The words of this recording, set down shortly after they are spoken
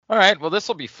All right, well, this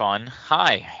will be fun.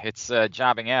 Hi, it's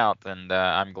Jobbing Out, and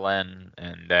I'm Glenn,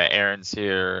 and Aaron's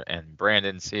here, and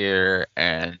Brandon's here,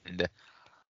 and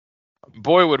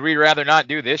boy, would we rather not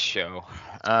do this show.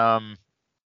 Um,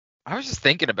 I was just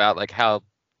thinking about like how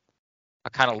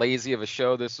kind of lazy of a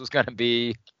show this was going to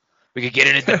be. We could get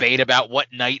in a debate about what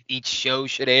night each show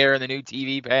should air in the new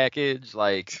TV package.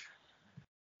 Like,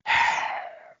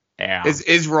 yeah,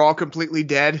 Is Raw completely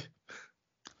dead?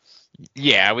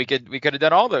 yeah, we could have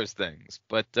done all those things,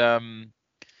 but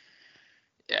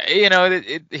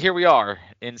here we are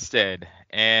instead,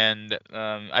 and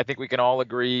I think we can all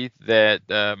agree that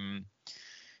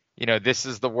this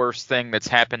is the worst thing that's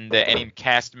happened to any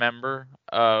cast member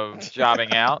of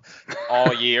Jobbing Out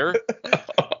all year.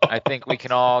 I think we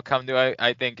can all come to.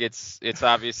 I think it's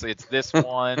obviously it's this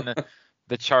one,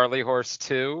 the Charlie Horse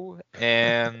 2,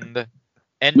 and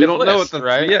end We of don't list, know what the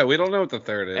right? Yeah, we don't know what the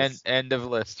third And is. end of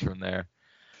list from there.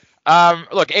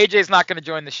 Look, AJ's not going to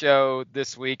join the show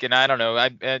this week, and I don't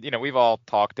know. We've all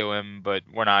talked to him, but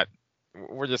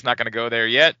we're just not going to go there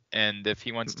yet. And if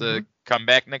he wants to come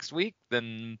back next week,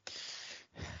 then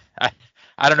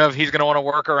I don't know if he's going to want to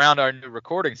work around our new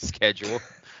recording schedule.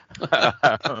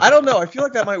 I don't know. I feel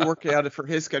like that might work out for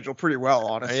his schedule pretty well,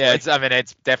 honestly. Yeah,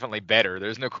 it's definitely better.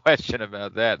 There's no question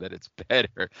about that it's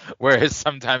better. Whereas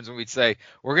sometimes when we say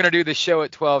we're going to do the show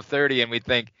at 12:30 and we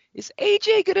think, is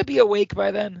AJ going to be awake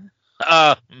by then?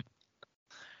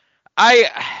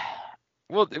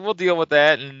 We'll deal with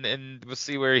that and we'll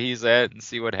see where he's at and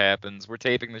see what happens. We're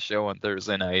taping the show on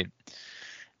Thursday night.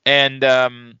 And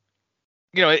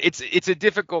it's a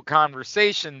difficult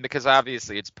conversation because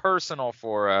obviously it's personal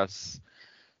for us.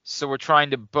 So we're trying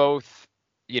to both,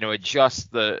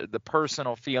 adjust the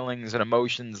personal feelings and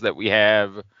emotions that we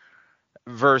have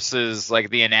versus like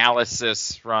the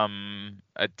analysis from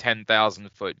a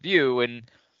 10,000-foot view. And,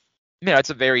 it's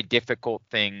a very difficult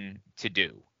thing to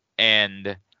do.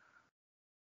 And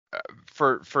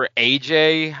for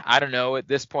AJ, I don't know, at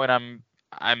this point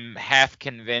I'm half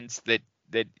convinced that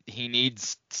he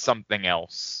needs something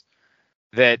else,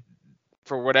 that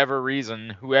for whatever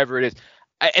reason, whoever it is,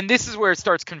 and this is where it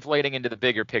starts conflating into the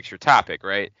bigger picture topic,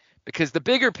 right? Because the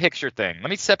bigger picture thing, let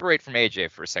me separate from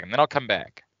AJ for a second, then I'll come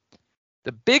back.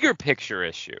 The bigger picture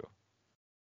issue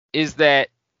is that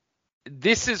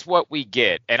this is what we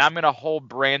get, and I'm going to hold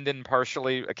Brandon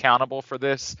partially accountable for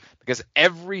this, because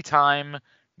every time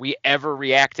we ever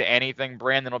react to anything,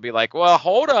 Brandon will be like, well,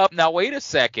 hold up, now wait a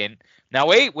second. Now,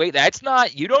 wait, that's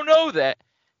not, you don't know that.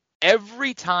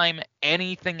 Every time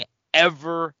anything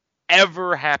ever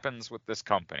happens with this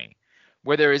company,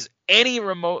 where there is any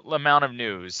remote amount of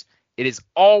news, it is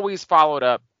always followed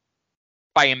up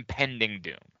by impending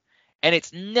doom. And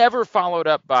it's never followed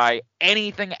up by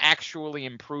anything actually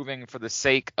improving for the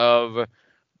sake of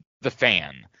the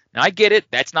fan. Now, I get it.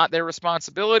 That's not their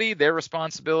responsibility. Their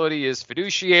responsibility is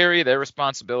fiduciary. Their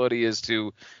responsibility is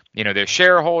to, their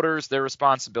shareholders. Their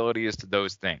responsibility is to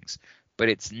those things. But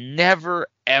it's never,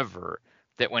 ever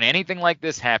that when anything like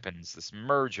this happens, this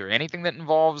merger, anything that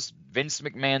involves Vince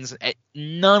McMahon's,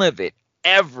 none of it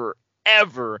ever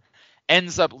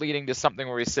ends up leading to something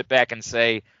where we sit back and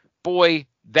say, boy,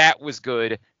 that was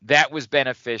good. That was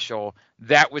beneficial.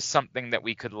 That was something that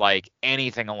we could like,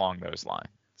 anything along those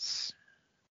lines.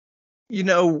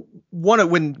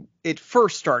 When it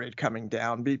first started coming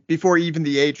down, before even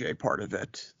the AJ part of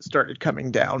it started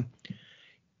coming down,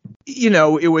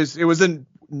 it was a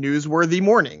newsworthy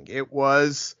morning. It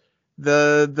was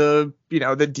the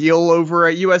deal over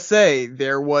at USA.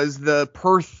 There was the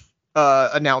Perth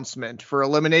announcement for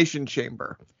Elimination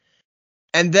Chamber.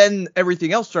 And then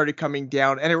everything else started coming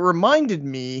down, and it reminded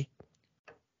me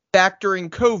back during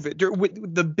COVID,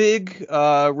 with the big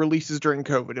releases during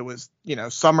COVID. It was,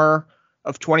 summer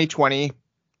of 2020,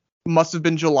 must have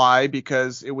been July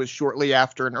because it was shortly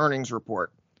after an earnings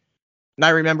report. And I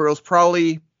remember it was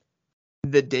probably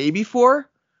the day before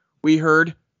we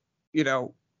heard,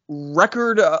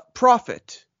 record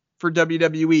profit for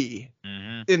WWE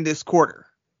in this quarter.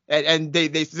 And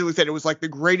they simply said it was like the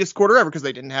greatest quarter ever because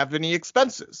they didn't have any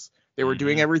expenses. They were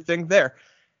doing everything there.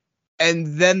 And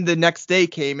then the next day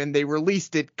came and they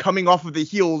released it coming off of the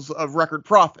heels of record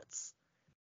profits.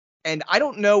 And I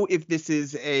don't know if this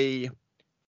is a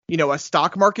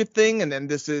stock market thing. And then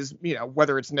this is,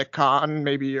 whether it's Nick Khan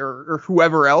maybe or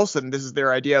whoever else. And this is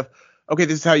their idea of, okay,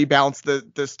 this is how you balance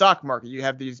the stock market. You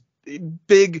have these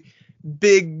big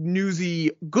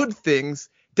newsy good things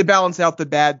to balance out the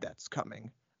bad that's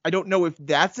coming. I don't know if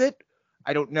that's it.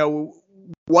 I don't know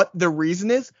what the reason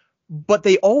is, but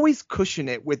they always cushion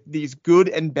it with these good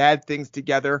and bad things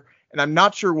together. And I'm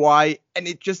not sure why. And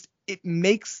it it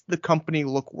makes the company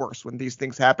look worse when these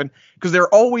things happen because they're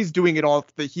always doing it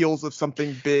off the heels of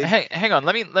something big. Hang on,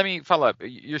 let me follow up.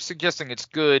 You're suggesting it's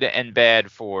good and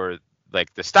bad for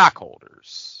like the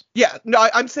stockholders. Yeah, no,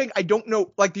 I'm saying I don't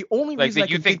know. Like the only Like, reason I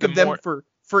you can think think of the them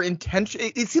for intention,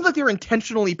 it seems like they're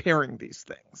intentionally pairing these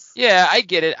things. Yeah, I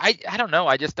get it. I don't know.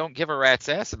 I just don't give a rat's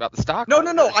ass about the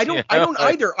stockholders. No, I don't. You know? I don't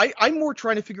either. I'm more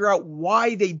trying to figure out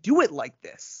why they do it like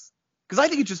this because I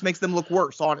think it just makes them look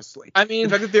worse. Honestly, I mean, the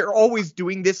fact that they're always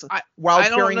doing this while I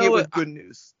don't pairing it know with good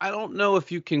news. I don't know if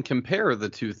you can compare the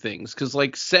two things because,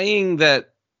 like, saying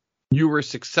that you were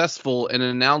successful in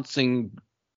announcing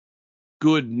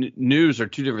good news are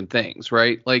two different things,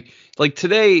 right? Like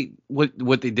today, what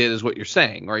they did is what you're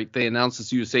saying, right? They announced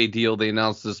this USA deal, they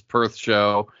announced this Perth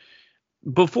show.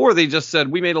 Before they just said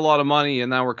we made a lot of money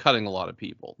and now we're cutting a lot of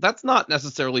people. That's not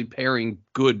necessarily pairing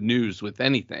good news with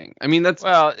anything. I mean, that's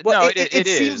no, it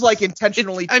seems like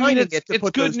intentionally timing it to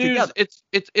put good those news. together.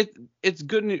 It's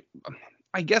good news.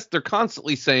 I guess they're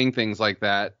constantly saying things like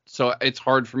that, so it's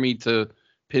hard for me to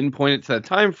pinpoint it to that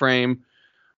time frame.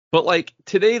 But like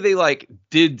today, they like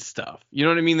did stuff. You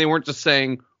know what I mean? They weren't just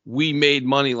saying we made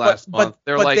money last month.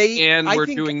 They're like, and we're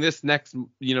doing this next,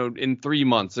 in 3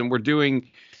 months, and we're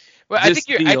doing. Well, I think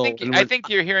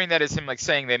you're hearing that as him like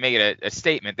saying they made a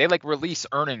statement. They like release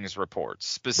earnings reports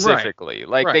specifically.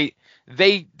 Right. Like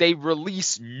they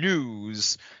release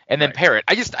news and then pair it.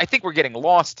 I think we're getting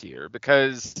lost here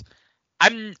because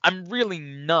I'm really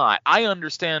not. I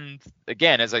understand,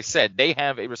 again, as I said, they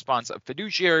have a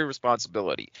fiduciary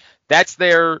responsibility. That's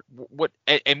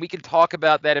and we can talk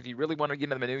about that if you really want to get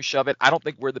into the minutia of it. I don't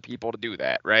think we're the people to do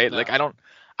that, right? No. Like I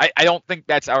don't think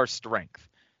that's our strength.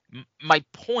 My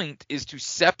point is to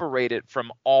separate it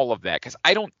from all of that because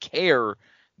I don't care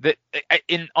that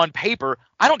on paper,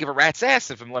 I don't give a rat's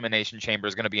ass if Elimination Chamber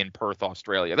is going to be in Perth,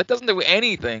 Australia. That doesn't do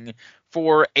anything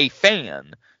for a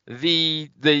fan. The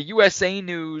USA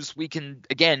news, we can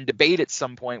again debate at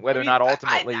some point whether or not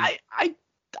ultimately.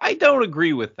 I don't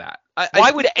agree with that.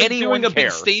 Why would anyone doing a care?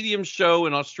 big stadium show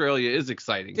in Australia is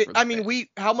exciting.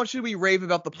 How much did we rave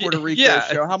about the Puerto Rico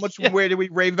show? How much did we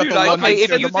rave about the London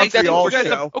show, the Montreal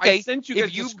show? Okay, I sent you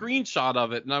guys a screenshot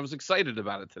of it, and I was excited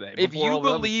about it today. If you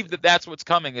believe that that's what's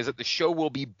coming, is that the show will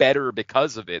be better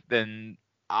because of it, then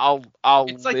I'll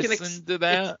listen to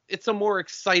that. It's a more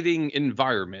exciting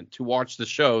environment to watch the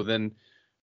show than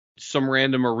some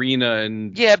random arena.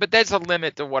 And yeah, but there's a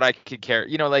limit to what I could care.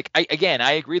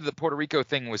 I agree that the Puerto Rico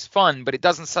thing was fun, but it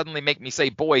doesn't suddenly make me say,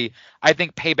 boy, I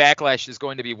think Pay Backlash is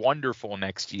going to be wonderful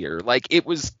next year. Like, it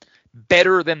was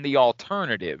better than the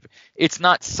alternative. It's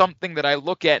not something that I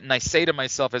look at and I say to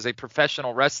myself as a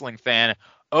professional wrestling fan,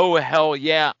 oh hell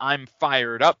yeah, I'm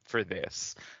fired up for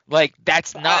this. Like,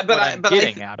 that's not what I'm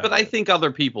getting out of it. But I think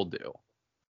other people do.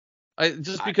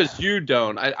 Because you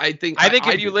don't, I think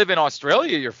if you live in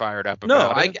Australia, you're fired up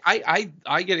about it.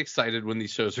 I get excited when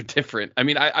these shows are different. I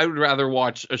mean, I would rather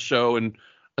watch a show in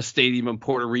a stadium in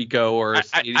Puerto Rico or a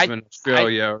stadium in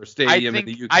Australia or a stadium in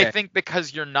the UK. I think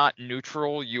because you're not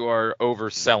neutral, you are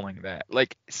overselling that.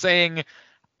 Like, saying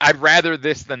I'd rather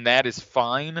this than that is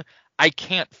fine. I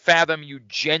can't fathom you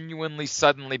genuinely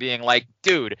suddenly being like,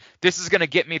 dude, this is going to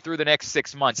get me through the next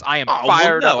 6 months. I am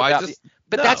fired up about it.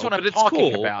 But that's what I'm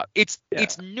talking about. It's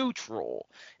neutral.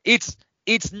 It's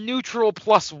neutral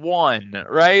plus one,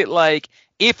 right? Like,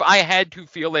 if I had to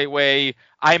feel a way,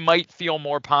 I might feel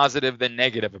more positive than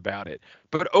negative about it.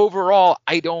 But overall,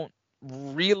 I don't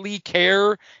really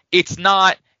care. It's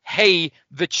not, hey,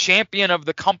 the champion of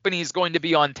the company is going to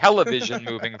be on television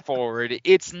moving forward.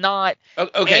 It's not.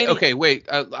 Okay, wait.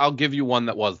 I'll give you one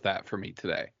that was that for me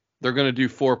today. They're going to do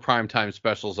 4 primetime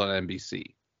specials on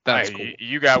NBC. That's cool.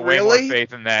 You got way more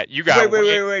faith in that. You got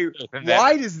wait.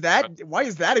 Why is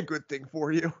that a good thing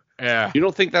for you? Yeah. You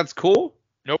don't think that's cool?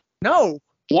 Nope. No.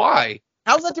 Why?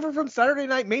 How's that different from Saturday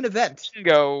Night Main Event?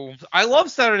 Go. I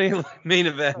love Saturday Night Main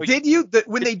Event. Did you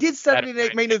when they did Saturday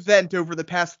Night Main Event over the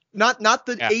past not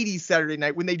the 80s Saturday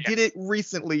Night, when they did it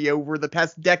recently over the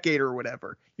past decade or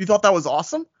whatever? You thought that was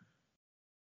awesome?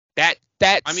 I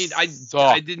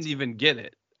didn't even get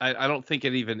it. I don't think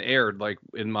it even aired like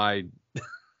in my.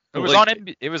 It was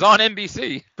on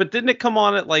NBC. But didn't it come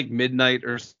on at like midnight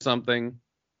or something?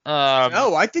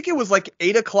 No, I think it was like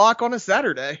 8:00 on a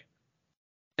Saturday.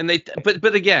 And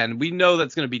but again, we know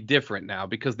that's going to be different now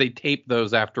because they taped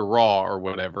those after Raw or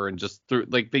whatever, and just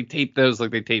they taped those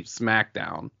like they taped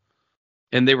SmackDown,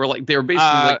 and they were basically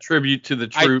like tribute to the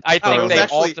troops. I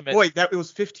think it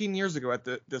was 15 years ago at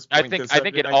this point. I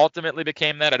think it ultimately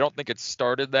became that. I don't think it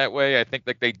started that way. I think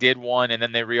they did one, and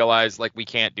then they realized like we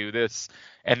can't do this,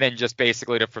 and then just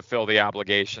basically to fulfill the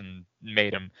obligation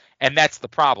made them. And that's the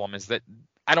problem, is that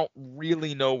I don't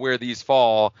really know where these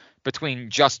fall between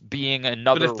just being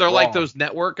another. But if they're Raw. like those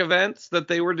network events that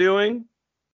they were doing,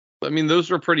 I mean, those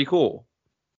were pretty cool.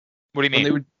 What do you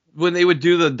mean? When they would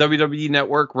do the WWE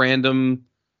Network random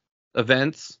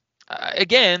events.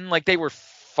 Again, like they were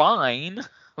fine.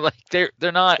 Like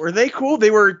they're not. Were they cool?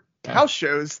 They were house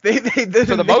shows. They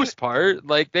For the most part,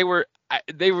 like they were.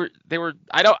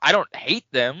 I don't hate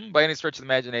them by any stretch of the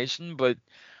imagination, but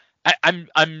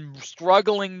I'm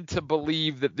struggling to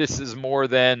believe that this is more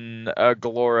than a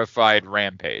glorified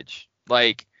Rampage.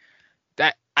 Like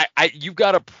that, you've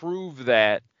got to prove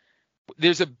that.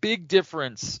 There's a big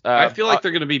difference. I feel like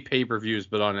they're going to be pay-per-views,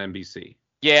 but on NBC.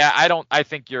 Yeah, I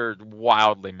think you're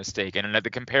wildly mistaken. And the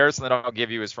comparison that I'll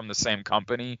give you is from the same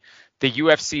company. The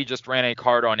UFC just ran a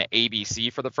card on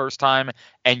ABC for the first time,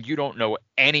 and you don't know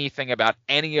anything about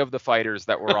any of the fighters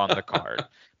that were on the card.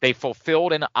 They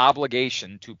fulfilled an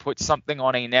obligation to put something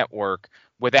on a network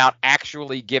without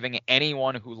actually giving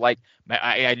anyone who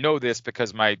I know this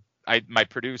because my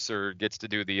producer gets to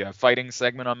do the fighting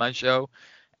segment on my show.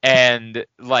 And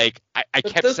like I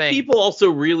kept those saying, people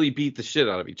also really beat the shit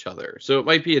out of each other, so it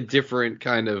might be a different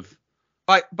kind of.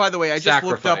 By the way, I just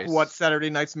looked up sacrifice. what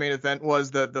Saturday night's main event was.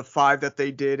 The 5 that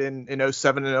they did in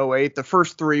 07 and 08. The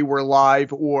first 3 were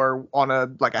live or on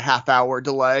a half-hour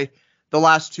delay. The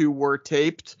last 2 were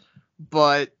taped,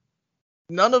 but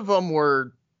none of them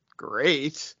were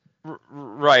great.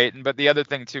 Right, but the other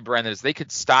thing too, Brandon, is they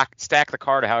could stack the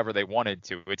card however they wanted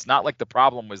to. It's not like the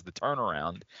problem was the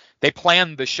turnaround. They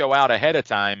planned the show out ahead of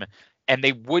time, and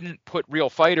they wouldn't put real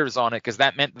fighters on it because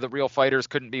that meant the real fighters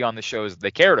couldn't be on the shows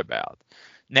they cared about.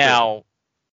 Now,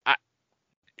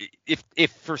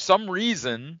 if for some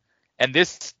reason, and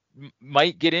this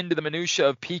might get into the minutia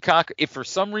of Peacock, if for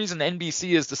some reason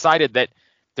NBC has decided that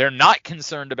they're not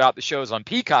concerned about the shows on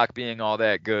Peacock being all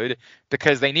that good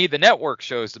because they need the network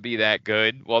shows to be that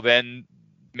good, well, then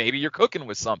maybe you're cooking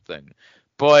with something.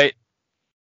 But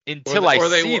until I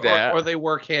see that. Or they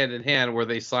work hand in hand where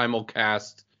they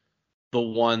simulcast the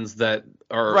ones that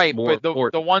are right, more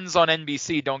but the ones on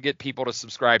NBC don't get people to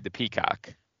subscribe to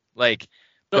Peacock. Like,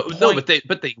 no, but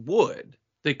they would.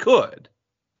 They could.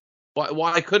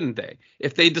 Why couldn't they?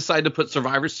 If they decide to put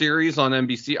Survivor Series on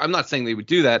NBC, I'm not saying they would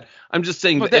do that. I'm just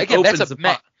saying that again, opens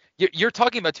the you're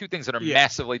talking about two things that are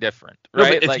massively different,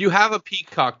 right? No, but if you have a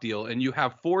Peacock deal and you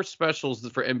have 4 specials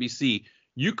for NBC,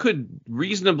 you could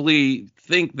reasonably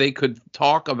think they could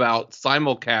talk about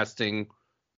simulcasting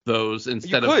those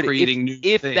instead of creating new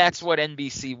things. If that's what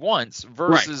NBC wants,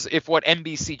 versus if what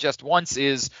NBC just wants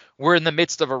is we're in the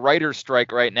midst of a writer's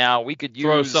strike right now, we could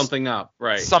throw something up,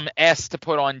 right? Some S to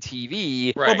put on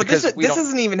TV. Right. Well, but this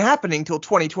isn't even happening till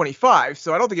 2025,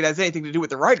 so I don't think it has anything to do with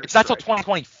the writer's strike. It's not till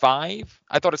 2025?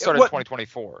 I thought it started in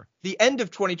 2024. The end of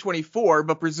 2024,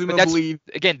 but presumably...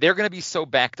 But again, they're going to be so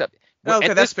backed up.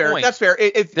 Okay, that's fair. That's fair.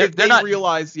 If they not,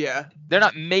 realize, they're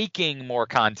not making more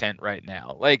content right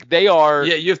now. Like they are.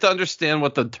 Yeah, you have to understand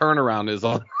what the turnaround is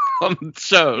on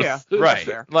shows. Yeah, right.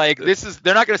 Like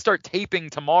they're not going to start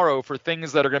taping tomorrow for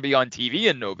things that are going to be on TV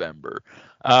in November.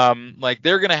 Like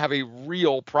they're going to have a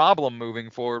real problem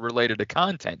moving forward related to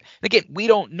content. And again, we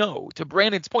don't know. To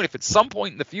Brandon's point, if at some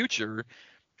point in the future,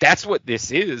 that's what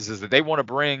this is that they want to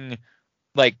bring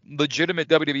like legitimate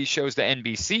WWE shows to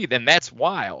NBC, then that's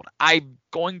wild. I'm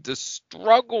going to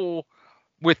struggle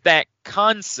with that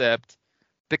concept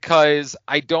because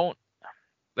I don't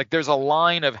like there's a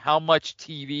line of how much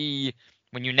TV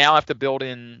when you now have to build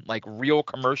in like real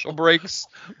commercial breaks.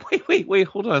 Wait,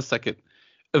 hold on a second.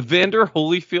 Evander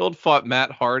Holyfield fought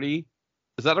Matt Hardy.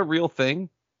 Is that a real thing?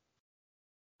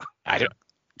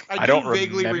 I don't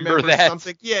vaguely remember that.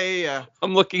 Something. Yeah.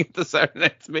 I'm looking at the Saturday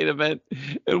Night's main event,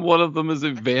 and one of them is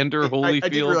Evander Holyfield. I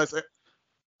did realize that.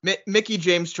 Mickie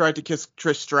James tried to kiss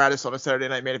Trish Stratus on a Saturday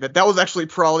Night main event. That was actually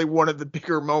probably one of the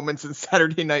bigger moments in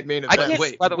Saturday Night main event.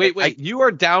 Wait. You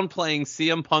are downplaying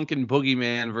CM Punk and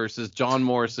Boogeyman versus John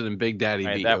Morrison and Big Daddy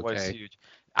V. That was huge.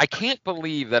 I can't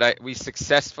believe that we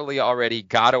successfully already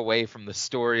got away from the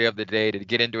story of the day to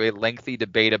get into a lengthy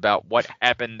debate about what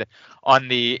happened on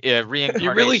the reincarnation.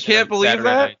 You really can't believe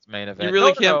that? Main event. You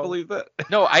really can't believe that?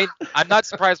 No, I'm not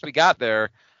surprised we got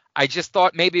there. I just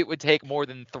thought maybe it would take more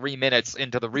than 3 minutes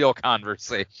into the real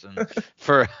conversation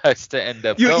for us to end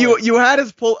up. You had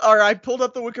us pull. All right, I pulled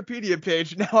up the Wikipedia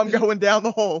page. Now I'm going down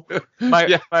the hole.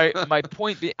 My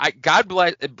point being, God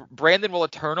bless Brandon will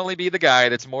eternally be the guy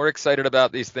that's more excited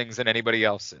about these things than anybody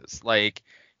else is. Like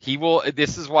he will.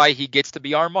 This is why he gets to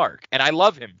be our mark, and I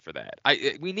love him for that.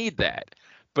 We need that.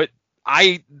 But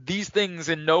these things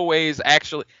in no ways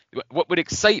actually. What would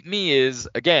excite me is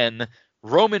again.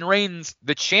 Roman Reigns,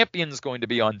 the champion's going to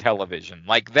be on television.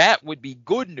 Like, that would be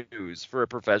good news for a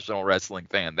professional wrestling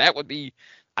fan.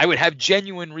 I would have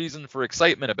genuine reason for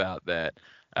excitement about that.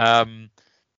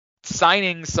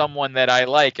 Signing someone that I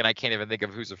like, and I can't even think of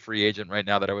who's a free agent right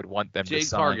now that I would want them to sign. Jade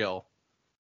Cargill.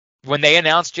 When they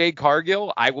announce Jade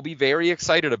Cargill, I will be very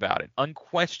excited about it,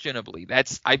 unquestionably.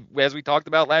 As we talked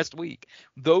about last week,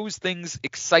 those things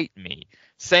excite me.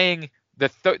 Saying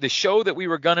the show that we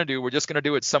were gonna do, we're just gonna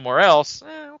do it somewhere else.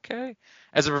 Okay.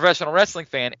 As a professional wrestling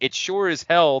fan, it sure as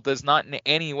hell does not in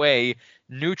any way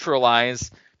neutralize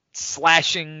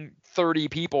slashing 30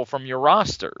 people from your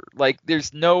roster. Like,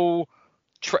 there's no.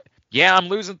 Yeah, I'm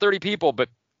losing 30 people, but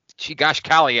gosh,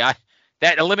 golly,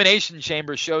 that Elimination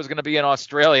Chamber show is going to be in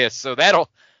Australia, so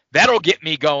that'll get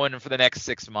me going for the next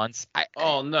 6 months.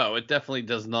 Oh no, it definitely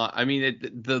does not. I mean,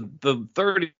 the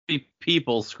 30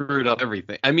 people screwed up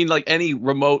everything. I mean, like, any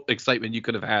remote excitement you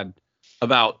could have had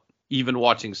about even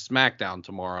watching SmackDown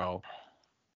tomorrow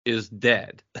is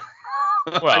dead.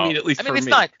 Well, I mean, at least for it's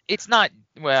me. It's not.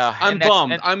 Well, I'm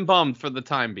bummed. I'm bummed for the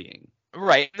time being.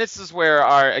 Right. And this is where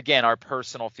our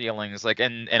personal feelings, like,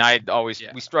 and I always,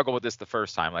 we struggle with this the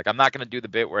first time. Like, I'm not going to do the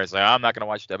bit where it's like, I'm not going to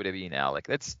watch WWE now. Like,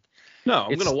 I'm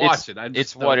going to watch it.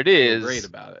 It's what it is. Great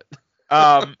about it.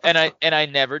 And I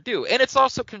never do. And it's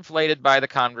also conflated by the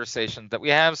conversations that we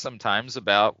have sometimes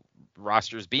about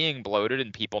rosters being bloated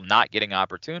and people not getting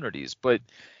opportunities. But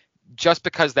just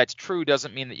because that's true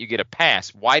doesn't mean that you get a pass.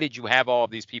 Why did you have all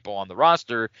of these people on the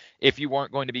roster if you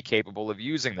weren't going to be capable of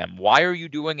using them? Why are you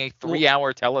doing a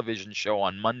 3-hour television show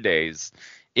on Mondays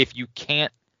if you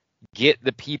can't get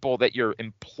the people that you're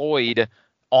employed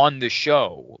on the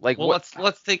show? Like, well,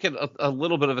 let's take it a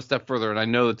little bit of a step further, and I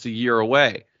know it's a year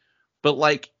away, but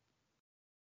like,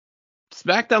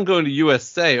 SmackDown going to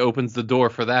USA opens the door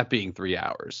for that being 3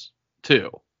 hours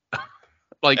too.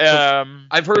 Like,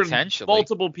 I've heard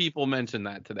multiple people mention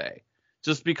that today.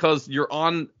 Just because you're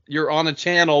on a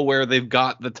channel where they've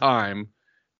got the time,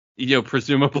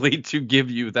 presumably to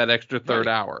give you that extra third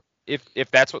hour.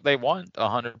 If that's what they want,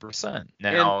 100%.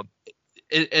 Now,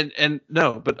 and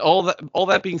no, but all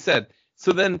that being said,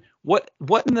 so then what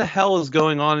in the hell is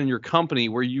going on in your company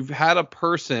where you've had a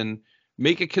person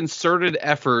make a concerted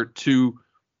effort to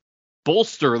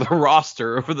bolster the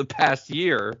roster over the past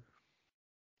year,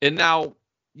 and now,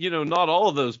 not all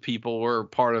of those people were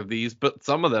part of these, but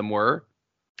some of them were.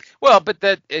 Well, but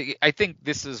I think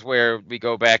this is where we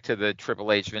go back to the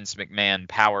Triple H Vince McMahon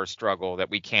power struggle that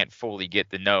we can't fully get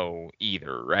to know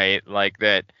either, right? Like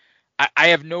that. I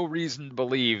have no reason to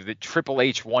believe that Triple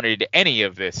H wanted any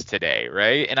of this today,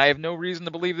 right? And I have no reason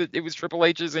to believe that it was Triple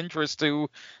H's interest to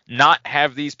not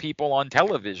have these people on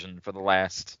television for the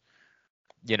last.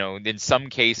 In some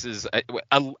cases,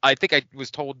 I think I was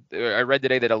told, I read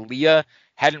today that Aaliyah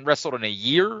hadn't wrestled in a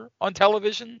year on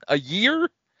television. A year?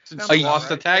 Since she lost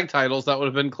the tag titles, that would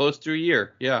have been close to a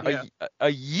year. Yeah. A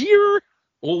year?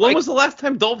 Well, when was the last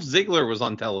time Dolph Ziggler was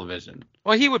on television?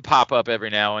 Well, he would pop up every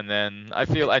now and then. I'm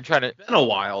trying to. It's been a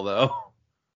while though.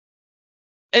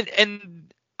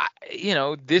 And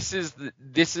this is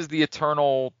the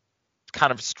eternal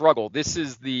kind of struggle. This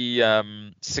is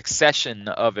the succession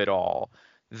of it all.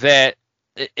 That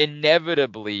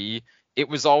inevitably it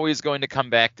was always going to come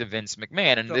back to Vince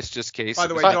McMahon. In this case, by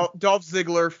the way, Dolph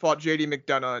Ziggler fought JD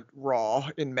McDonough at Raw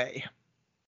in May.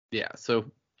 Yeah, so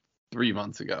 3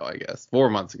 months ago, I guess. 4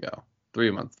 months ago.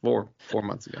 3 months. 4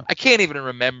 months ago. I can't even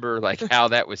remember how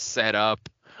that was set up.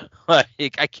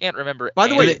 Like, I can't remember. By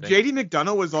the way, JD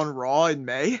McDonough was on Raw in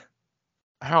May.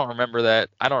 I don't remember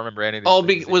that. I don't remember anything. Oh,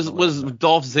 was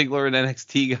Dolph Ziggler an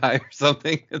NXT guy or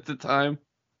something at the time?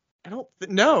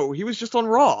 No, he was just on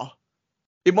Raw.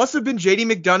 It must have been JD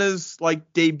McDonough's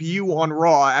debut on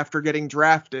Raw after getting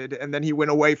drafted, and then he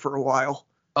went away for a while.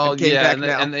 Oh yeah,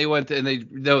 and they went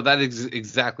that is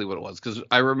exactly what it was, because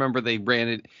I remember they ran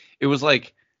it. It was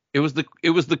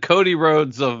the Cody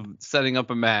Rhodes of setting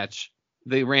up a match.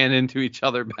 They ran into each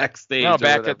other backstage. No,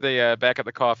 back at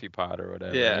the coffee pot or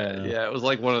whatever. Yeah, it was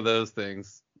like one of those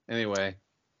things. Anyway,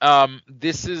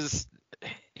 this is.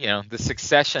 The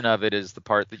succession of it is the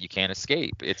part that you can't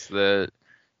escape. It's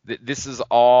this is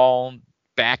all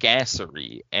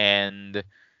backassery, and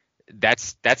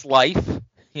that's life.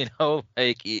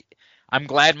 I'm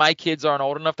glad my kids aren't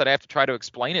old enough that I have to try to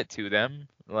explain it to them.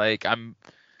 Like, I'm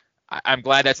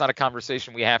glad that's not a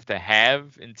conversation we have to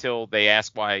have until they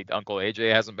ask why Uncle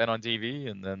AJ hasn't been on TV,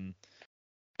 and then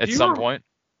at some point.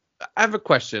 I have a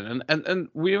question, and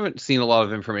we haven't seen a lot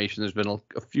of information. There's been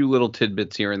a few little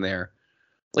tidbits here and there.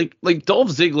 Like Dolph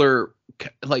Ziggler,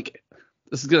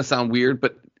 this is gonna sound weird,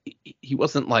 but he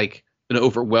wasn't an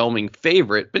overwhelming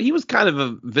favorite, but he was kind of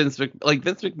a Vince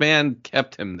McMahon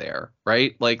kept him there,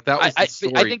 right? Like that was the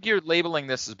story. I think you're labeling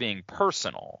this as being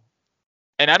personal.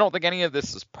 And I don't think any of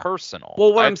this is personal.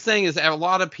 Well, what I'm saying is a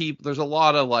lot of people, there's a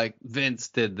lot of like Vince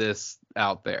did this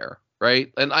out there,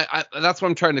 right? And I that's what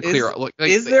I'm trying to clear up. Like,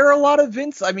 is there a lot of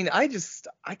Vince? I mean, I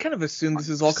kind of assume this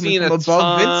is all coming from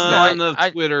above Vince now. On the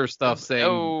Twitter stuff saying.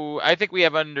 Oh, I think we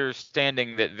have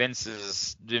understanding that Vince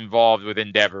is involved with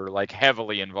Endeavor, like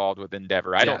heavily involved with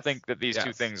Endeavor. I don't think that these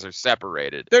two things are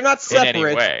separated. They're not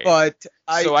separate, but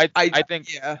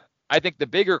I think the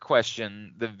bigger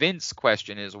question, the Vince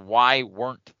question, is why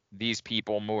weren't these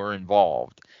people more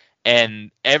involved?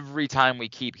 And every time we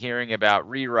keep hearing about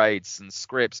rewrites and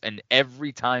scripts, and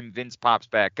every time Vince pops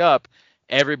back up,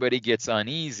 everybody gets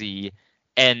uneasy,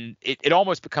 and it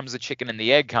almost becomes a chicken and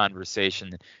the egg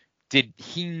conversation. Did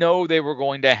he know they were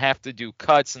going to have to do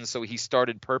cuts, and so he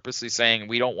started purposely saying,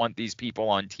 we don't want these people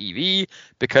on TV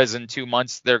because in 2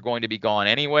 months they're going to be gone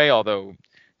anyway, although...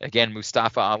 Again,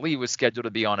 Mustafa Ali was scheduled to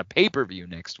be on a pay-per-view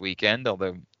next weekend,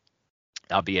 although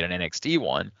albeit an NXT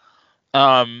one.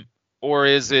 Or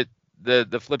is it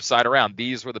the flip side around?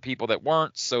 These were the people that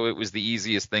weren't, so it was the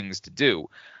easiest things to do.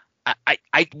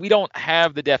 We don't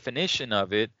have the definition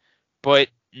of it, but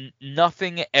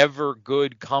nothing ever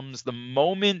good comes the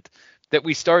moment that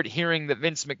we start hearing that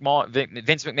Vince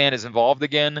McMahon is involved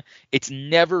again. It's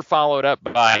never followed up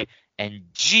by, and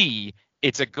gee,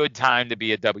 it's a good time to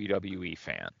be a WWE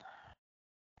fan.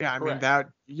 Yeah, I mean that,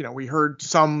 we heard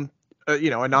some,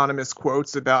 anonymous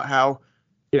quotes about how,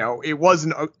 it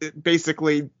wasn't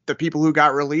basically the people who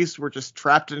got released were just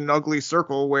trapped in an ugly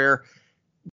circle where,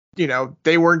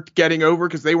 they weren't getting over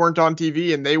because they weren't on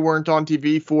TV, and they weren't on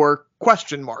TV for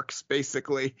question marks,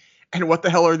 basically. And what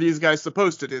the hell are these guys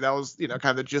supposed to do? That was, kind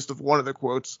of the gist of one of the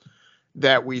quotes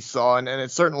that we saw. And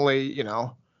it's certainly,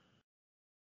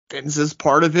 Vince is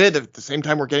part of it. At the same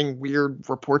time, we're getting weird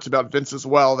reports about Vince as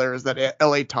well. There's that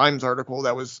LA Times article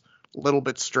that was a little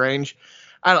bit strange.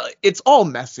 It's all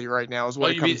messy right now is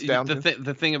what it comes down to.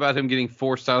 The thing about him getting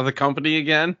forced out of the company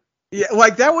again? Yeah,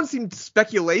 like that one seemed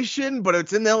speculation, but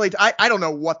it's in the LA. I don't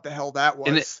know what the hell that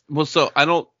was. So I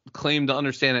don't claim to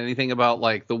understand anything about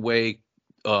like the way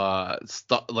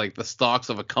like the stocks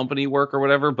of a company work or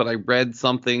whatever, but I read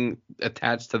something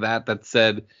attached to that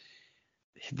said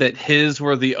that his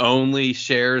were the only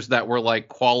shares that were like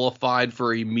qualified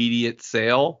for immediate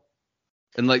sale.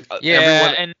 And like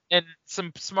everyone, and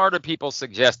some smarter people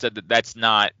suggested that that's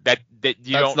not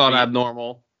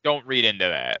abnormal. Don't read into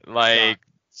that. Like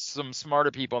some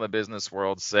smarter people in the business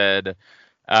world said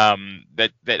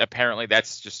that apparently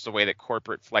that's just the way that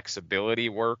corporate flexibility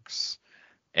works,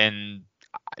 and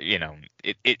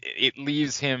it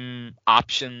leaves him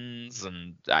options.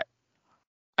 And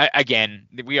again,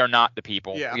 we are not the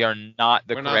people. Yeah. We are not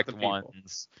the correct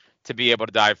ones to be able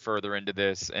to dive further into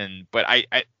this. But I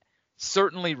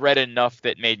certainly read enough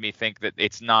that made me think that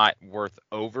it's not worth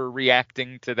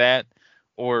overreacting to that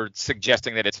or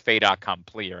suggesting that it's fait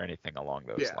accompli or anything along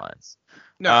those lines.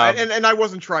 No, and I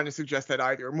wasn't trying to suggest that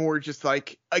either. More just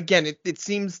like, again, it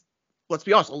seems, let's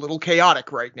be honest, a little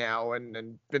chaotic right now,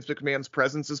 and Vince McMahon's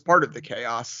presence is part of the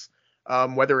chaos,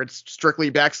 whether it's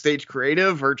strictly backstage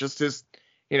creative or just his,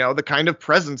 the kind of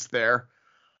presence there.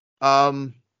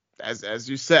 As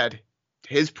you said,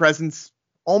 his presence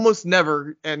almost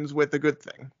never ends with a good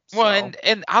thing. So. Well,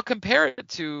 and I'll compare it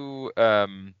to,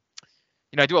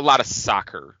 I do a lot of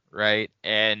soccer, right?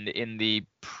 And in the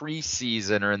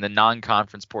preseason or in the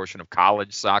non-conference portion of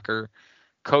college soccer,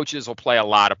 coaches will play a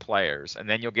lot of players, and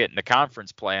then you'll get into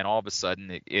conference play, and all of a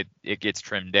sudden it gets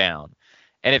trimmed down.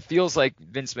 And it feels like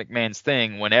Vince McMahon's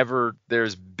thing, whenever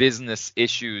there's business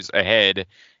issues ahead,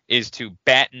 is to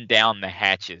batten down the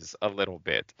hatches a little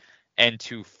bit and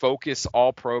to focus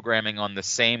all programming on the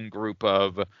same group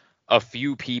of a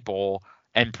few people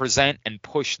and present and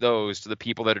push those to the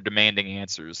people that are demanding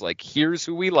answers. Like, here's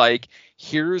who we like,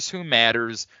 here's who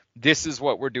matters, this is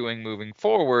what we're doing moving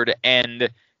forward, and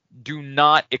do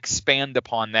not expand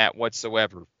upon that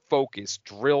whatsoever. Focus,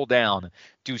 drill down,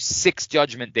 do 6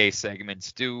 Judgment Day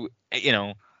segments, do,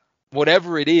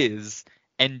 whatever it is,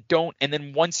 and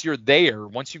then once you're there,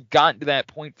 once you've gotten to that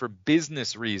point for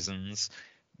business reasons,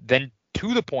 then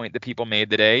to the point that people made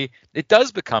today, it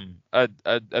does become a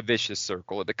vicious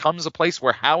circle. It becomes a place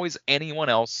where how is anyone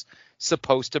else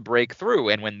supposed to break through?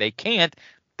 And when they can't,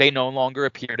 they no longer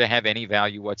appear to have any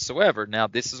value whatsoever. Now,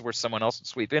 this is where someone else would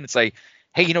sweep in and say,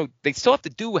 hey, they still have to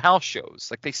do house shows.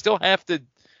 Like, they still have to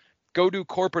go do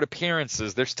corporate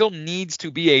appearances. There still needs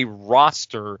to be a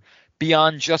roster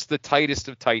beyond just the tightest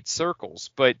of tight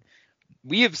circles. But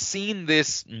we have seen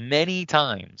this many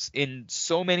times in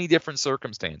so many different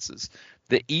circumstances.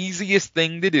 The easiest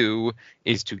thing to do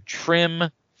is to trim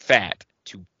fat,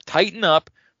 to tighten up,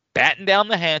 batten down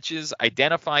the hatches,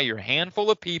 identify your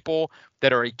handful of people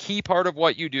that are a key part of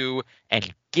what you do,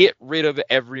 and get rid of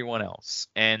everyone else.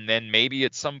 And then maybe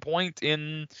at some point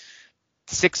in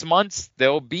 6 months,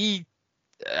 there'll be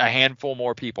a handful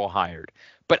more people hired.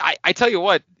 But I tell you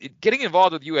what, getting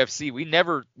involved with UFC,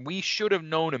 we should have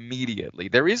known immediately.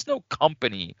 There is no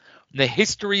company in the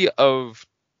history of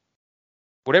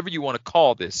whatever you want to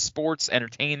call this, sports,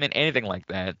 entertainment, anything like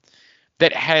that,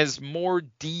 that has more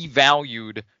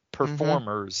devalued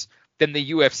performers than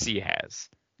the UFC has.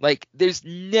 Like,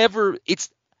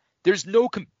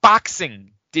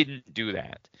 boxing didn't do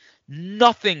that.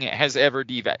 Nothing has ever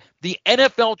devalued. The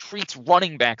NFL treats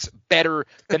running backs better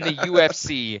than the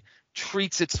UFC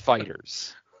treats its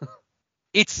fighters.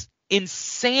 It's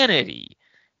insanity.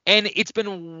 And it's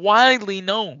been widely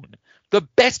known. The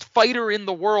best fighter in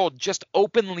the world just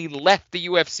openly left the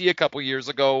UFC a couple years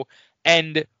ago,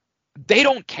 and they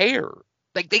don't care.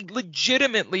 Like, they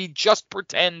legitimately just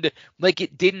pretend like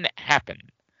it didn't happen.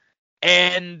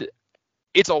 And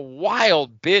it's a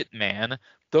wild bit, man.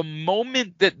 The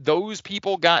moment that those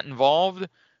people got involved,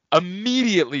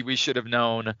 immediately we should have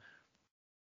known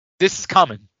this is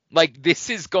coming. Like, this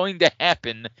is going to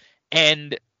happen.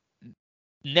 And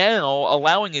now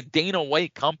allowing a Dana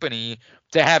White company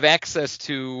to have access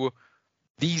to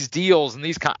these deals and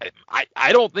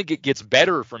I don't think it gets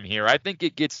better from here. I think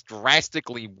it gets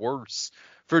drastically worse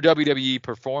for WWE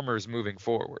performers moving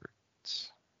forward.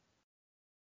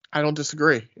 I don't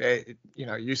disagree.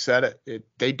 You said it.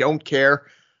 They don't care.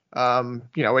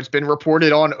 It's been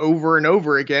reported on over and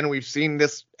over again. We've seen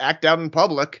this act out in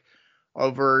public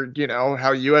over,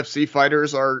 how UFC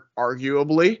fighters are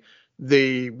arguably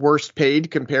the worst paid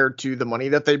compared to the money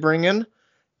that they bring in.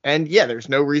 And yeah, there's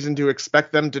no reason to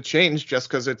expect them to change just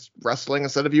because it's wrestling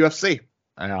instead of UFC.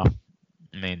 I know.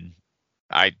 I mean,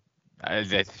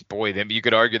 then you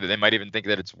could argue that they might even think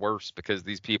that it's worse because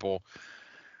these people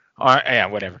are,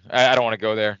 whatever. I don't want to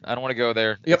go there.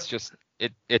 Yep. It's just,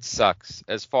 it sucks.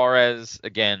 As far as,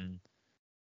 again,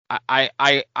 I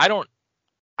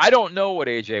don't know what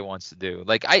AJ wants to do.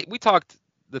 Like, we talked,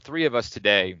 the three of us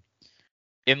today,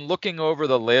 in looking over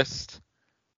the list.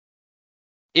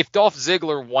 If Dolph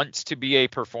Ziggler wants to be a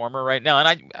performer right now,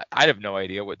 and I have no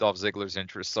idea what Dolph Ziggler's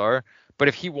interests are, but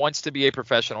if he wants to be a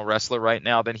professional wrestler right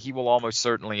now, then he will almost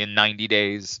certainly in 90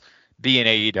 days be in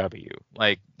AEW.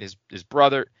 Like, his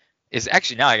brother is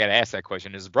actually, now I got to ask that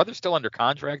question. Is his brother still under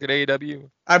contract at AEW?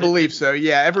 I believe so.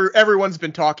 Yeah. Everyone's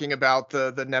been talking about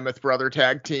the Nemeth brother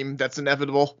tag team. That's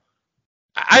inevitable.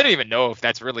 I don't even know if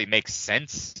that's really makes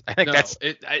sense. I think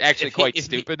actually quite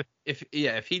stupid. If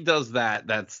he does that,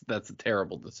 that's a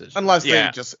terrible decision. Unless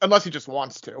he just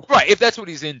wants to. Right, if that's what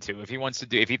he's into. If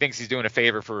he thinks he's doing a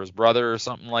favor for his brother or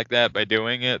something like that by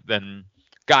doing it, then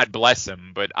God bless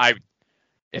him. But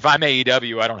if I'm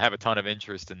AEW, I don't have a ton of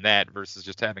interest in that versus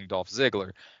just having Dolph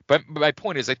Ziggler. But my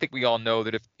point is, I think we all know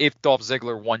that if Dolph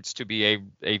Ziggler wants to be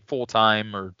a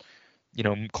full-time or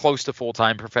close to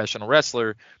full-time professional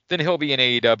wrestler, then he'll be in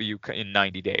AEW in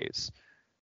 90 days.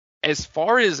 As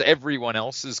far as everyone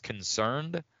else is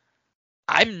concerned,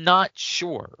 I'm not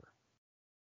sure.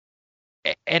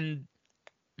 And,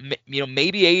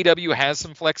 maybe AEW has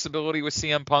some flexibility with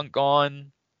CM Punk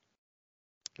gone.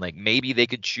 Like, maybe they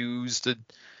could choose to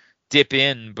dip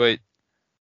in, but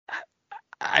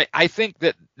I think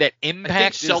that Impact. I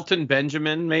think Shelton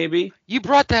Benjamin, maybe. You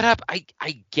brought that up. I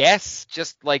guess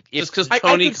just because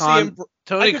Tony Khan's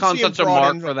such a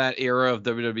mark for that era of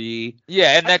WWE.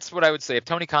 Yeah, and that's what I would say. If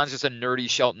Tony Khan's just a nerdy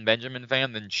Shelton Benjamin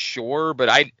fan, then sure. But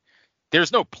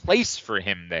there's no place for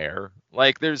him there.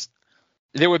 Like, there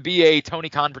would be a Tony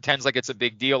Khan pretends like it's a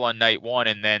big deal on night one,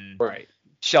 and then right.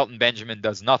 Shelton Benjamin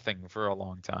does nothing for a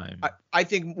long time. I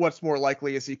think what's more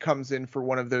likely is he comes in for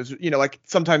one of those, like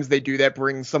sometimes they do that,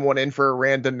 bring someone in for a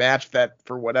random match that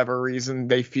for whatever reason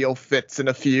they feel fits in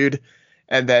a feud,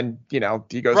 and then,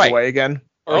 he goes away again.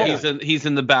 Or he's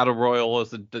in the Battle Royal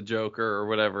as the Joker or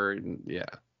whatever. Yeah.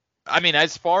 I mean,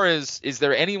 as far as, is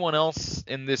there anyone else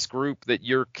in this group that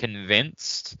you're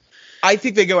convinced? I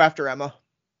think they go after Emma.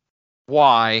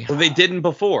 Why? Well, they didn't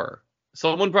before.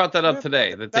 Someone brought that up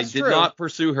today, that they did not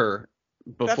pursue her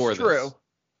before this. That's true.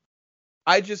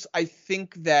 I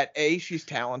think that she's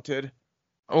talented.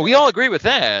 Oh, we all agree with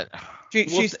that.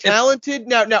 She's talented.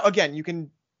 Now again,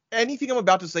 anything I'm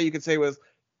about to say, you could say was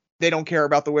they don't care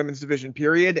about the women's division,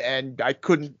 period, and I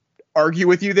couldn't argue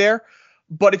with you there.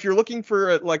 But if you're looking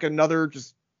for another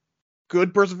just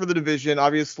good person for the division.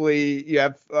 Obviously, you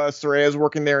have Saraya's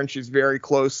working there, and she's very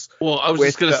close. Well, I was with,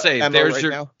 just gonna say,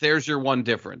 Emma there's your one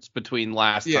difference between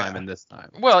last Yeah. time and this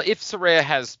time. Well, if Saraya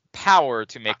has power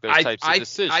to make those types of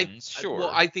decisions, sure.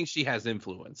 Well, I think she has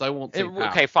influence. I won't say power.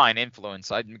 Okay, fine, influence.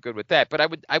 I'm good with that. But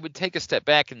I would take a step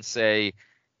back and say,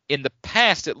 in the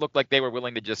past, it looked like they were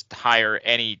willing to just hire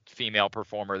any female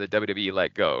performer that WWE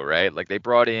let go, right? Like they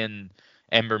brought in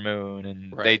Ember Moon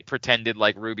and they pretended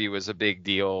like Ruby was a big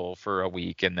deal for a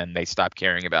week, and then they stopped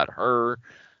caring about her.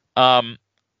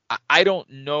 I don't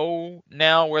know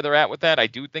now where they're at with that. I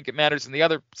do think it matters. And the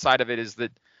other side of it is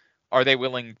that, are they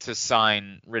willing to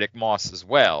sign Riddick Moss as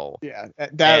well? Yeah,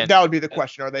 that would be the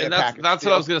question. Are they and a that's package what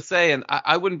deal? I was going to say, and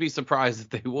I wouldn't be surprised if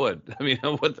they would. I mean,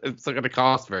 it's not going to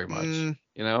cost very much, you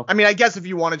know? I mean, I guess if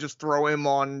you want to just throw him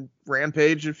on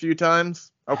Rampage a few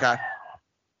times, okay.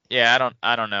 Yeah,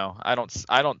 I don't know. That's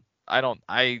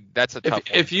a tough one.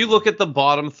 If you look at the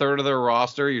bottom third of their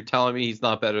roster, you're telling me he's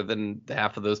not better than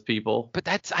half of those people?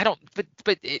 But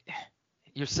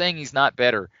you're saying he's not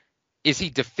better. Is he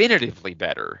definitively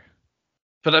better?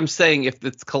 But I'm saying if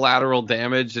it's collateral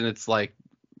damage and it's like,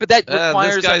 but that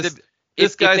requires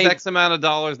this guy's X amount of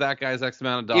dollars, that guy's X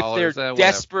amount of dollars. If they're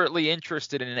desperately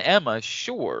interested in Emma,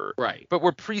 sure. Right. But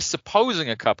we're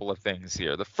presupposing a couple of things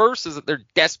here. The first is that they're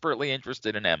desperately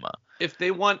interested in Emma. If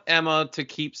they want Emma to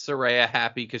keep Saraya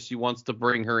happy because she wants to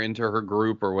bring her into her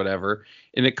group or whatever,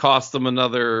 and it costs them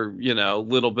another,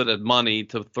 little bit of money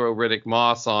to throw Riddick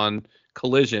Moss on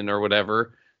Collision or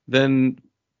whatever, then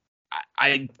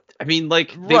I mean,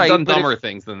 like, they've done dumber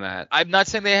things than that. I'm not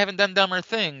saying they haven't done dumber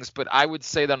things, but I would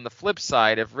say that on the flip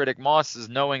side, if Riddick Moss is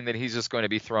knowing that he's just going to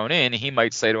be thrown in, he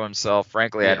might say to himself,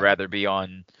 frankly, I'd rather be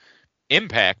on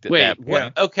Impact at that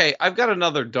point. Okay, I've got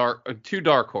two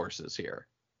dark horses here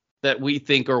that we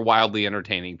think are wildly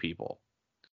entertaining people.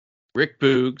 Rick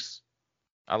Boogs.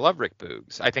 I love Rick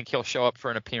Boogs. I think he'll show up for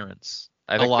an appearance.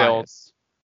 Elias.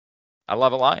 I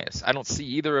love Elias. I don't see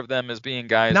either of them as being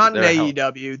guys. Not in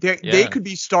AEW. They could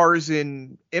be stars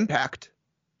in Impact.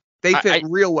 They fit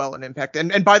real well in Impact.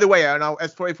 And by the way,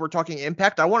 if we're talking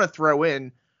Impact, I want to throw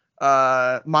in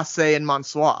Massey and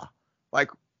Mansois.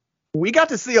 Like, we got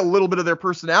to see a little bit of their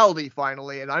personality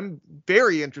finally, and I'm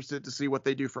very interested to see what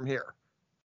they do from here.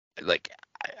 Like,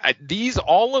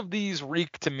 all of these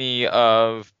reek to me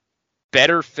of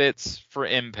better fits for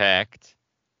Impact.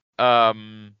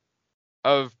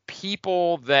 Of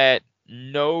people that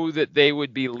know that they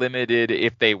would be limited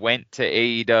if they went to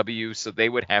AEW, so they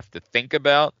would have to think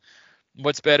about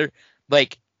what's better.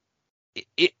 Like,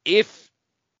 if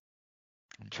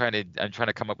I'm trying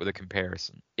to come up with a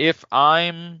comparison. If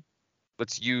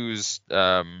let's use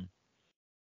God,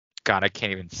 I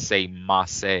can't even say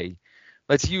Massey.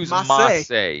 Let's use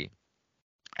Massey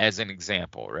as an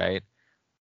example, right?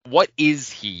 What is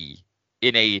he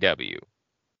in AEW?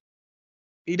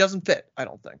 He doesn't fit, I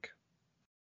don't think.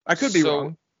 I could be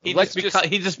wrong. He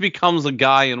just becomes a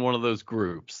guy in one of those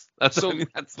groups.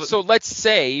 So let's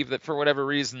say that for whatever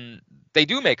reason they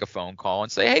do make a phone call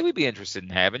and say, hey, we'd be interested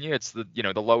in having you. It's the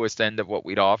lowest end of what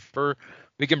we'd offer.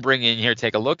 We can bring you in here,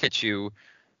 take a look at you.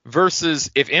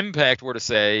 Versus if Impact were to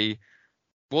say,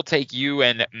 we'll take you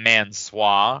and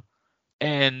Mansois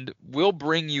and we'll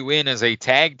bring you in as a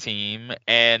tag team,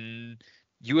 and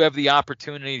you have the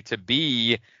opportunity to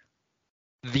be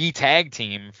the tag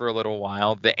team for a little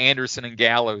while, the Anderson and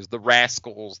Gallows, the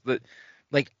Rascals,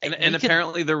 and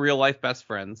apparently they're real life best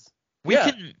friends.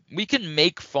 We can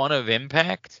make fun of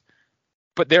Impact,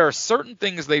 but there are certain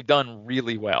things they've done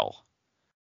really well.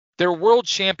 Their world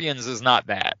champions is not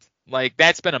that. Like,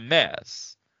 that's been a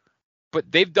mess.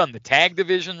 But they've done the tag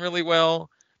division really well.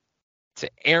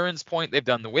 To Aaron's point, they've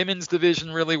done the women's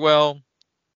division really well.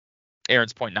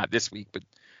 Aaron's point, not this week, but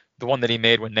the one that he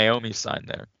made when Naomi signed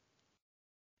there.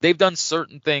 They've done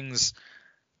certain things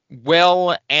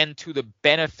well and to the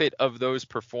benefit of those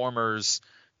performers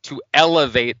to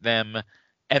elevate them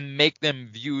and make them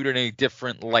viewed in a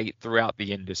different light throughout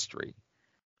the industry.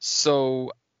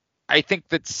 So I think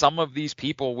that some of these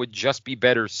people would just be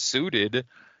better suited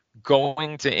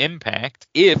going to Impact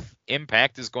if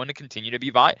Impact is going to continue to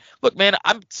be viable. Look, man,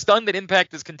 I'm stunned that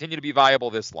Impact has continued to be viable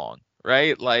this long,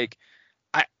 right? Like,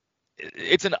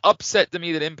 it's an upset to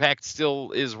me that Impact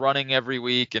still is running every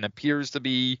week and appears to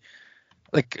be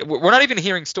like, we're not even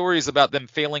hearing stories about them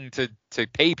failing to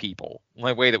pay people in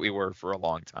the way that we were for a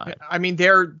long time. I mean,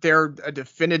 they're a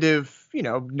definitive,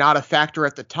 not a factor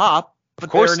at the top,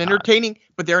 but they're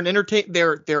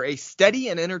a steady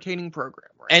and entertaining program.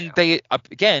 Right now. They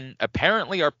again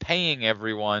apparently are paying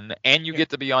everyone, and you get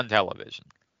to be on television.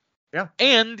 Yeah.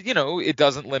 And it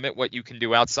doesn't limit what you can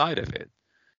do outside of it.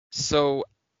 So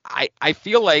I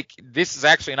feel like this is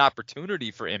actually an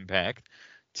opportunity for Impact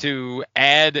to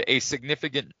add a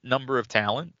significant number of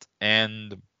talent,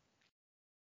 and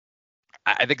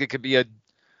I think it could be a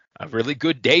really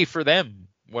good day for them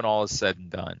when all is said and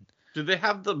done. Do they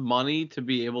have the money to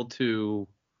be able to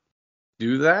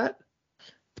do that?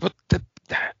 But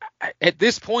at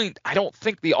this point, I don't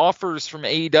think the offers from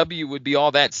AEW would be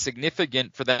all that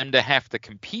significant for them to have to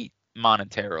compete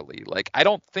monetarily. Like, I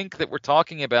don't think that we're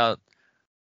talking about.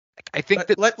 I think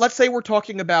that let's say we're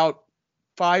talking about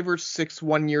 5 or 6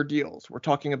 1-year deals. We're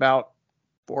talking about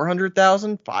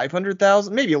 400,000,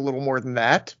 500,000, maybe a little more than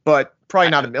that, but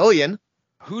probably not $1 million.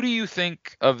 Who do you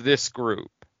think of this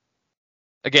group?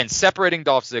 Again, separating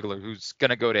Dolph Ziggler, who's going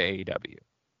to go to AEW.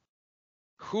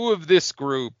 Who of this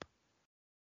group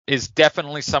is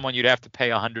definitely someone you'd have to pay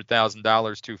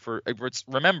 $100,000 to for?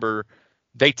 Remember,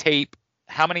 they tape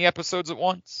how many episodes at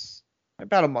once?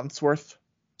 About a month's worth.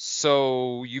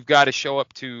 So you've got to show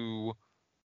up to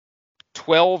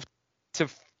 12 to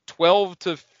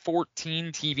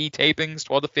 14 TV tapings,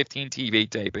 12 to 15 TV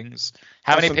tapings.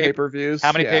 How many pay-per-views?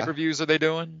 How many pay-per-views are they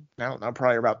doing? I don't know,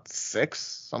 probably about 6,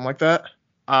 something like that.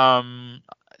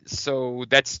 So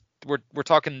that's we're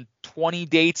talking 20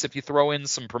 dates if you throw in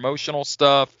some promotional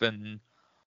stuff, and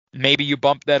maybe you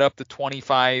bump that up to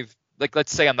 25. Like,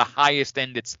 let's say on the highest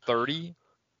end it's 30.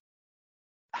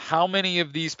 How many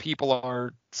of these people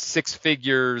are 6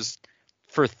 figures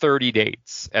for 30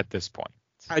 dates at this point?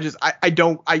 I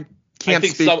can't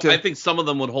speak to. I think some of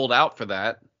them would hold out for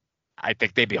that. I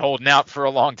think they'd be holding out for a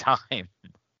long time.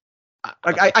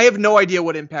 Like, I have no idea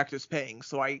what Impact is paying,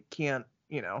 so I can't,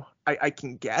 I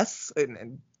can guess,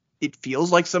 and it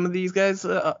feels like some of these guys,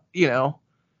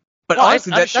 But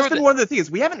honestly, that's been one of the things.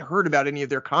 We haven't heard about any of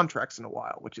their contracts in a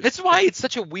while, which is. That's why it's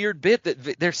such a weird bit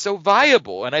that they're so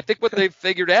viable. And I think what they've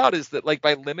figured out is that, like,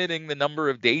 by limiting the number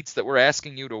of dates that we're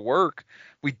asking you to work,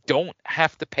 we don't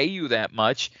have to pay you that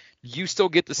much. You still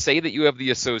get to say that you have the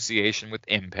association with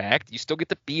Impact. You still get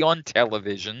to be on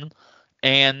television,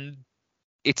 and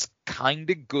it's kind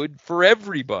of good for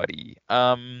everybody.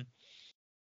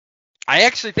 I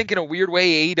actually think in a weird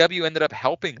way AEW ended up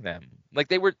helping them. Like,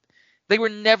 they were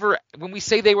never, when we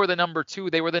say they were the number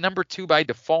 2, they were the number 2 by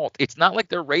default. It's not like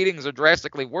their ratings are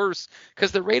drastically worse,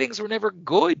 because the ratings were never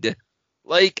good.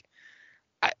 Like,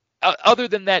 other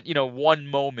than that, one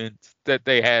moment that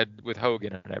they had with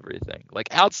Hogan and everything. Like,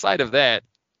 outside of that,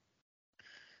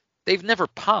 they've never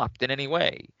popped in any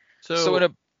way. So in a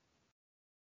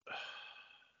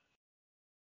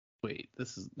wait,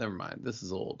 never mind. This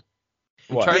is old.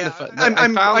 What?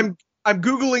 I'm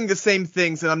Googling the same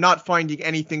things, and I'm not finding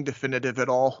anything definitive at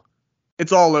all.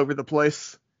 It's all over the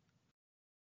place.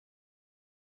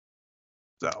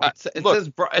 So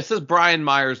it says Brian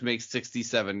Myers makes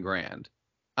 $67,000.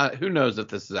 Who knows if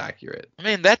this is accurate? I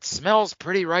mean, that smells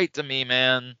pretty right to me,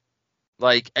 man.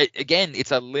 Like, again,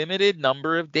 it's a limited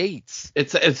number of dates. It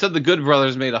said the Good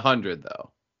Brothers made 100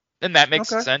 though, and that makes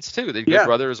sense too. The Good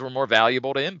Brothers were more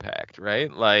valuable to Impact,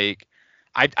 right? Like,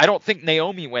 I don't think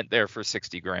Naomi went there for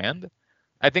 $60,000.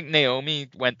 I think Naomi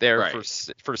went there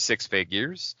for 6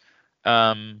 figures.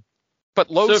 But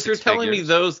low. So if you're telling me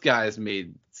those guys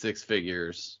made 6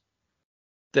 figures,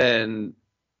 then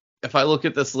if I look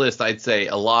at this list, I'd say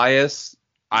Elias,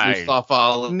 Mustafa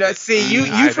Ali. No, see,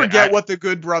 you forget what the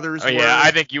Good Brothers were. Yeah,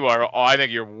 I think you are. I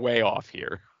think you're way off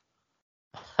here.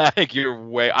 I think you're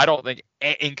way. I don't think,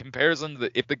 in comparison,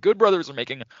 if the Good Brothers are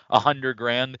making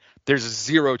 $100,000, there's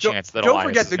zero chance that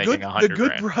Elias is making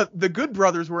 $100,000. The Good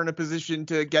Brothers were in a position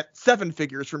to get 7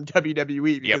 figures from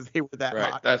WWE because they were that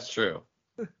hot. That's true.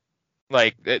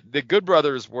 Like, the Good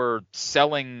Brothers were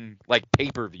selling, like,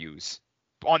 pay-per-views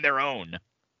on their own.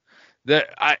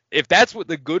 If that's what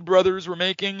the Good Brothers were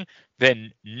making,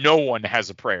 then no one has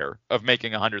a prayer of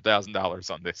making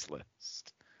 $100,000 on this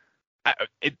list.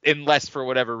 Unless for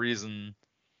whatever reason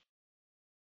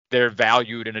they're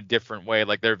valued in a different way,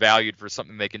 like they're valued for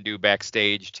something they can do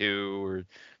backstage too, or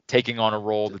taking on a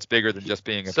role that's bigger than just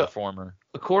being a performer.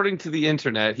 According to the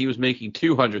internet, he was making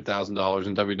 $200,000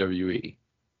 in WWE.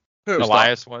 Who?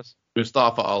 Elias was?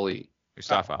 Mustafa Ali.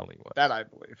 Mustafa Ali was. That I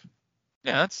believe.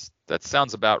 Yeah, that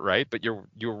sounds about right. But you're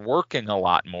working a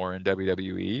lot more in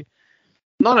WWE.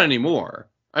 Not anymore.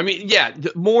 I mean, yeah,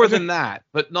 more than that,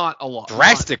 but not a lot.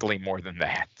 Drastically more than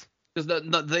that. Because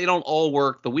they don't all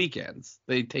work the weekends.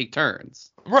 They take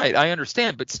turns. Right, I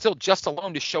understand. But still, just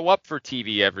alone to show up for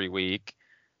TV every week,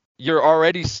 you're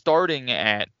already starting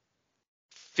at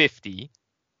 50,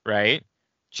 right?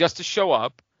 Just to show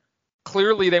up.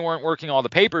 Clearly, they weren't working all the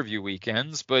pay-per-view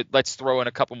weekends, but let's throw in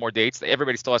a couple more dates.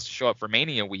 Everybody still has to show up for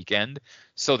Mania weekend.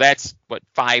 So that's,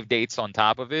 5 dates on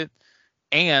top of it.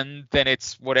 And then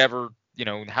it's whatever,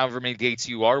 however many dates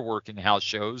you are working house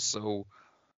shows. So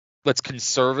let's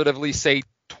conservatively say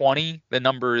 20. The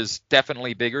number is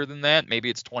definitely bigger than that. Maybe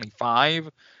it's 25.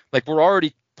 Like, we're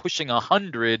already pushing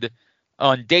 100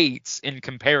 on dates in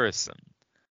comparison.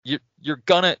 You're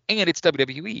gonna, and it's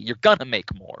WWE, you're gonna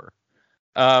make more.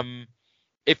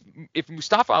 If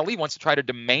Mustafa Ali wants to try to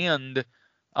demand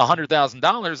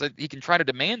 $100,000, he can try to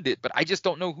demand it, but I just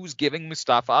don't know who's giving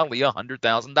Mustafa Ali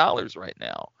 $100,000 right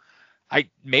now.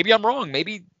 Maybe I'm wrong.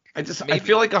 Maybe I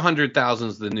feel like 100,000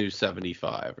 is the new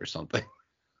 75 or something.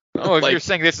 Oh, if you're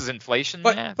saying this is inflation,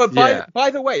 but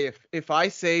by the way, if I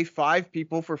say 5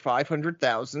 people for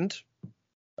 500,000,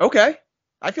 okay,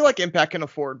 I feel like Impact can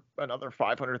afford another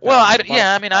 500,000. Well,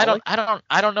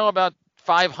 I don't know about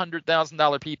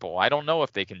 $500,000 people. I don't know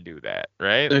if they can do that,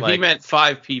 right? No, he meant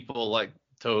 5 people, like,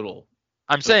 total.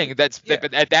 I'm saying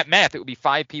but at that math, it would be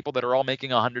 5 people that are all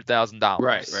making $100,000.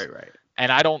 Right.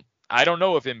 And I don't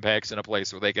know if Impact's in a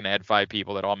place where they can add 5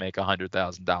 people that all make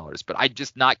 $100,000, but I'm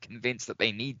just not convinced that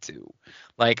they need to.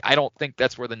 Like, I don't think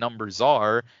that's where the numbers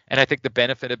are, and I think the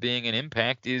benefit of being an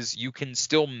Impact is you can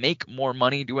still make more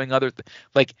money doing other things.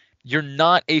 Like, you're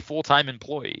not a full-time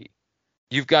employee.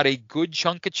 You've got a good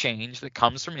chunk of change that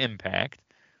comes from Impact,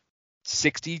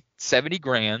 60, 70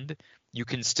 grand. You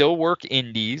can still work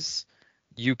indies.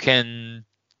 You can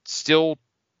still,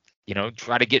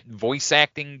 try to get voice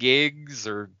acting gigs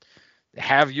or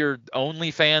have your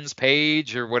OnlyFans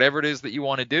page or whatever it is that you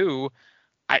want to do.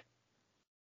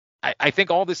 I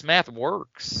think all this math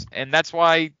works, and that's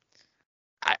why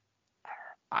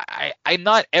I'm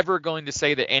not ever going to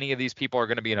say that any of these people are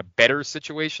going to be in a better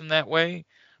situation that way,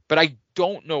 but I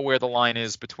don't know where the line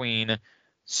is between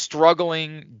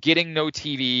struggling, getting no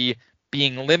TV,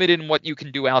 being limited in what you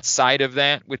can do outside of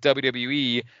that with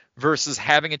WWE versus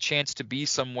having a chance to be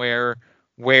somewhere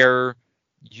where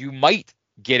you might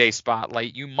get a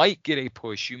spotlight, you might get a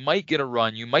push, you might get a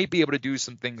run, you might be able to do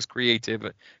some things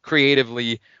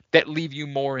creatively that leave you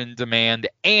more in demand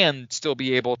and still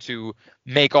be able to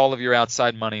make all of your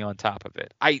outside money on top of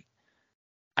it.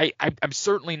 I'm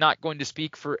certainly not going to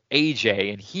speak for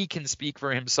AJ, and he can speak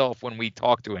for himself when we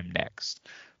talk to him next.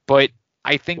 But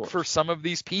I think for some of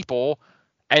these people,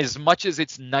 as much as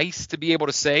it's nice to be able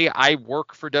to say I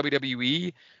work for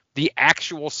WWE, the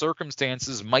actual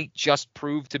circumstances might just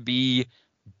prove to be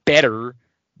better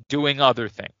doing other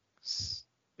things.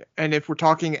 And if we're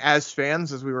talking as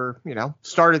fans, as we were,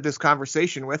 started this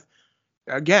conversation with,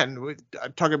 again,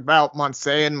 talking about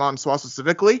Montse and Mansois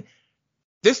specifically,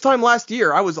 this time last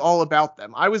year, I was all about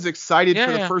them. I was excited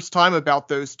for the first time about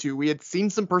those two. We had seen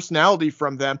some personality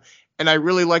from them, and I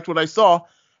really liked what I saw.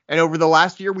 And over the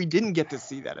last year, we didn't get to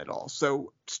see that at all.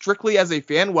 So strictly as a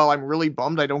fan, while I'm really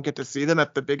bummed I don't get to see them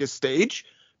at the biggest stage,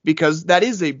 because that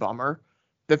is a bummer,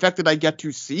 the fact that I get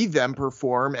to see them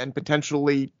perform and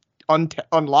potentially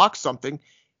unlock something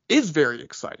is very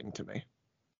exciting to me.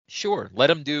 Sure. Let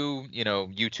them do,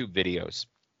 YouTube videos.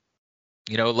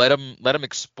 Let them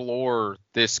explore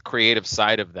this creative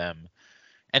side of them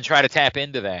and try to tap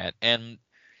into that. And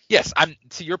yes,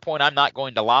 to your point, I'm not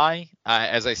going to lie.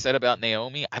 As I said about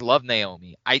Naomi, I love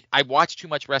Naomi. I watch too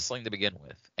much wrestling to begin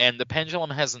with, and the pendulum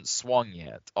hasn't swung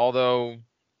yet. Although,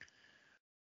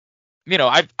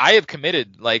 I have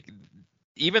committed. Like,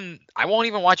 I won't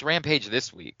even watch Rampage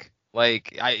this week.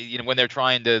 Like, when they're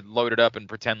trying to load it up and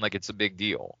pretend like it's a big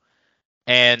deal.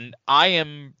 And I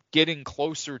am getting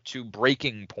closer to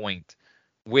breaking point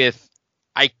with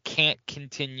I can't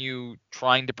continue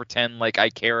trying to pretend like I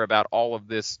care about all of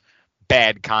this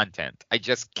bad content. I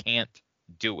just can't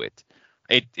do it.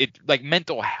 It like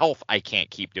mental health, I can't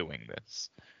keep doing this.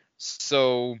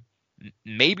 So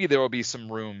maybe there will be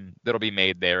some room that'll be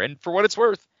made there. And for what it's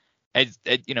worth,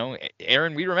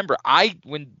 Aaron, we remember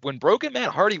when Broken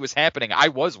Matt Hardy was happening, I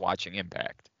was watching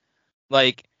Impact.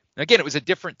 Like, again, it was a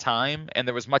different time and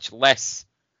there was much less.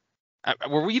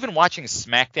 Were we even watching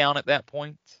SmackDown at that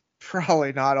point?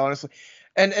 Probably not, honestly.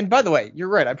 And by the way, you're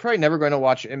right. I'm probably never going to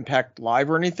watch Impact live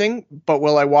or anything, but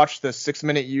will I watch the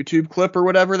 6-minute YouTube clip or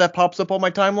whatever that pops up on my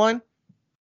timeline?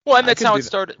 Well, and that's how it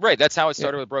started. Right. That's how it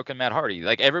started with Broken Matt Hardy.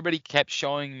 Like, everybody kept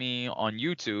showing me on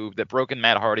YouTube that Broken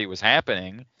Matt Hardy was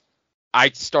happening. I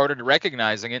started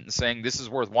recognizing it and saying, this is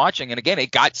worth watching. And again,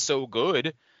 it got so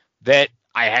good that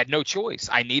I had no choice.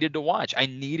 I needed to watch. I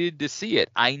needed to see it.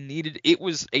 It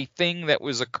was a thing that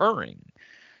was occurring.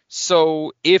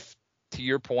 So if, to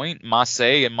your point,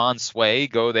 Massey and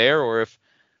Monsway go there, or if,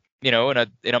 in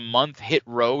a month Hit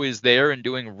Row is there and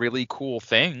doing really cool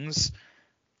things,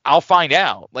 I'll find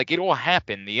out. Like, it will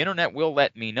happen. The internet will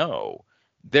let me know.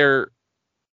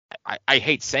 I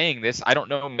hate saying this. I don't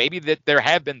know. Maybe that there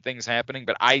have been things happening,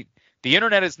 but The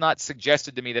internet has not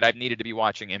suggested to me that I've needed to be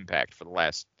watching Impact for the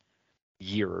last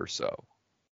year or so.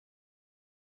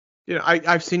 You know,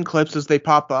 I've seen clips as they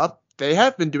pop up. They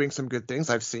have been doing some good things.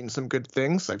 I've seen some good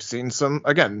things. I've seen some,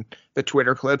 again, the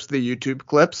Twitter clips, the YouTube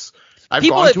clips. I've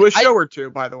gone to a show or two,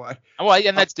 by the way. Well,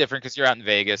 and that's different because you're out in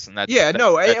Vegas, and that's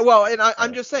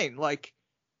I'm just saying, like,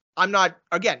 I'm not,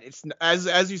 again, it's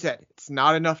as you said, it's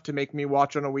not enough to make me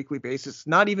watch on a weekly basis.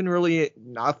 Not even really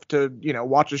enough to, you know,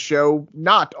 watch a show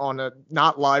not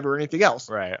live or anything else.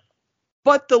 Right.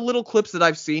 But the little clips that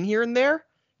I've seen here and there,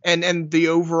 and the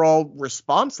overall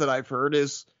response that I've heard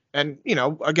is, and, you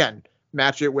know, again,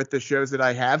 match it with the shows that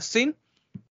I have seen,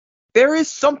 there is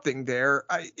something there.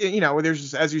 There's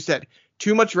just, as you said,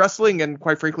 too much wrestling, and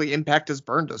quite frankly, Impact has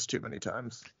burned us too many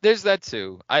times. There's that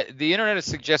too. The internet has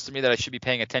suggested to me that I should be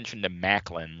paying attention to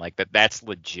Macklin, like that's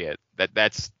legit.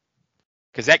 That's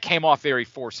because that came off very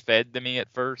force-fed to me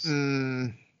at first.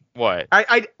 What?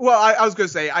 I was gonna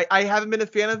say I haven't been a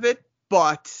fan of it,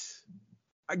 but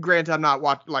granted, I'm not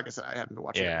watching. Like I said, I haven't been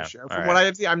watching the show. From what I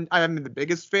have seen, I haven't been the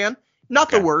biggest fan.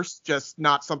 Not the worst, just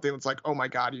not something that's like, oh my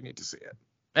god, you need to see it.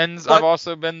 And I've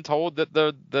also been told that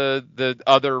the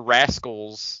other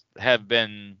rascals have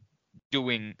been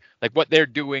doing, like, what they're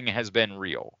doing has been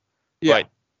real. Yeah,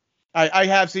 but I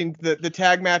have seen the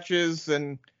tag matches,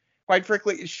 and quite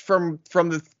frankly, from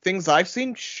the things I've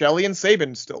seen, Shelley and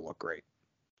Sabin still look great.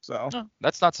 So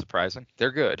that's not surprising.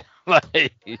 They're good.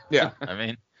 Yeah, I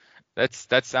mean,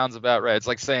 that sounds about right. It's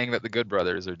like saying that the Good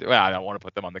Brothers are doing. Well, I don't want to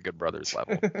put them on the Good Brothers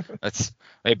level.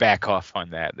 They back off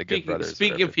on that. The Good Brothers.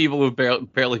 Speaking of people who've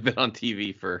barely been on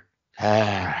TV for.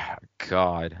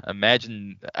 God,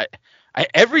 imagine. I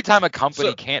every time a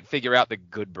company can't figure out the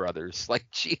Good Brothers, like,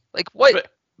 gee, like what?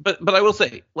 But I will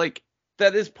say, like,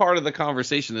 that is part of the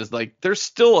conversation. Is like there's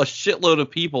still a shitload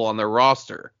of people on their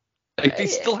roster. Like they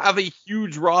still have a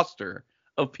huge roster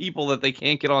of people that they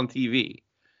can't get on TV.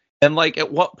 And, like,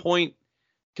 at what point,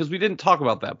 because we didn't talk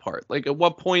about that part, like, at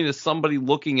what point is somebody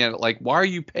looking at it like, why are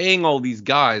you paying all these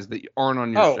guys that aren't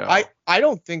on your show? I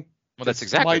don't think that's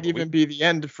exactly might even be the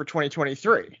end for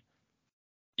 2023.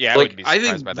 Yeah, I wouldn't be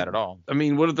surprised by that at all. I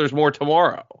mean, what if there's more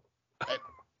tomorrow?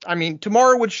 I mean,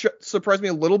 tomorrow would surprise me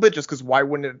a little bit, just because why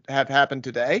wouldn't it have happened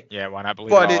today? Yeah, why not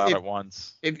believe it all out at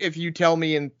once? If you tell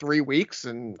me in 3 weeks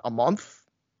and a month,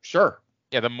 sure.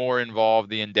 Yeah, the more involved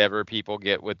the Endeavor people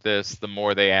get with this, the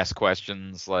more they ask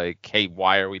questions like, hey,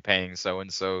 why are we paying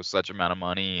so-and-so such amount of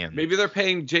money? And maybe they're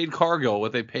paying Jade Cargill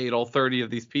what they paid all 30 of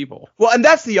these people. Well, and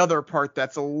that's the other part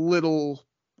that's a little,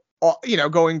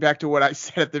 going back to what I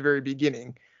said at the very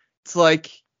beginning. It's like,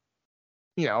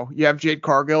 you have Jade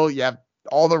Cargill, you have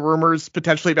all the rumors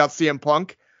potentially about CM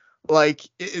Punk. Like,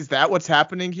 is that what's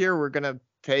happening here? We're going to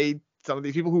pay some of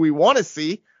these people who we want to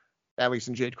see, at least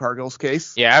in Jade Cargill's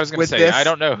case. Yeah, I was going to say, this. I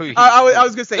don't know who. I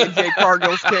was going to say in Jade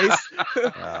Cargill's case.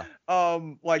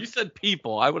 Like you said,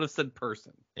 people. I would have said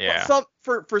person. Yeah.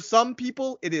 For some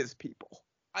people, it is people.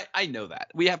 I know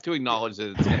that. We have to acknowledge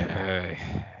that it's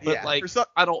but like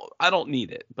I don't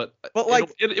need it, but like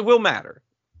it will matter.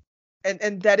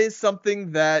 And that is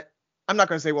something that I'm not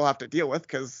going to say we'll have to deal with,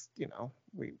 because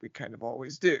we kind of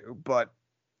always do, but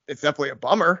it's definitely a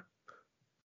bummer.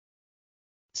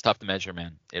 It's tough to measure,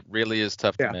 man. It really is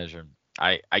tough to measure.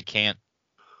 I can't,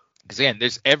 because again,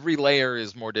 there's every layer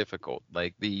is more difficult.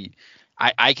 Like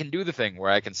I can do the thing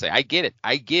where I can say, I get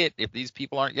if these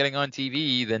people aren't getting on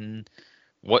TV, then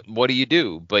what do you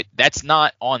do? But that's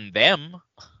not on them.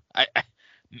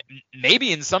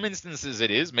 Maybe in some instances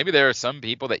it is. Maybe there are some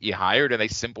people that you hired and they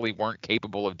simply weren't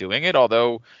capable of doing it.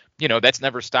 Although, that's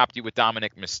never stopped you with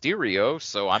Dominic Mysterio.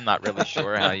 So I'm not really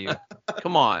sure how you.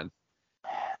 Come on.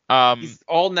 He's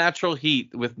all natural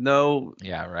heat with no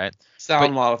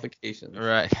sound modifications.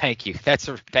 Right. Thank you.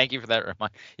 Thank you for that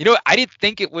reminder. What? I didn't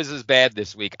think it was as bad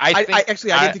this week. I didn't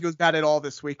think it was bad at all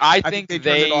this week. I think they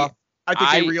turned it off.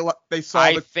 I think they saw.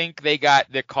 I think they got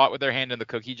caught with their hand in the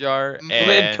cookie jar.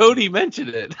 And Cody mentioned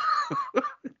it.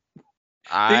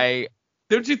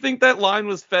 Don't you think that line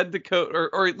was fed to Cody,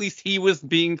 or at least he was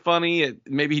being funny?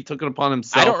 Maybe he took it upon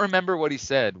himself. I don't remember what he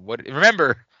said.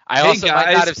 Remember? I also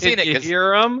might not have seen it. You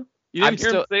hear him? You didn't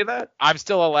hear him say that? I'm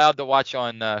still allowed to watch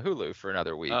on Hulu for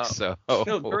another week. So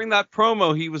during that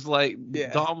promo, he was like,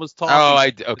 Dom was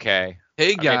talking. Okay.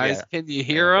 Hey guys, can you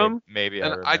hear him? Maybe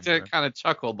I just kind of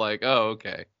chuckled like, oh,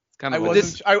 okay. It's kind of.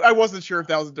 I wasn't sure if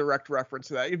that was a direct reference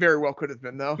to that. It very well could have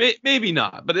been, though. Maybe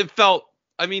not, but it felt.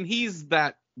 I mean, he's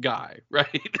that guy,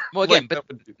 right? Well, again, but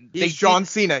he's John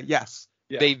Cena. Yes.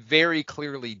 Yeah. They very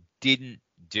clearly didn't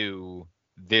do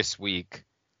this week.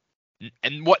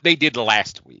 And what they did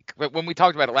last week. When we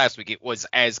talked about it last week, it was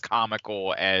as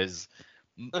comical as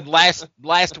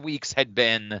last week's had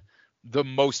been the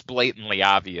most blatantly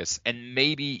obvious, and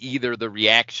maybe either the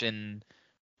reaction,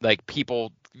 like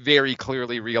people very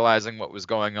clearly realizing what was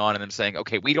going on and them saying,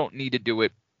 okay, we don't need to do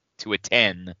it to a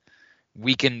 10.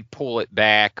 We can pull it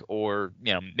back, or,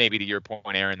 maybe to your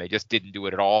point, Aaron, they just didn't do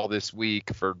it at all this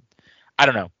week I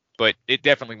don't know, but it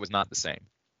definitely was not the same.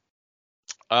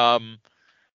 I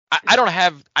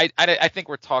think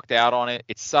we're talked out on it.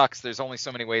 It sucks. There's only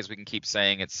so many ways we can keep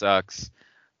saying it sucks.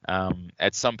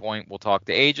 At some point we'll talk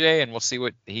to AJ and we'll see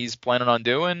what he's planning on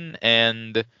doing.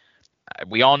 And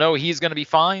we all know he's going to be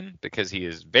fine because he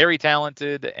is very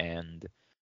talented and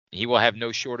he will have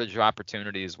no shortage of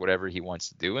opportunities, whatever he wants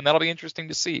to do. And that'll be interesting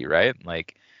to see, right?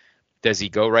 Like, does he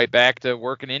go right back to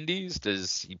working indies?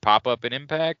 Does he pop up in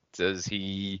Impact? Does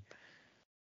he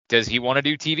want to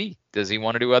do TV? Does he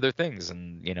want to do other things?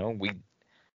 And,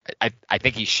 I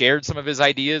think he shared some of his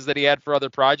ideas that he had for other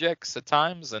projects at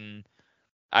times. And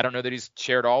I don't know that he's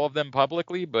shared all of them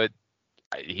publicly, but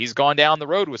he's gone down the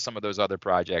road with some of those other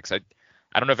projects. I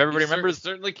don't know if everybody remembers.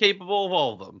 Certainly capable of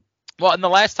all of them. Well, and the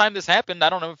last time this happened, I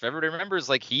don't know if everybody remembers,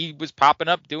 like, he was popping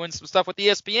up doing some stuff with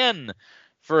ESPN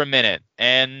for a minute.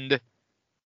 And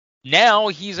now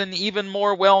he's an even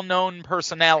more well-known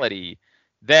personality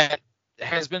that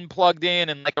has been plugged in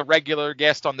and like a regular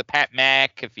guest on the Pat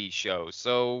McAfee show.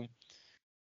 So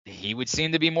he would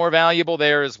seem to be more valuable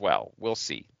there as well. We'll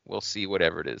see. We'll see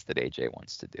whatever it is that AJ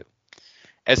wants to do.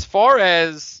 As far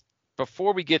as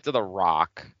before we get to The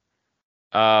Rock,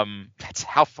 that's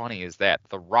how funny is that?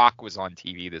 The Rock was on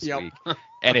TV this week,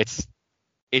 and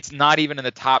it's not even in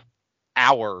the top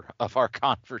hour of our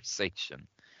conversation.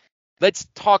 Let's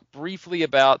talk briefly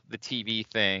about the TV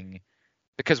thing,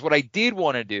 because what I did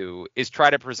want to do is try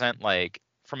to present, like,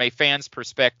 from a fan's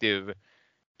perspective,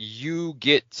 you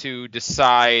get to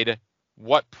decide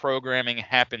what programming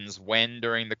happens when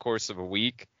during the course of a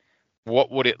week. What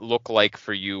would it look like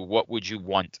for you? What would you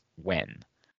want when?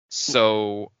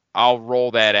 So I'll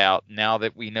roll that out now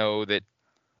that we know that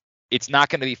it's not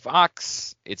going to be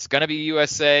Fox. It's going to be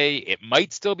USA. It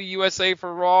might still be USA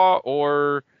for Raw,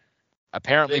 or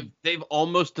apparently they've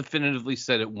almost definitively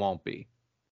said it won't be.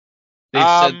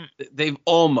 They've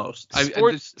almost.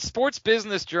 Sports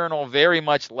Business Journal very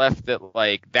much left it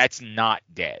like that's not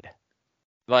dead.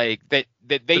 Like they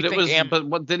think. But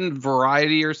what didn't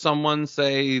Variety or someone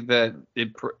say that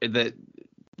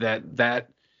that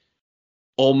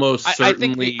almost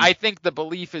certainly? I think the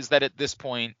belief is that at this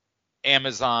point,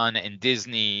 Amazon and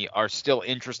Disney are still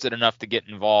interested enough to get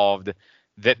involved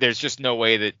that there's just no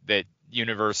way that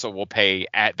Universal will pay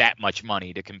at that much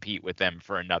money to compete with them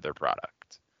for another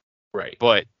product. Right.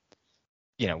 But,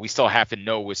 we still have to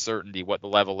know with certainty what the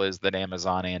level is that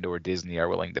Amazon and or Disney are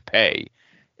willing to pay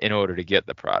in order to get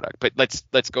the product. But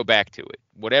let's go back to it.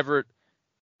 Whatever,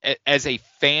 as a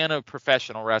fan of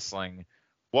professional wrestling,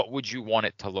 what would you want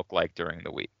it to look like during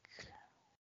the week?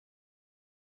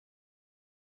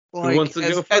 Who wants to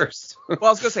go first? Well, I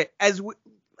was going to say,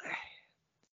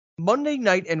 Monday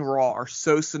Night and Raw are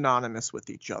so synonymous with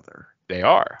each other. They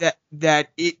are. That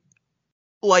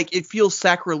it feels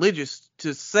sacrilegious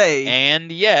to say.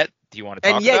 And yet, do you want to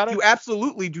talk about it? And yet, you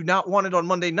absolutely do not want it on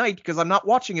Monday night, because I'm not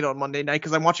watching it on Monday night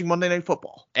because I'm watching Monday Night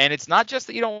Football. And it's not just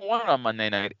that you don't want it on Monday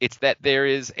night. It's that there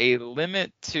is a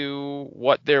limit to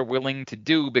what they're willing to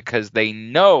do, because they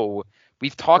know,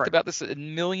 we've talked about this a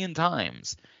million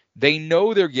times, they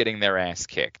know they're getting their ass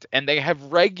kicked. And they have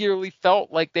regularly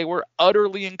felt like they were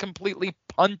utterly and completely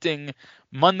punting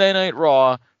Monday Night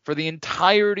Raw for the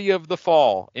entirety of the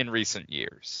fall in recent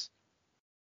years.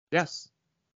 Yes.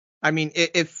 I mean,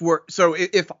 if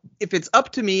it's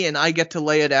up to me and I get to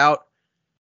lay it out,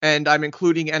 and I'm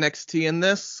including NXT in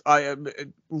this,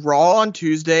 Raw on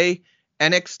Tuesday,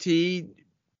 NXT.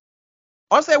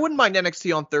 Honestly, I wouldn't mind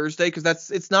NXT on Thursday,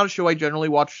 because it's not a show I generally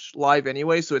watch live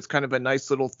anyway, so it's kind of a nice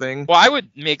little thing. Well, I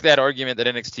would make that argument that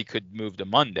NXT could move to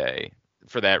Monday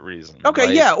for that reason.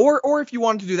 Okay, yeah, or if you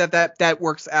wanted to do that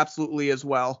works absolutely as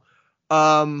well.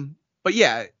 But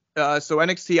yeah. So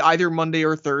NXT either Monday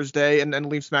or Thursday, and then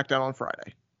leave SmackDown on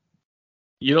Friday.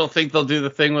 You don't think they'll do the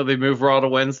thing where they move Raw to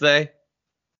Wednesday?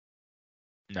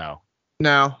 No.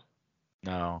 Not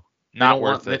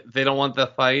Worth it. They don't want the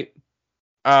fight.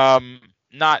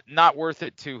 Not worth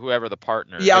it to whoever the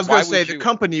partner. Yeah, I was gonna say the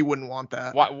company wouldn't want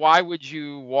that. Why would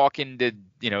you walk into,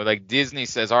 like Disney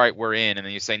says, all right, we're in, and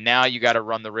then you say, now you got to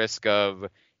run the risk of,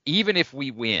 even if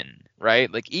we win, right?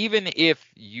 Like, even if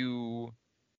you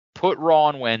put Raw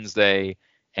on Wednesday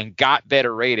and got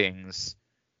better ratings,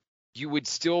 you would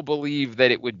still believe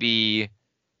that it would be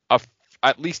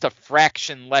at least a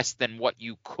fraction less than what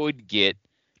you could get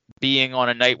being on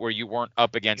a night where you weren't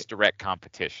up against direct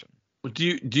competition.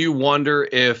 Do you wonder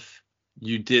if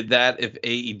you did that if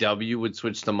AEW would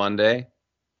switch to Monday?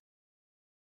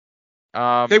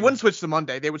 They wouldn't switch to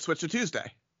Monday. They would switch to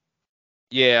Tuesday.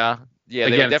 Yeah, they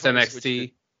would Against definitely switch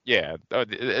NXT. Yeah,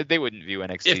 they wouldn't view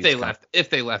NXT If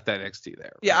they left NXT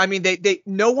there. Yeah, right? I mean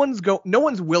no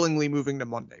one's willingly moving to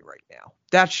Monday right now.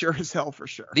 That's sure as hell for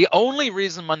sure. The only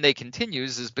reason Monday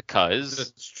continues is because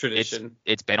It's tradition.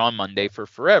 It's been on Monday for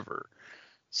forever.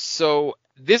 So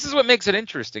this is what makes it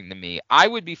interesting to me. I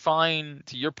would be fine,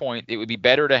 to your point, it would be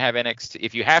better to have NXT.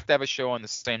 If you have to have a show on the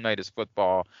same night as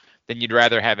football, then you'd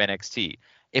rather have NXT.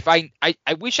 If I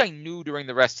wish I knew during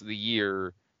the rest of the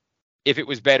year if it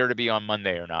was better to be on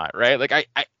Monday or not, right? Like I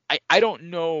don't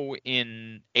know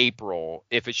in April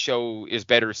if a show is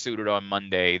better suited on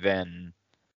Monday than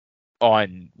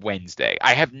on Wednesday.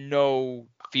 I have no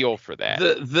feel for that.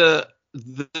 The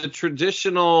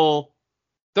traditional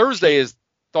Thursday is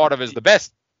thought of as the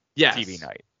best yes, TV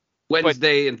night.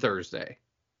 Wednesday and Thursday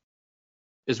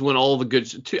is when all the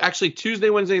good actually Tuesday,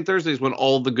 Wednesday, and Thursday is when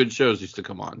all the good shows used to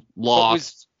come on.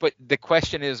 Lost. But the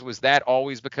question is, was that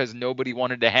always because nobody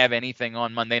wanted to have anything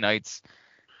on Monday nights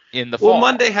in the fall? Well,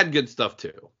 Monday had good stuff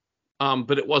too,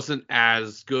 but it wasn't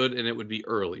as good, and it would be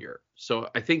earlier. So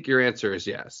I think your answer is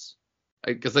yes,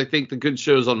 because I think the good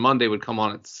shows on Monday would come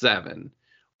on at 7,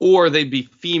 or they'd be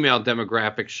female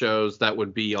demographic shows that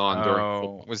would be on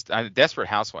during football. Desperate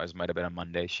Housewives might have been a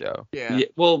Monday show. Yeah.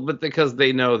 Well, but because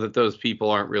they know that those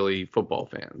people aren't really football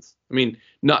fans. I mean,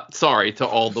 not sorry to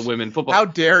all the women football. How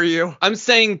dare you? I'm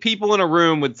saying people in a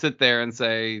room would sit there and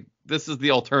say, this is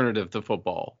the alternative to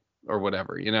football or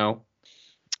whatever, you know?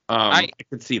 I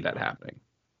could see that happening.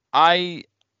 I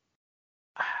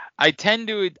tend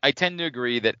to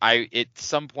agree that at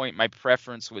some point my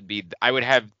preference would be I would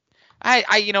have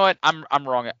you know what? I'm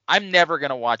wrong. I'm never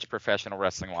gonna watch professional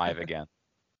wrestling live again.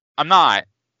 I'm not.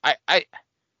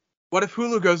 What if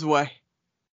Hulu goes away?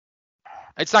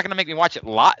 It's not gonna make me watch it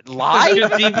live.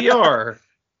 DVR.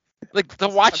 Like to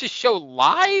watch a show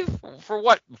live for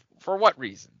what? For what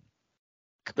reason?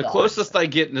 The closest I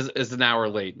get is an hour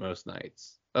late most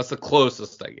nights. That's the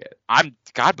closest I get.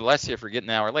 God bless you for getting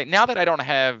an hour late. Now that I don't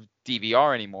have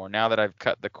DVR anymore, now that I've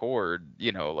cut the cord,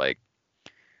 you know, like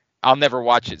I'll never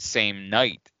watch it same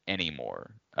night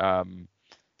anymore. And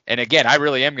again, I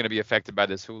really am going to be affected by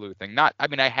this Hulu thing. I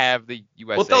have the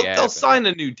USA. Well, they'll sign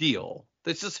a new deal.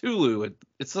 It's just Hulu.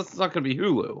 It's not going to be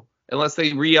Hulu unless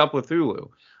they re-up with Hulu.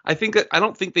 I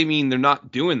don't think they mean they're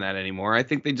not doing that anymore. I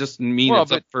think they just mean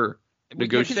it's up for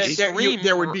negotiation.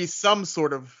 There would be some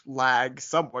sort of lag,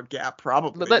 somewhat gap,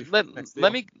 probably.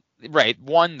 Let me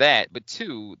one that, but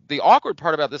two, the awkward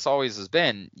part about this always has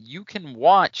been you can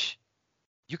watch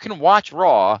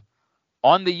Raw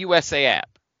on the USA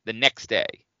app the next day.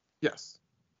 Yes.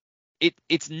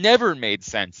 It's never made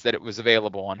sense that it was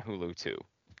available on Hulu too.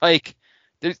 Like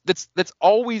that's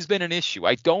always been an issue.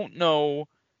 I don't know.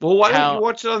 Well, why don't you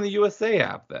watch it on the USA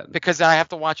app then? Because I have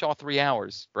to watch all 3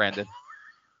 hours, Brandon.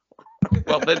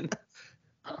 Well, then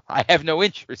I have no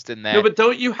interest in that. No, but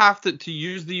don't you have to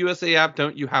use the USA app?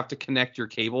 Don't you have to connect your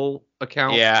cable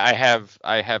account? Yeah,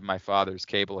 I have my father's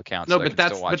cable account, so I can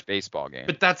still watch baseball games.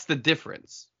 But that's the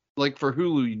difference. Like for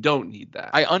Hulu, you don't need that.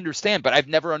 I understand, but I've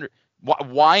never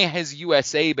why has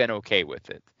USA been okay with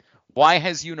it? Why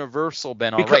has Universal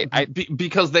been all right?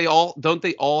 Because they all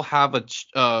have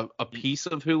a piece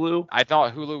of Hulu. I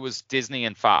thought Hulu was Disney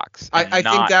and Fox. I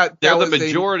think that they're the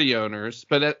majority owners,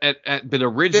 but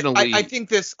originally I think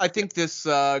this has been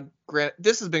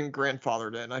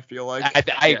grandfathered in. I feel like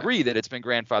I agree that it's been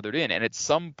grandfathered in, and at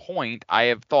some point I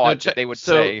have thought that they would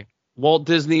say Walt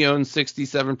Disney owns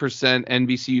 67%,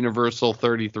 NBC Universal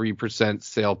 33%,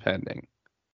 sale pending.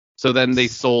 So then they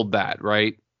sold that,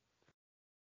 right?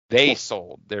 They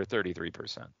sold their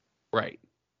 33%. Right.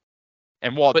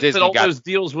 And Disney all those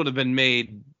deals would have been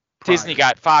made prior. Disney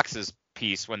got Fox's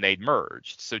piece when they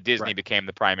merged, so Disney became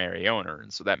the primary owner,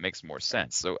 and so that makes more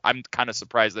sense. So I'm kind of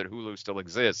surprised that Hulu still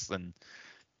exists and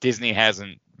Disney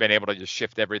hasn't been able to just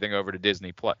shift everything over to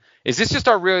Disney Plus. Is this just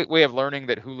our real way of learning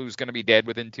that Hulu's going to be dead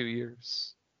within 2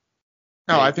 years?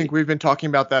 No, I think we've been talking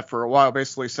about that for a while,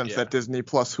 basically since that Disney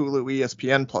Plus Hulu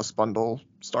ESPN Plus bundle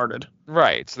started.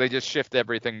 Right, so they just shift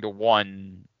everything to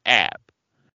one app.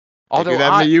 Although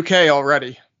that in the UK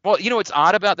already. Well, you know what's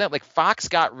odd about that? Like Fox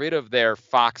got rid of their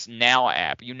Fox Now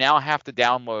app. You now have to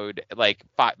download like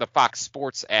the Fox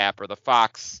Sports app or the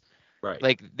Fox. Right.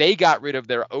 Like they got rid of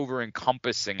their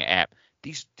over-encompassing app.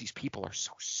 These people are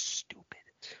so stupid.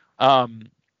 And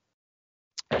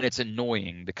it's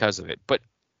annoying because of it. But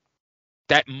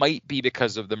that might be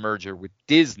because of the merger with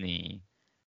Disney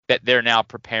that they're now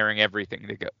preparing everything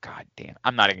to go. God damn.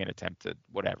 I'm not even going to attempt to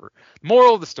whatever.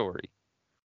 Moral of the story.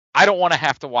 I don't want to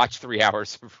have to watch 3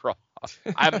 hours of Raw.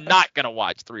 I'm not going to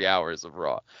watch 3 hours of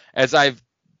Raw. As I've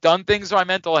done things to my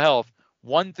mental health,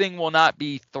 one thing will not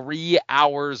be 3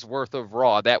 hours worth of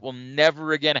Raw. That will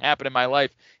never again happen in my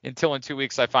life until in 2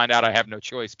 weeks I find out I have no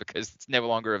choice because it's no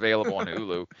longer available on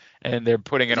Hulu and they're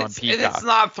putting it on Peacock. It's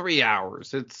not 3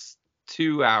 hours. It's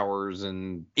 2 hours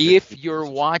and. If you're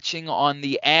watching on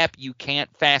the app, you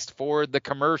can't fast forward the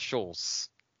commercials.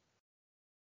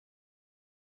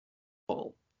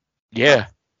 Well, Yeah.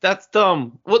 that's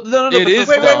dumb. Well, no. It is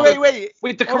Wait.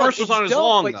 Wait, the Hold on, commercials it's aren't as dumb,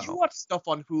 long but though. you watch stuff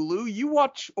on Hulu. You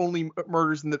watch only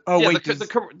Murders in the. Oh yeah, wait,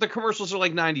 the commercials are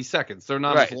like 90 seconds. They're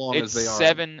not Right. as long It's as they are.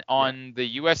 7 on the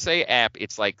USA app.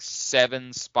 It's like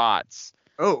 7 spots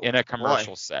in a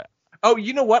commercial set. Oh,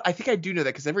 you know what? I think I do know that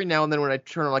because every now and then when I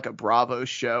turn on like a Bravo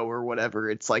show or whatever,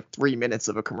 it's like 3 minutes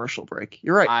of a commercial break.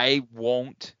 You're right. I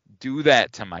won't do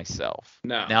that to myself.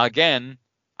 No. Now again,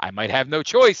 I might have no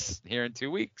choice here in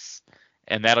 2 weeks,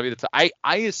 and that'll be the time.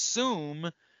 I assume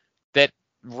that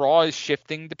Raw is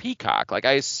shifting to Peacock. Like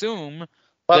I assume.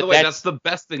 By the way, that's the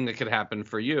best thing that could happen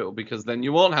for you because then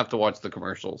you won't have to watch the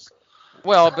commercials.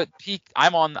 Well, but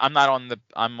I'm not on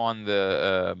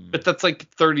the. But that's like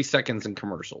 30 seconds in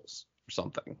commercials or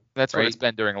something. That's what right? it's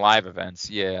been during live events.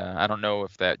 Yeah, I don't know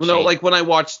if that. Well, no, changed. like when I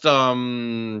watched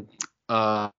the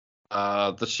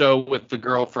show with the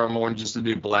girl from Orange Is the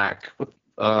New Black.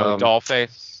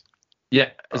 Dollface. Yeah,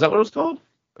 is that what it was called?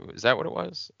 Is that what it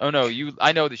was? Oh no,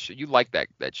 I know the show. You like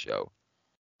that show.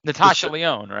 Natasha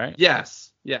Lyonne, right?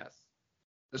 Yes. The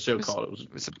show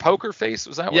Was it Poker Face?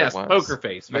 Was that what it was? Yes, Poker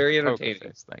Face. Very entertaining. Poker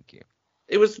Face, thank you.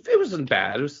 It wasn't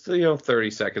bad. It was 30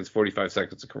 seconds, 45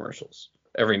 seconds of commercials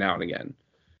every now and again.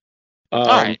 All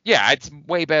right, yeah, it's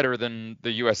way better than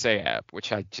the USA app,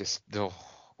 which I just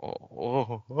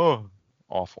awful.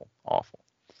 All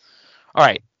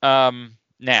right,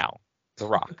 now The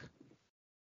Rock.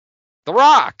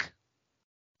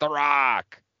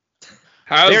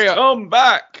 Has come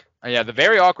back. Yeah, the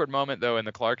very awkward moment though in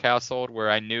the Clark household where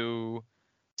I knew.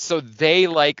 So they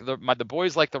like the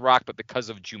boys like The Rock, but because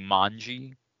of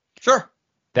Jumanji. Sure.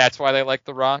 That's why they like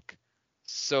The Rock.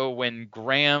 So when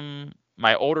Graham,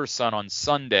 my older son, on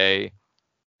Sunday,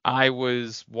 I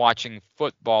was watching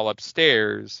football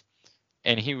upstairs,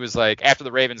 and he was like, after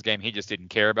the Ravens game, he just didn't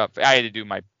care about. I had to do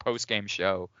my post-game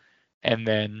show, and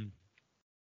then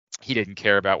he didn't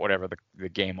care about whatever the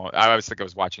game was. I always think I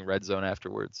was watching Red Zone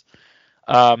afterwards.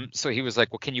 So he was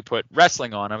like, well, can you put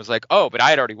wrestling on? I was like, oh, but I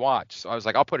had already watched. So I was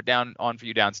like, I'll put it on for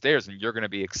you downstairs, and you're going to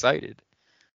be excited.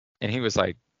 And he was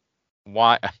like,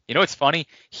 why? You know what's funny?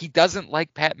 He doesn't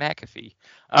like Pat McAfee.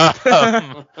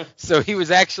 So he was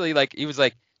actually like, do you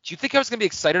think I was going to be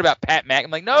excited about Pat McAfee?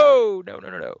 I'm like, no.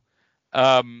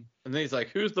 And then he's like,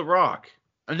 who's The Rock?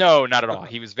 No, not at all.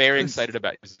 He was very excited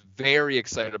about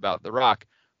The Rock.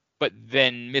 But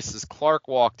then Mrs. Clark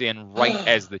walked in right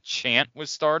as the chant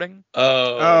was starting.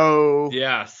 Oh.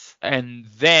 Yes. And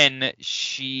then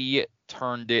she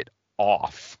turned it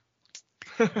off.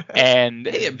 And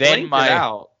then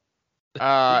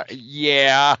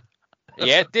yeah,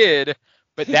 it did.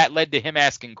 But that led to him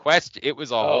asking questions. It was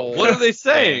a whole. What are they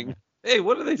saying? thing. Hey,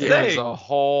 what are they It saying? was a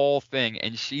whole thing,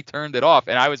 and she turned it off.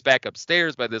 And I was back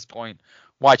upstairs by this point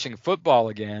watching football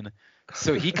again.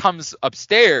 So he comes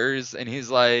upstairs and he's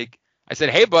like, I said,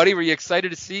 hey, buddy, were you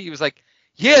excited to see? He was like,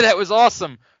 yeah, that was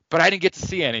awesome, but I didn't get to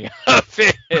see any of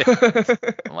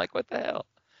it. I'm like, what the hell?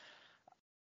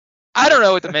 I don't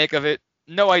know what to make of it.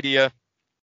 No idea.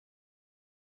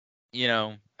 You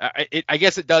know, I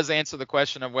guess it does answer the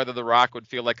question of whether The Rock would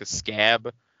feel like a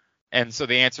scab. And so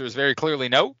the answer is very clearly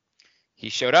no. He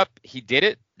showed up. He did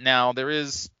it. Now, there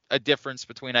is a difference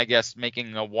between, I guess,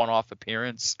 making a one-off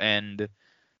appearance and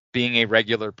being a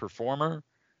regular performer.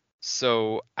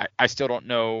 So I still don't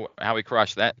know how he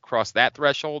crossed that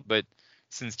threshold, but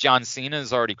since John Cena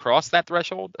has already crossed that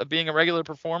threshold of being a regular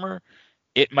performer,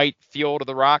 it might feel to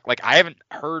The Rock. Like, I haven't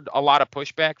heard a lot of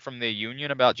pushback from the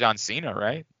union about John Cena,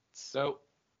 right? So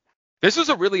this was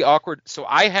a really awkward. So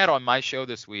I had on my show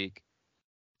this week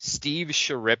Steve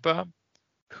Sharippa,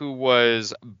 who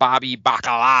was Bobby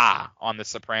Bacala on The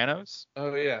Sopranos.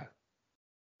 Oh yeah.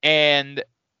 And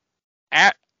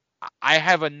I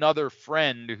have another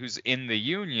friend who's in the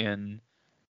union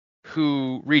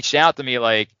who reached out to me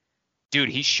like, dude,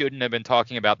 he shouldn't have been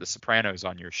talking about The Sopranos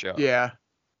on your show. Yeah,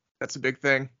 that's a big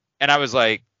thing. And I was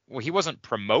like, well, he wasn't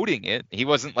promoting it. He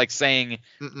wasn't like saying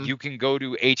you can go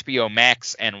to HBO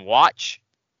Max and watch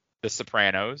The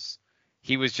Sopranos.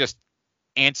 He was just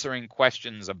answering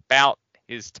questions about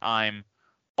his time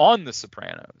on The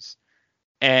Sopranos.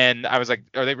 And I was like,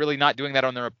 are they really not doing that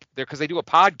on their because they do a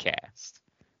podcast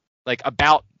like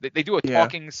about they do a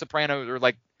talking Sopranos or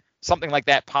like something like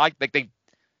that like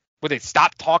would they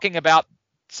stop talking about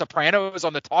Sopranos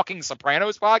on the Talking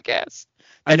Sopranos podcast?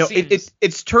 I know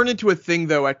it's turned into a thing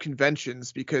though at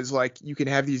conventions, because like you can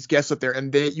have these guests up there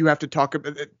and you have to talk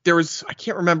about. There was, I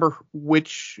can't remember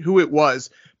who it was,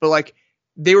 but like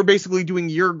they were basically doing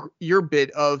your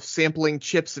bit of sampling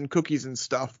chips and cookies and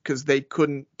stuff because they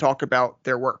couldn't talk about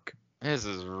their work. This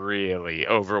is really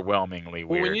overwhelmingly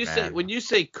weird. When you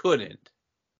say couldn't,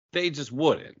 they just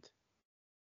wouldn't.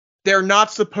 They're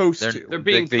not supposed to. They're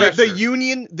being the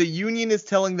union is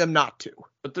telling them not to.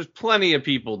 But there's plenty of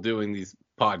people doing these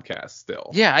podcasts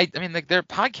still. Yeah, I mean, like their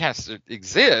podcasts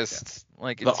exist. Yeah.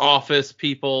 Like the Office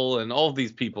people and all of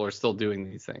these people are still doing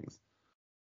these things.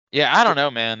 Yeah, I don't know,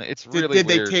 man. It's really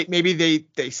weird. Maybe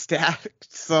they staffed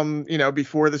some,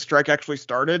 before the strike actually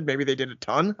started. Maybe they did a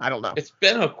ton. I don't know. It's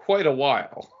been quite a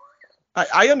while.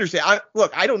 I understand.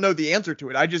 I don't know the answer to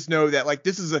it. I just know that like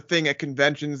this is a thing at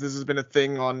conventions. This has been a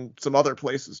thing on some other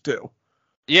places too.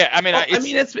 Yeah, I mean,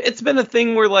 it's been a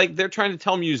thing where like they're trying to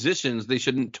tell musicians they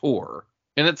shouldn't tour,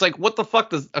 and it's like, what the fuck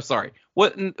does? I'm sorry,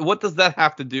 what does that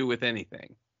have to do with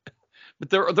anything? But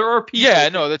there are people. Yeah,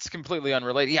 no, that's completely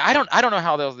unrelated. Yeah, I don't know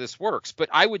how this works, but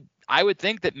I would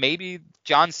think that maybe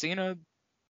John Cena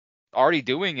already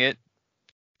doing it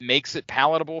makes it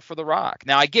palatable for The Rock.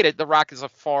 Now I get it, The Rock is a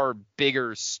far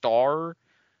bigger star.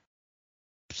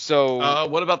 So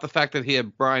what about the fact that he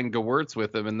had Brian Gewirtz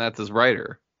with him and that's his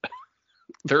writer?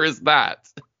 There is that.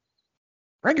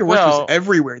 Brian Gewirtz was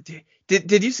everywhere.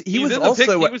 Did you see? He was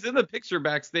in the picture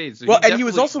backstage. So he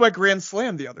was also at Grand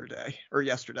Slam the other day or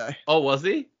yesterday. Oh, was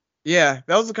he? Yeah,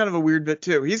 that was kind of a weird bit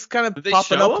too. He's kind of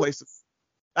popping up places.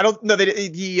 I don't know.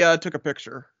 He took a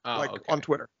picture on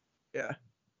Twitter. Yeah.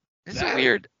 It's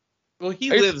weird. Well,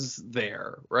 he lives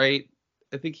there, right?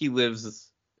 I think he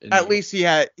lives. At least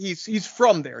he's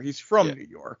from there. He's from New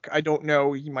York. I don't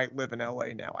know. He might live in LA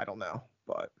now. I don't know,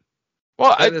 but.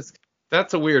 Well,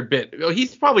 that's a weird bit.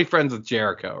 He's probably friends with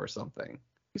Jericho or something.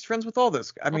 He's friends with all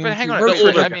this. I mean, but hang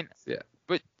on.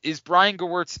 But is Brian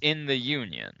Gewirtz in the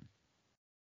union?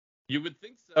 You would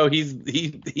think so.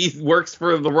 He works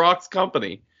for the Rock's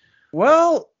company.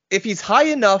 Well, if he's high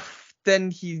enough,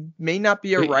 then he may not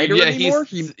be a writer anymore.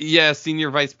 Senior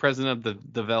vice president of the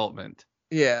development.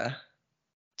 Yeah.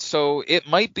 So it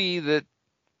might be that,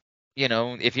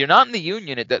 if you're not in the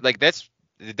union, that's.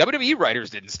 The WWE writers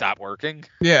didn't stop working.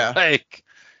 Yeah.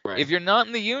 If you're not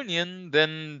in the union,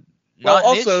 then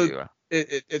also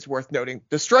it's worth noting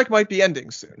the strike might be ending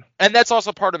soon. And that's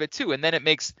also part of it too. And then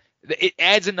it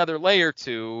adds another layer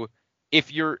to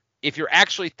if you're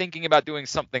actually thinking about doing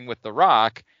something with The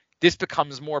Rock, this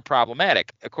becomes more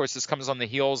problematic. Of course, this comes on the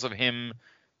heels of him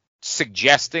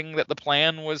suggesting that the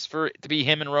plan was for it to be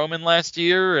him and Roman last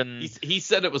year, and he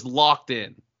said it was locked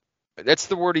in. That's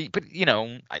the word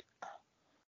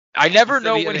I never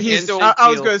know when he's still. I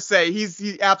was going to say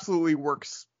he absolutely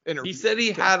works interviews. He said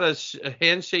he had a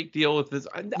handshake deal with his.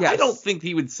 I don't think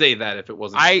he would say that if it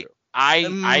wasn't true.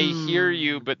 I hear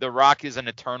you, but The Rock is an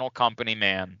eternal company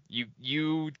man.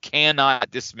 You cannot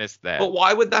dismiss that. But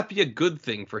why would that be a good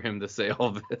thing for him to say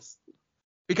all this?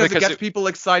 Because it gets people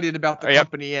excited about the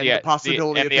company and the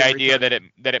possibility and the idea that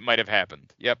it might have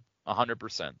happened. Yep,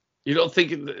 100%. You don't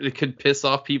think it could piss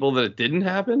off people that it didn't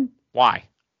happen? Why?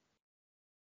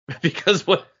 Because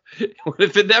what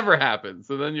if it never happens?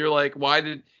 So then you're like,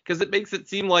 because it makes it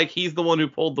seem like he's the one who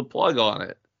pulled the plug on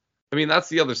it. I mean, that's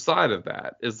the other side of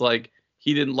that, is like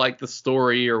he didn't like the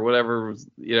story or whatever,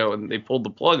 and they pulled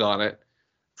the plug on it.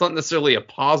 It's not necessarily a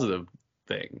positive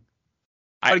thing.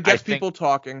 But it gets people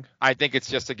talking. I think it's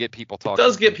just to get people talking. It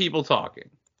does get people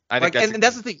talking. And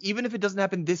that's the thing. Even if it doesn't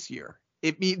happen this year,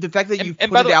 the fact that you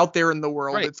put it out there in the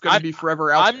world, it's going to be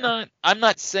forever out there. I'm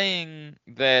not saying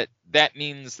that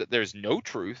means that there's no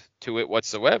truth to it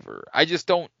whatsoever. I just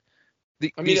don't.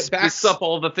 It backs up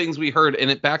all the things we heard, and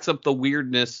it backs up the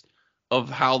weirdness of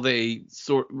how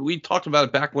we talked about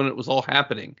it back when it was all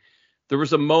happening. There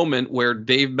was a moment where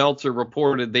Dave Meltzer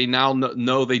reported they now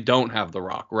know they don't have The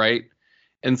Rock, right?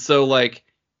 And so like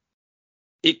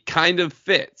it kind of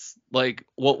fits like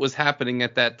what was happening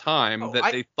at that time,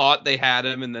 they thought they had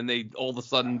him and then they all of a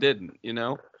sudden didn't,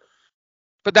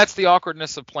 But that's the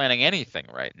awkwardness of planning anything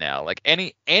right now. Like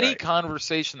any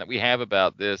conversation that we have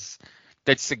about this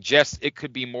that suggests it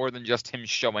could be more than just him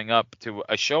showing up to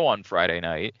a show on Friday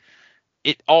night,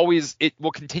 it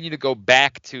will continue to go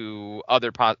back to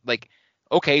other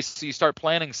okay, so you start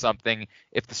planning something.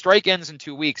 If the strike ends in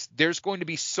 2 weeks, there's going to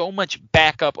be so much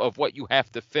backup of what you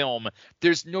have to film.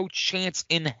 There's no chance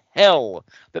in hell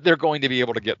that they're going to be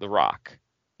able to get The Rock.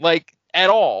 Like, at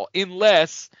all.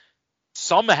 Unless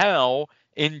somehow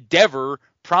Endeavor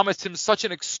promised him such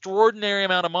an extraordinary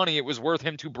amount of money, it was worth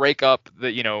him to break up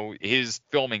his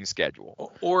filming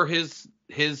schedule. Or his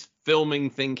filming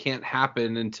thing can't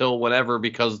happen until whatever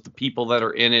because the people that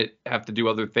are in it have to do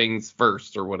other things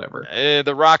first or whatever.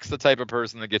 The Rock's the type of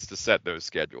person that gets to set those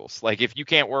schedules. Like, if you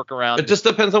can't work around... It just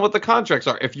depends on what the contracts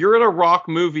are. If you're in a Rock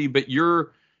movie, but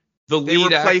you're the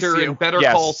lead actor in Better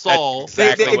Call Saul...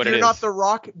 Exactly if you're not The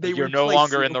Rock, you're no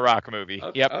longer in the Rock movie.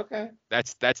 Okay, yep. Okay.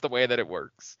 That's the way that it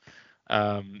works.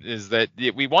 Is that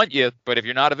we want you, but if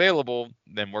you're not available,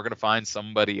 then we're going to find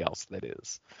somebody else that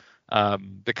is.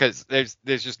 Because there's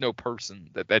just no person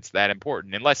that's that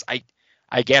important, unless I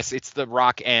guess it's The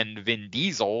Rock and Vin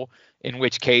Diesel, in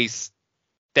which case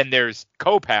then there's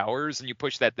co-powers and you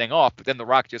push that thing off, but then The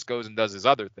Rock just goes and does his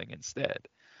other thing instead.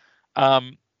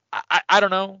 I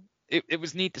don't know. It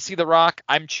was neat to see The Rock.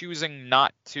 I'm choosing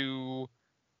not to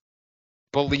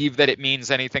believe that it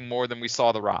means anything more than we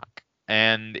saw The Rock.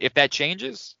 And if that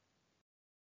changes,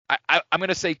 I'm going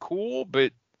to say cool,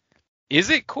 but is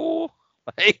it cool?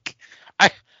 Like, I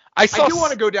do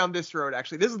want to go down this road,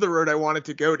 actually. This is the road I wanted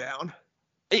to go down.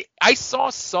 I saw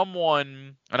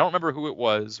someone, I don't remember who it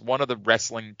was, one of the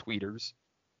wrestling tweeters,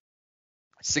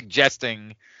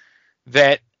 suggesting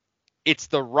that it's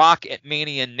The Rock at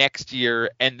Mania next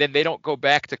year, and then they don't go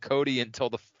back to Cody until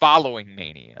the following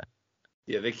Mania.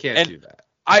 Yeah, they can't do that.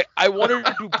 I wanted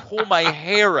to pull my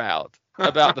hair out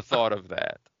about the thought of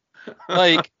that.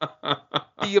 Like, I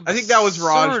think that was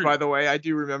Raj, by the way. I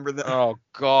do remember that. Oh,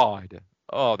 God.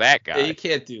 Oh, that guy. Yeah, you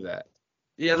can't do that.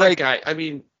 Yeah, that guy. I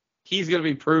mean, he's going to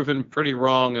be proven pretty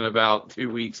wrong in about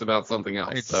 2 weeks about something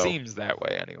else. It so. seems that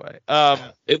way anyway.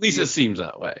 At least it seems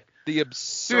that way. The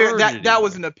absurdity. That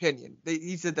was an opinion.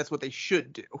 He said that's what they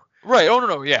should do. Right. Oh,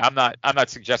 no. Yeah, I'm not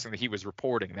suggesting that he was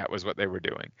reporting that was what they were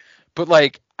doing. But,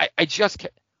 like, I just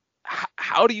can't.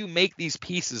 How do you make these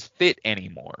pieces fit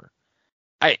anymore?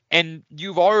 And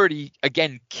you've already,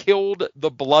 again, killed the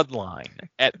bloodline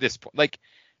at this point. Like,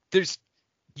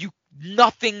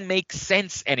 nothing makes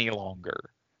sense any longer.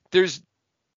 There was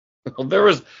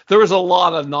a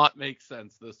lot of not make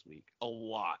sense this week. A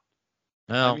lot.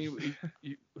 Well, I mean,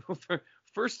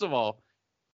 first of all,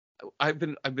 I've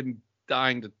been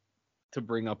dying to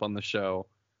bring up on the show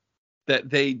that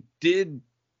they did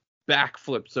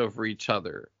backflips over each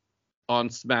other on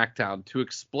SmackDown to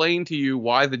explain to you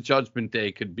why the Judgment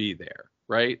Day could be there,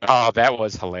 right? Oh, that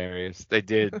was hilarious. They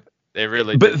did. They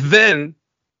really but did.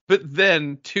 But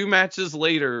then 2 matches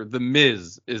later, The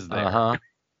Miz is there. Uh-huh.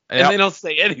 And they don't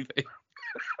say anything.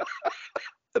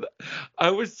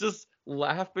 I was just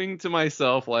laughing to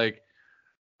myself like,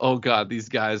 oh, God, these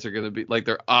guys are going to be like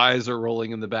their eyes are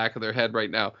rolling in the back of their head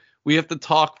right now. We have to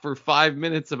talk for 5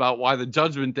 minutes about why the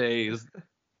Judgment Day is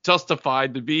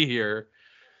justified to be here.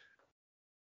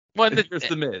 Well, here's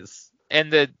The Miz.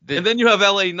 And then you have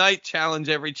LA Knight challenge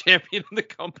every champion in the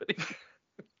company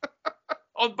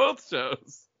on both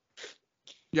shows.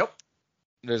 Yep.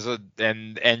 There's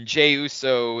and Jey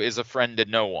Uso is a friend to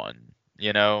no one.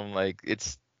 Like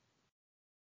it's.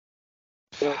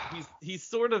 Well, he's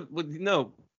sort of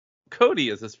Cody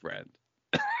is his friend.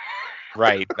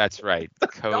 Right. That's right.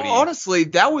 Cody. No, honestly,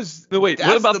 that was. No, wait.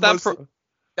 What about that?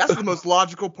 That's the most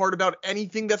logical part about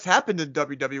anything that's happened in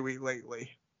WWE lately.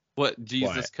 What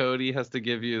Jesus Cody has to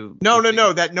give you? No.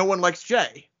 That no one likes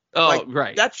Jay. Oh,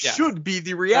 right. That should be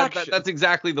the reaction. That's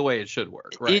exactly the way it should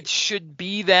work. Right. It should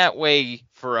be that way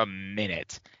for a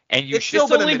minute. And it's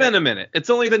only been a minute. It's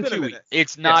only been 2 weeks.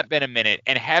 It's not been a minute.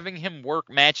 And having him work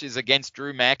matches against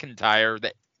Drew McIntyre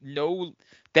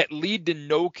that lead to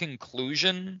no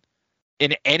conclusion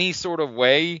in any sort of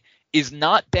way is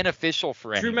not beneficial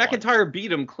for anyone. Drew McIntyre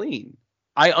beat him clean.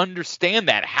 I understand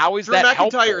that. How is Drew that McIntyre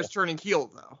helpful? is turning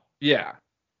heel, though. Yeah.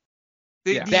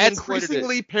 The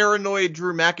increasingly paranoid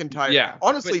Drew McIntyre. Yeah.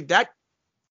 Honestly,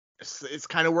 it's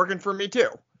kind of working for me, too.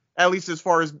 At least as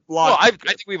far as logic. Well, I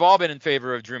think we've all been in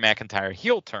favor of Drew McIntyre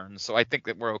heel turn, so I think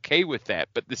that we're okay with that.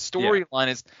 But the storyline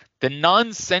is the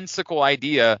nonsensical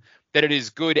idea that it is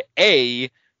good,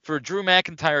 A, for Drew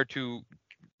McIntyre to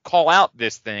call out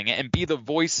this thing and be the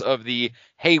voice of the,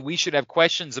 hey, we should have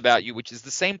questions about you, which is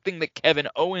the same thing that Kevin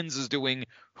Owens is doing,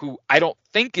 who I don't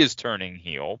think is turning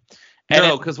heel.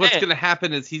 No, because what's going to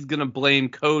happen is he's going to blame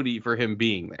Cody for him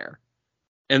being there.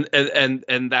 And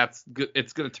that's good.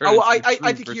 It's going to turn. I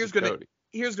think here's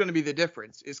going to be the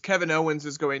difference. Is Kevin Owens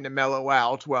is going to mellow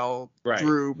out while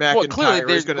Drew McIntyre well,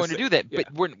 clearly is going to do that. Yeah.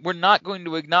 But we're not going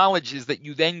to acknowledge is that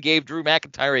you then gave Drew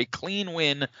McIntyre a clean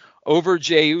win over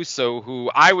Jey Uso, who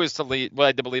I was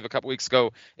led to believe a couple weeks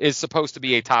ago is supposed to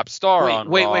be a top star on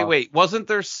Raw. Wait. Wasn't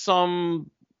there some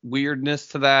weirdness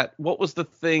to that? What was the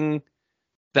thing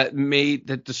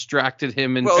that distracted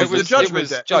him. And Well, it was Judgment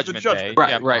Day. Judgment Day. Right,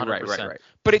 Yeah, right. 100%.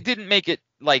 But it didn't make it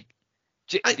like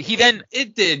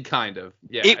it did kind of.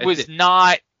 Yeah, it was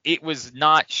not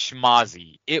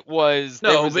schmozzy. There was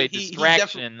a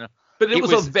distraction. But it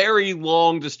was a very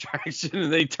long distraction,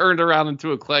 and they turned around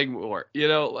into a Claymore. You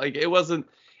know, like it wasn't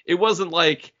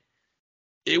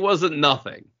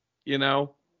nothing. You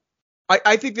know.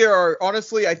 I think there are,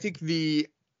 honestly,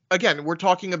 again, we're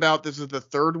talking about, this is the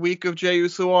third week of Jey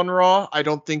Uso on Raw. I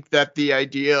don't think that the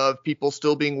idea of people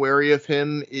still being wary of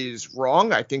him is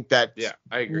wrong. I think that's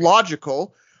I agree.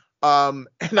 logical. And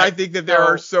I think that there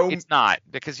are It's not,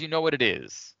 because you know what it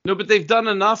is. No, but they've done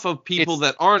enough of people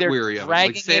that aren't weary of him. They're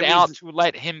dragging it out to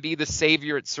let him be the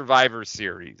savior at Survivor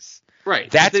Series.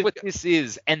 Right. That's what this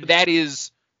is. And that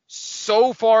is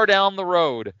so far down the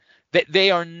road that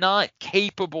they are not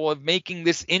capable of making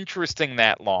this interesting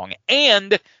that long.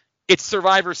 And it's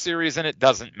Survivor Series and it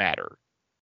doesn't matter.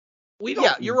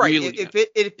 You're right. If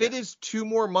it is 2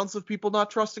 more months of people not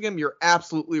trusting him, you're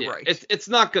absolutely right. It's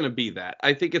not going to be that.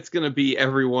 I think it's going to be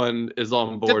everyone is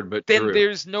on board, but then Drew.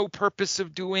 There's no purpose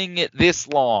of doing it this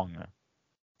long.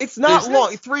 It's not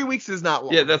long. 3 weeks is not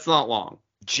long. Yeah, that's not long.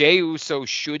 Jey Uso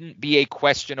shouldn't be a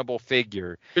questionable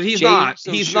figure. But he's not.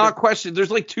 He's not questioned. There's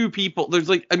like 2 people. There's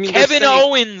like, I mean, Kevin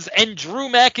Owens and Drew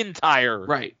McIntyre.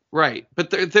 Right.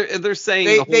 But they're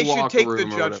saying they should take the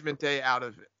Judgment Day out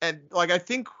of it. And like, I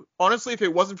think honestly, if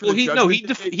it wasn't for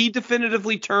he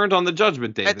definitively turned on the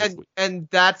Judgment Day this week. And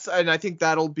I think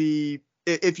that'll be,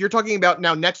 if you're talking about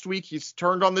now next week, he's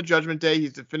turned on the Judgment Day.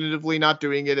 He's definitively not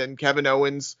doing it. And Kevin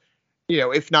Owens,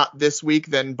 if not this week,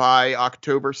 then by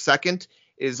October 2nd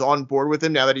is on board with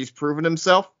him now that he's proven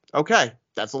himself. Okay,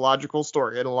 that's a logical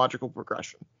story and a logical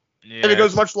progression. Yes. If it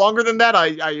goes much longer than that,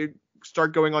 I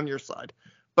start going on your side.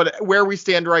 But where we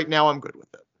stand right now, I'm good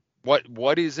with it.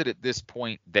 What is it at this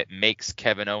point that makes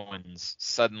Kevin Owens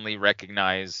suddenly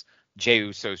recognize Jey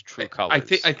Uso's true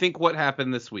colors? I think what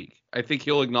happened this week. I think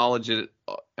he'll acknowledge it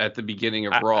at the beginning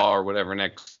of Raw or whatever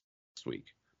next week.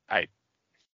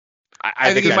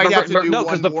 I think he might have to do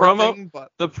one more thing,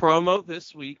 but the promo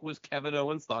this week was Kevin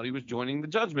Owens thought he was joining the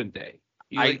Judgment Day.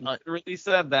 He literally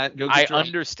said that. I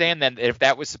understand that if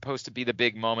that was supposed to be the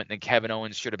big moment, then Kevin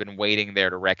Owens should have been waiting there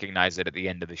to recognize it at the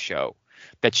end of the show.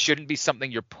 That shouldn't be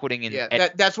something you're putting in. Yeah,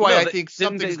 that's why I think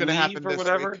something's going to happen this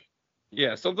week.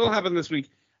 Yeah, something will happen this week.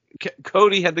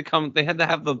 Cody had to come. They had to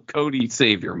have the Cody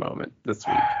savior moment this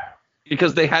week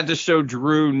because they had to show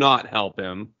Drew not help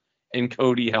him and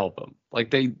Cody help him.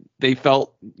 Like they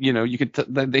felt, you could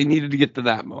they needed to get to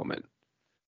that moment.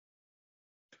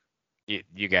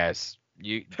 You guys,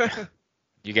 you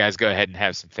guys go ahead and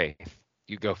have some faith.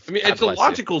 You go. I mean, it's a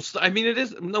logical. I mean, it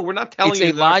is. No, we're not telling you.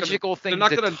 It's a logical thing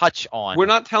to touch on. We're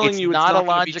not telling you it's not a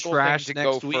logical thing to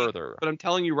go further. But I'm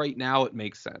telling you right now, it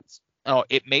makes sense. Oh,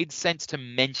 it made sense to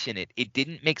mention it. It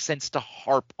didn't make sense to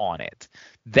harp on it.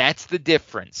 That's the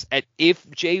difference. If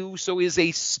Jey Uso is a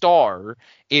star,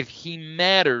 if he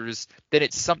matters, then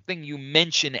it's something you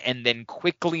mention and then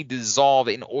quickly dissolve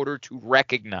in order to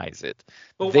recognize it.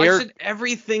 But why should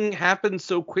everything happen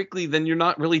so quickly? Then you're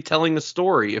not really telling a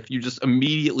story if you just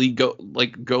immediately go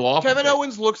off. Kevin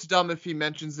Owens looks dumb if he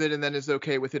mentions it and then is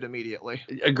okay with it immediately.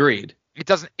 Agreed. It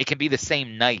doesn't. It can be the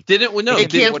same night. It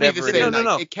can't be the same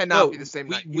night. It cannot be the same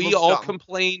night. We all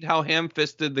complained how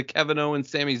ham-fisted the Kevin Owens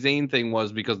Sami Zayn thing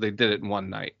was because they did it in one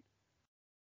night.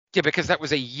 Yeah, because that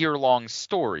was a year-long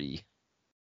story.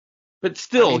 But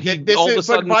still, he all of a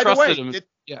sudden trusted him.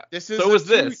 This is so was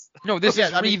this. No, this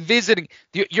is revisiting.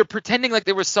 You're pretending like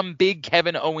there was some big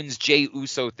Kevin Owens Jey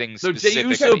Uso thing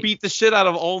specifically. So Jey Uso beat the shit out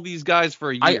of all these guys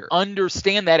for a year. I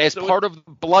understand that as part of the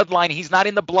bloodline. He's not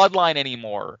in the bloodline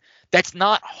anymore. That's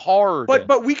not hard.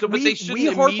 But we harp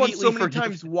on so many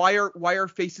times why are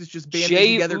faces just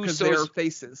banding together because they are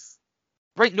faces.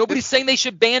 Right, nobody's saying they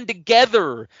should band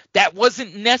together. That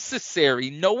wasn't necessary.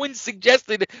 No one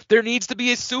suggested there needs to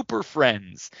be a Super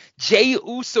Friends. Jey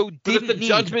Uso didn't. But if the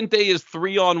Judgment Day is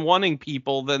 3-on-1ing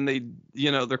people, then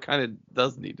there kind of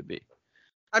does need to be.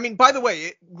 I mean, by the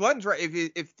way, Glenn's right.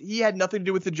 If he had nothing to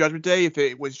do with the Judgment Day, if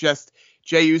it was just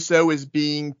Jey Uso as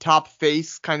being top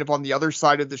face kind of on the other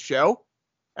side of the show,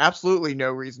 absolutely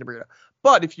no reason to bring it up.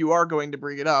 But if you are going to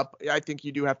bring it up, I think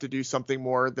you do have to do something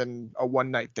more than a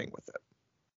one-night thing with it.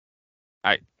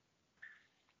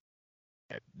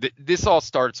 This all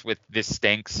starts with this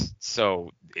stinks,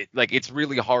 so it's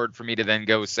really hard for me to then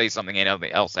go say something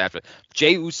else after.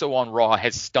 Jey Uso on Raw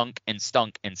has stunk and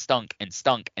stunk and stunk and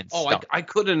stunk and stunk. I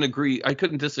couldn't agree. I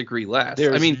couldn't disagree less.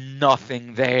 There's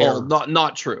nothing there.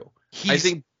 Not true. I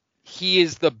think he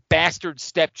is the bastard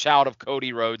stepchild of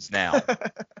Cody Rhodes now.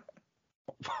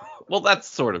 Well, that's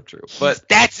sort of true, but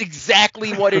That's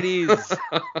exactly what it is.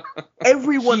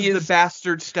 Everyone's He the is- bast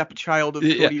stepchild of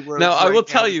Yeah. Cody Rhodes. Now, I right will now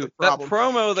tell is you the that problem.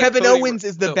 promo that Kevin Cody Owens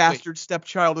is the no, wait. bastard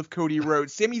stepchild of Cody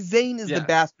Rhodes. Sami Zayn is Yeah. the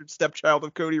bastard stepchild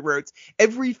of Cody Rhodes.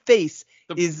 Every face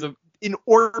is The- in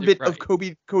orbit Right. of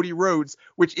Cody Rhodes,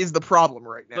 which is the problem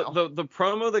right now. The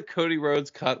promo that Cody Rhodes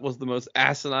cut was the most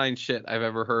asinine shit I've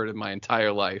ever heard in my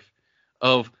entire life.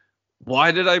 Of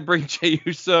why did I bring Jey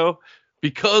Uso?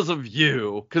 Because of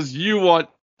you. Because you want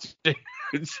Jey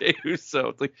Uso.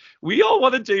 It's like, we all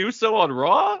wanted Jey Uso on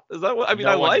Raw? Is that what? I mean,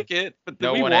 No I one- like it, but did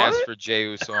No we one want asked it? for Jey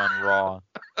Uso on Raw.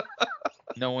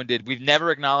 No one did. We've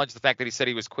never acknowledged the fact that he said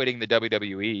he was quitting the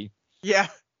WWE. Yeah.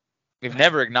 We've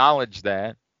never acknowledged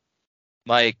that.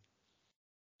 Like,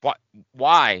 what?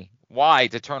 Why? Why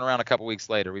to turn around a couple weeks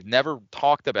later? We've never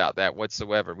talked about that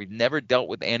whatsoever. We've never dealt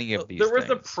with any of these There was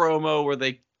things. a promo where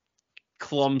they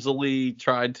clumsily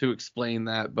tried to explain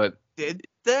that, but Did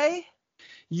they?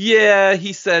 yeah,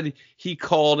 he said he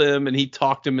called him and he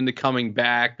talked him into coming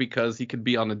back because he could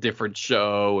be on a different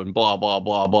show and blah blah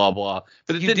blah blah blah.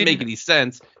 But it You didn't make didn't- any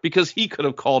sense because he could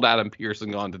have called Adam Pearce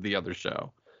and gone to the other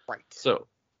show. Right. So,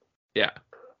 yeah.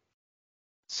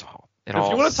 So If you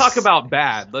want to talk about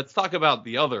bad, let's talk about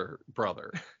the other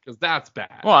brother because that's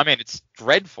bad. Well, I mean, it's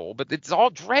dreadful, but it's all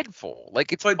dreadful.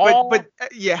 Like it's But all.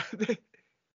 yeah.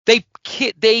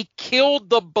 They killed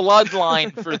the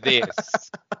bloodline for this.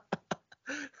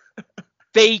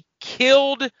 They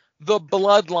killed the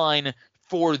bloodline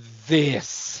for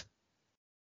this.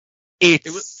 It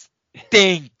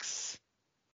stinks.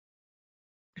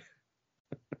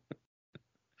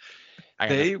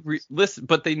 Listen,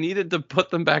 but they needed to put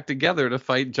them back together to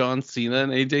fight John Cena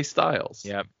and AJ Styles.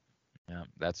 Yep. Yeah,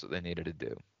 that's what they needed to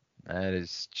do. That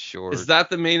is sure. Is that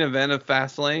the main event of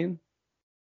Fastlane?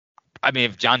 I mean,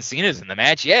 if John Cena's in the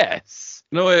match, yes.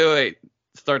 No, wait.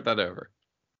 Start that over.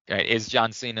 Right, is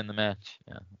John Cena in the match?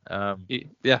 Yeah.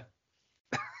 Yeah.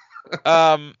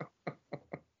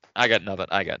 I got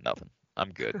nothing.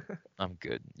 I'm good.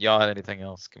 Y'all have anything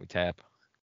else? Can we tap?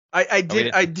 I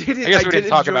did I guess we didn't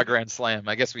talk about Grand Slam.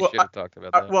 I guess we should have talked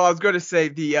about that. Well, I was going to say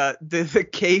the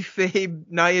kayfabe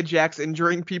Nia Jax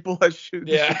injuring people as she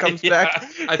comes back.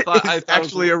 I thought is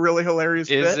actually a really hilarious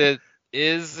bit.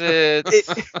 Is it?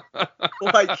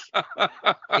 Like,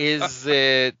 Is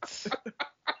it?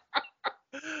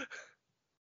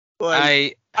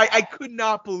 like I could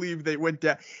not believe they went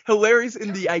down. Hilarious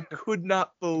in the I could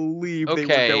not believe they were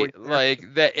going down.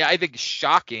 Like that. I think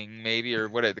shocking maybe, or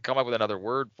what? Come up with another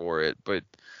word for it, but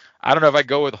I don't know if I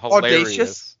go with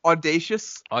hilarious.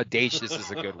 Audacious. Audacious is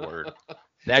a good word.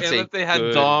 That's and a if they had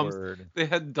good Dom's, word. They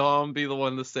had Dom be the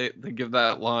one to give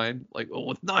that line, like, "Oh,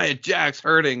 with Nia Jax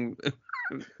hurting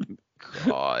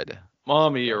God,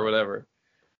 mommy or whatever."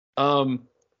 All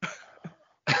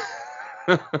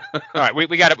right, we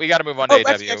got to move on to AEW.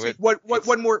 Actually, one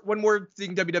more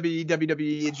thing,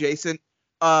 WWE adjacent.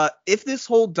 If this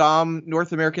whole Dom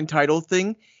North American title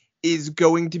thing is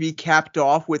going to be capped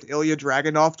off with Ilya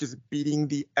Dragunov just beating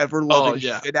the ever loving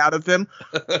shit out of him,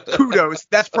 kudos.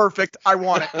 That's perfect. I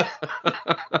want it.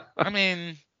 I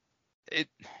mean,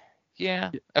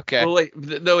 yeah. Okay. Well, wait,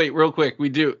 real quick. We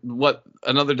do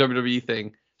another WWE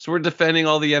thing. So we're defending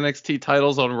all the NXT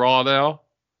titles on Raw now.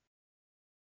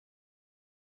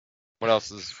 What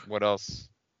else?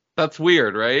 That's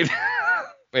weird, right?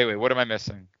 Wait, what am I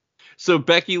missing? So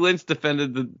Becky Lynch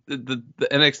defended the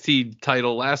NXT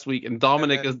title last week, and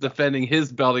Dominic is defending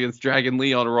his belt against Dragon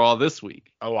Lee on Raw this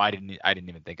week. Oh, I didn't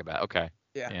even think about it. Okay.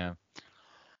 Yeah.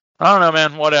 I don't know,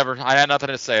 man. Whatever. I had nothing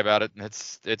to say about it.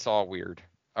 It's all weird.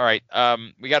 All right.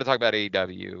 We got to talk about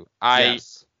AEW.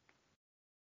 Yes.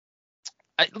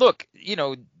 Look,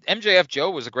 MJF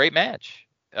Joe was a great match.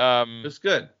 It was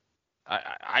good.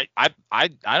 I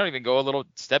don't even go a little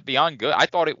step beyond good. I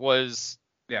thought it was.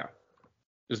 Yeah. It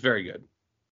was very good.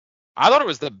 I thought it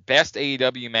was the best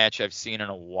AEW match I've seen in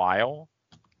a while.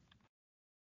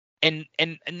 And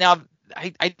now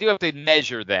I do have to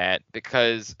measure that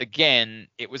because again,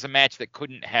 it was a match that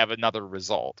couldn't have another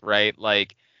result, right?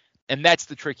 Like, and that's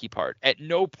the tricky part. At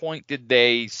no point did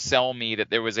they sell me that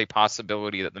there was a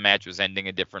possibility that the match was ending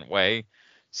a different way.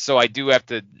 So I do have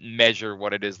to measure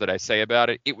what it is that I say about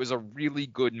it. It was a really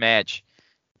good match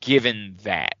given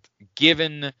that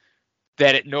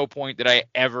at no point did I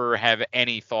ever have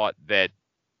any thought that,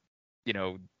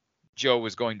 Joe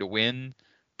was going to win.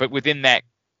 But within that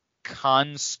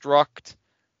construct,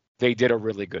 they did a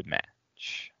really good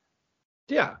match.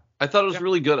 Yeah. I thought it was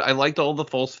really good. I liked all the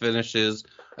false finishes.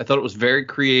 I thought it was very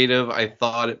creative. I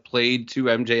thought it played to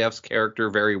MJF's character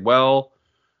very well.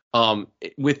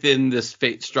 Within this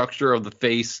structure of the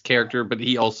face character, but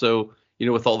he also,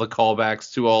 with all the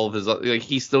callbacks to all of his, like,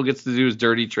 he still gets to do his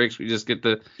dirty tricks. We just get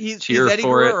to cheer he's Eddie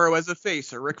for Guerrero it. as a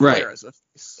face, or Ric Flair Right. as a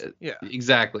face. Yeah.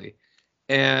 Exactly.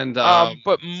 And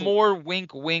but more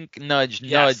wink, wink, nudge,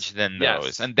 nudge than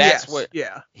those, and that's what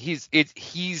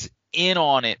he's in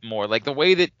on it more, like the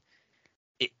way that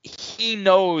he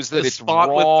knows that it's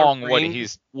wrong what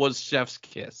he's was Chef's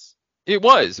kiss. It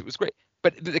was great,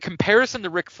 but the comparison to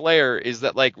Ric Flair is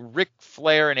that, like, Ric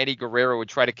Flair and Eddie Guerrero would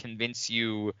try to convince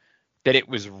you that it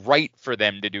was right for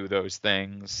them to do those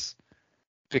things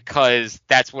because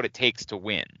that's what it takes to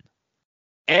win.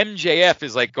 MJF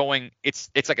is like going, it's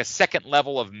like a second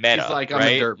level of meta. He's like, right? I'm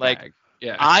a dirtbag. Like,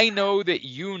 yeah. I know that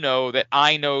you know that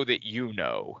I know that you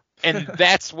know, and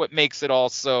that's what makes it all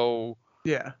so,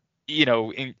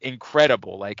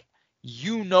 incredible. Like,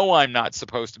 I'm not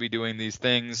supposed to be doing these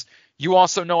things. You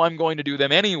also know I'm going to do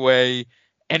them anyway,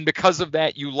 and because of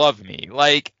that, you love me.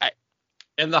 Like,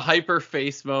 and the hyper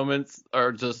face moments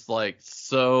are just like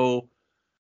so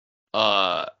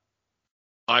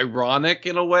ironic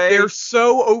in a way. They're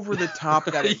so over the top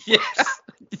that it works.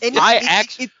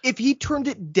 And if he turned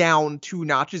it down 2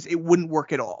 notches, it wouldn't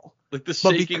work at all. Like the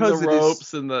shaking the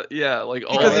ropes and the all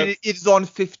because it is on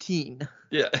 15.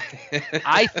 Yeah.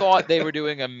 I thought they were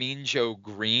doing a Mean Joe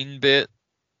Green bit.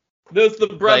 That's the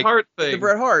Bret Hart thing. The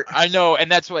Bret Hart. I know, and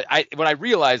that's when I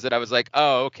realized it, I was like,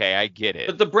 oh, okay, I get it.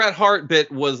 But the Bret Hart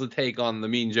bit was a take on the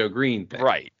Mean Joe Green thing.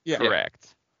 Right. Yeah.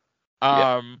 Correct.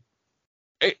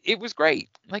 It was great.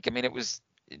 Like, I mean, it was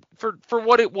for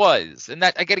what it was, and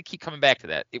that I got to keep coming back to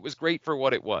that. It was great for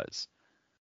what it was.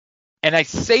 And I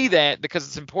say that because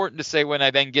it's important to say when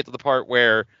I then get to the part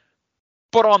where,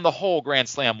 but on the whole, Grand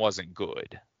Slam wasn't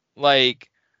good. Like,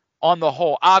 on the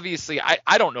whole, obviously,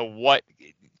 I don't know what.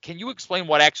 Can you explain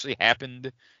what actually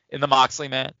happened in the Moxley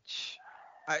match?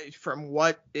 From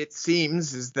what it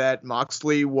seems is that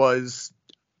Moxley was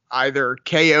either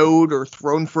KO'd or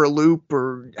thrown for a loop,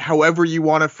 or however you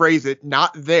want to phrase it,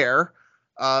 not there.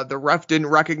 The ref didn't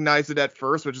recognize it at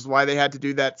first, which is why they had to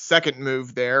do that second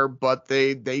move there, but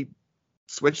they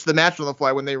switched the match on the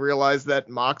fly when they realized that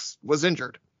Mox was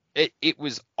injured. It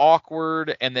was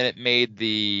awkward, and then it made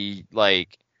the,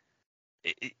 like,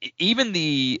 even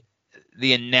the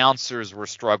announcers were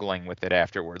struggling with it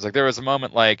afterwards. Like, there was a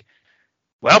moment like,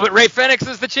 well, but Ray Fenix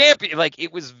is the champion. Like,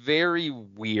 it was very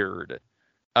weird.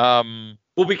 Well,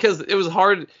 because it was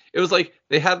hard. It was like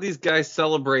they had these guys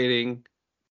celebrating,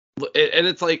 and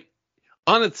it's like,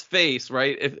 on its face,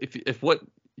 right?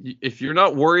 If you're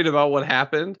not worried about what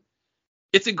happened,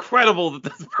 it's incredible that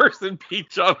this person beat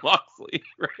Jon Moxley,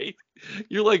 right?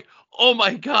 You're like, oh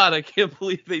my God, I can't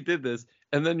believe they did this.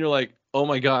 And then you're like, oh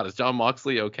my God, is Jon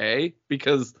Moxley okay?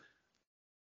 Because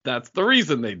that's the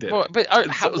reason they did it. But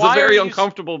it was a very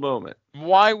uncomfortable moment.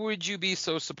 Why would you be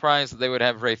so surprised that they would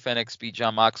have Ray Fenix beat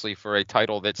Jon Moxley for a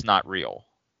title that's not real?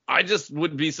 I just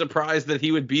would be surprised that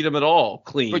he would beat him at all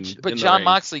clean. But Jon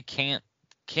Moxley can't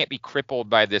be crippled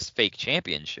by this fake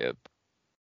championship.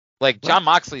 Like, Jon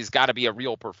Moxley's got to be a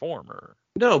real performer.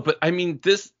 No, but I mean,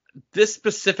 this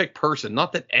specific person,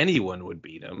 not that anyone would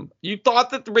beat him. You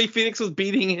thought that Ray Fenix was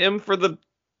beating him for the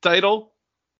title?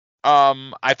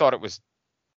 I thought it was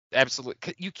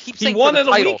absolutely. You keep saying he won it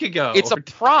title. A week ago. It's a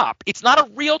prop. It's not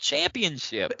a real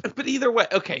championship. But either way,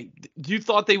 okay. You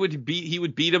thought he would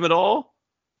beat him at all?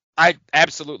 I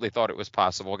absolutely thought it was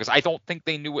possible because I don't think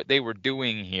they knew what they were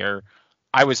doing here.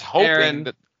 I was hoping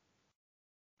that.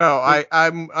 Oh,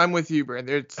 I'm with you,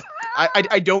 Brandon.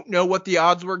 I don't know what the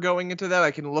odds were going into that.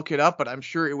 I can look it up, but I'm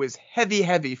sure it was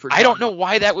heavy for Jon. I don't know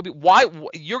why that would be. Why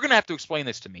you're going to have to explain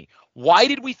this to me. Why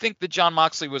did we think that Jon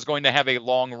Moxley was going to have a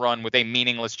long run with a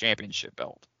meaningless championship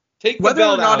belt? Take the Whether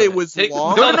belt or not out it of was Take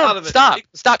long. No.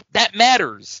 Stop. That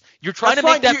matters. You're trying to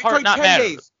make that part not 10 matter.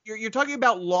 Days. You're talking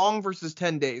about long versus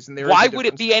 10 days, and why would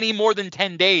it be any more than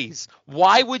 10 days?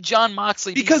 Why would Jon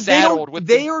Moxley be saddled with?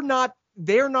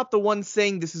 They're not the ones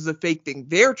saying this is a fake thing.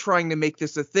 They're trying to make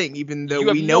this a thing, even though we know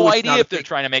it's not. You have no idea if they're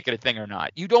trying to make it a thing or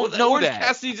not. You don't know Orange that.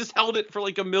 Cassidy just held it for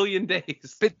like a million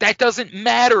days. But that doesn't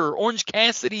matter. Orange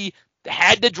Cassidy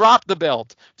had to drop the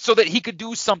belt so that he could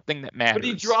do something that matters. But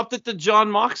he dropped it to Jon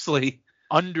Moxley.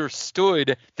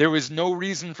 Understood. There was no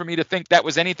reason for me to think that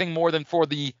was anything more than for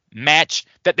the match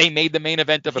that they made the main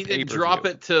event of a pay-per-view. He didn't drop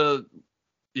it to,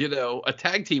 a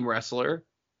tag team wrestler.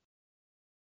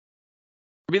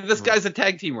 I mean, this guy's a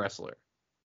tag team wrestler.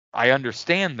 I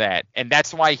understand that, and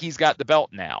that's why he's got the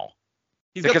belt now.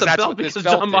 He's got the belt because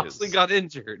Jon Moxley got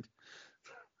injured.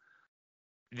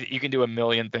 You can do a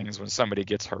million things when somebody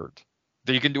gets hurt.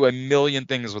 You can do a million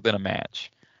things within a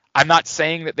match. I'm not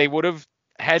saying that they would have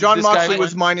John this guy Moxley won,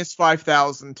 was minus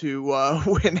 5,000 to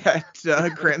win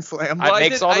at Grand Slam. Well, I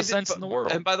makes did- all I the did- sense in the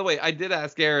world. And by the way, I did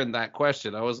ask Aaron that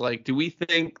question. I was like, do we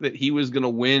think that he was going to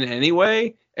win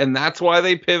anyway, and that's why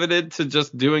they pivoted to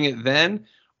just doing it then?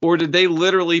 Or did they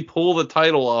literally pull the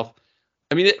title off?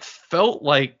 I mean, it felt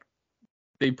like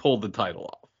they pulled the title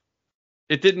off.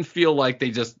 It didn't feel like they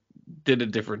just did a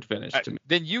different finish to me.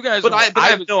 Then you guys, But I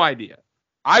have was, no idea.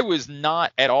 I was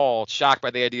not at all shocked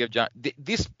by the idea of John.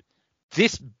 This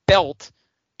belt.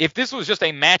 If this was just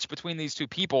a match between these two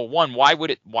people, one, why would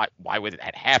it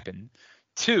have happened?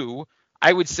 Two,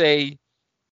 I would say,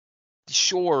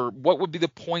 sure, what would be the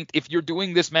point if you're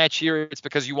doing this match here? It's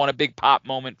because you want a big pop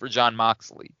moment for John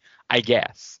Moxley, I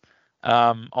guess.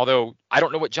 Although I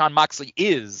don't know what John Moxley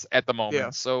is at the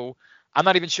moment, so I'm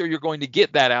not even sure you're going to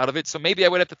get that out of it. So maybe I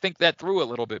would have to think that through a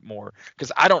little bit more,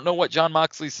 because I don't know what John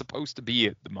Moxley's supposed to be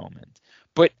at the moment.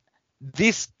 But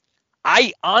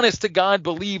I honest to God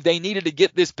believe they needed to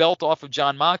get this belt off of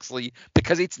John Moxley,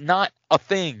 because it's not a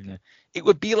thing. It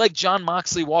would be like John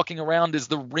Moxley walking around as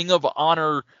the Ring of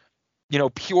Honor,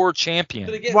 pure champion.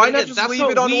 Why not just leave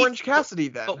it on Orange Cassidy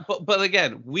then? But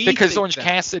again, because Orange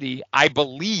Cassidy, I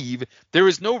believe there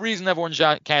is no reason to have Orange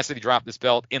Cassidy drop this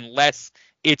belt unless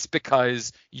it's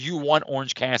because you want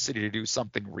Orange Cassidy to do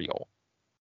something real.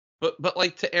 But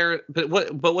like to Aaron, but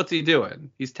what's he doing?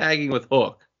 He's tagging with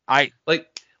Hook.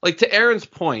 Like to Aaron's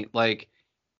point, like,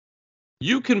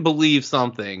 you can believe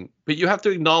something, but you have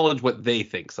to acknowledge what they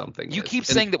think something is. You keep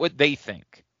saying that what they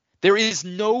think. There is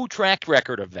no track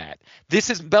record of that.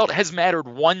 This belt has mattered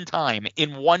one time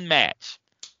in one match.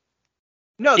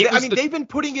 No, they've been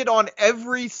putting it on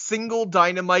every single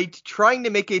Dynamite, trying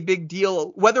to make a big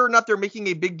deal. Whether or not they're making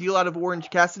a big deal out of Orange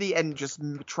Cassidy and just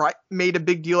made a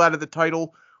big deal out of the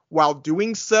title while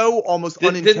doing so, almost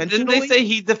unintentionally. Didn't they say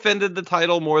he defended the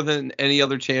title more than any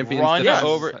other champion?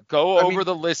 Go over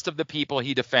the list of the people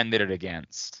he defended it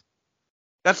against.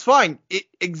 That's fine. It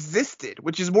existed,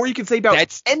 which is more you can say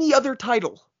about any other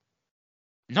title.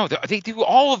 No, they do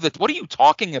all of it. What are you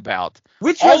talking about?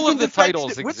 Which all of the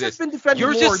titles exist. Which has been defended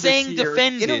You're more just saying this year,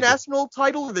 defended. International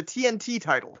title or the TNT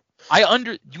title?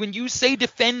 When you say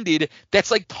defended, that's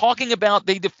like talking about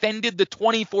they defended the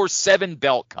 24/7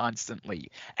 belt constantly.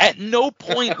 At no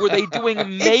point were they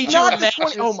doing major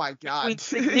matches. Oh my God!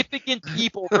 Significant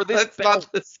people for this belt.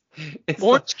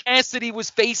 Orange Cassidy was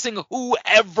facing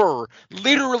whoever.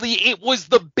 Literally, it was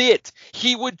the bit.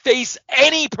 He would face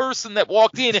any person that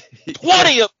walked in,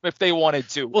 20 of them if they wanted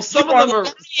to. Well, some of them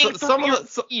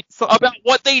are about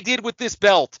what they did with this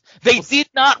belt. They did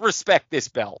not respect this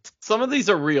belt. Some of these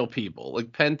are real people,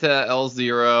 like Penta,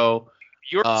 L0.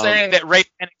 You're saying that Ray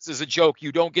Phoenix is a joke.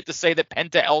 You don't get to say that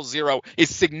Penta L0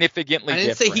 is significantly different. I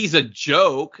didn't say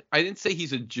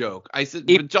he's a joke. I said,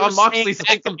 but John Moxley's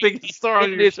like the biggest star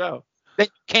on your show. Then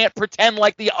you can't pretend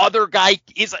like the other guy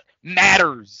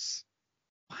matters.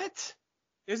 What?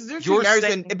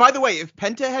 And by the way, if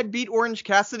Penta had beat Orange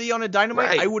Cassidy on a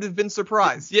Dynamite, I would have been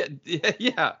surprised.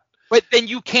 Yeah. But then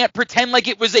you can't pretend like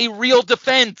it was a real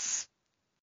defense.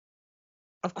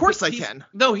 Of course I can.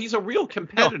 No, he's a real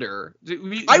competitor.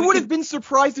 No. I would have been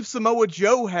surprised if Samoa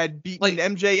Joe had beaten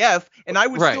MJF, and I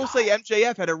would still say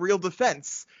MJF had a real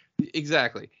defense.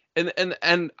 Exactly.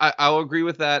 And I'll agree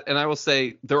with that, and I will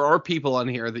say there are people on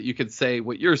here that you could say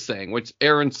what you're saying, which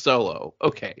Aaron Solo.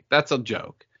 Okay, that's a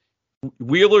joke.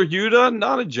 Wheeler Yuta,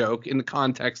 not a joke in the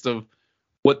context of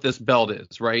what this belt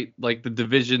is, right? Like the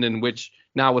division in which,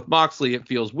 now with Moxley it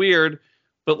feels weird,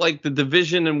 but like the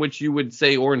division in which you would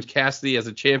say Orange Cassidy as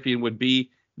a champion would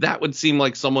be, that would seem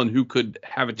like someone who could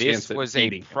have a chance at This was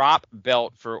beating. a prop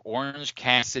belt for Orange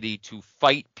Cassidy to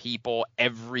fight people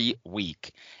every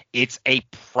week. It's a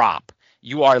prop.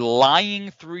 You are lying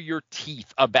through your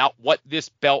teeth about what this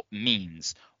belt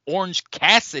means. Orange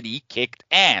Cassidy kicked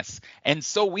ass, and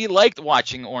so we liked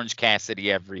watching Orange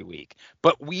Cassidy every week.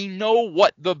 But we know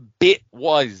what the bit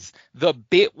was. The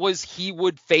bit was he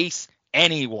would face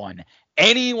anyone.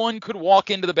 Anyone could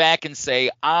walk into the back and say,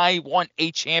 I want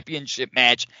a championship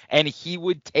match, and he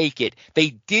would take it. They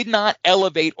did not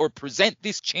elevate or present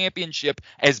this championship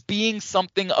as being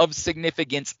something of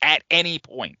significance at any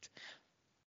point.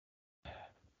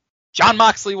 John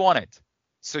Moxley won it.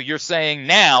 So you're saying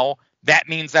now that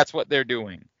means that's what they're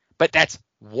doing. But that's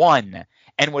one.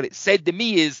 And what it said to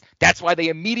me is that's why they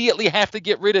immediately have to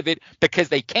get rid of it, because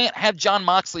they can't have John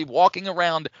Moxley walking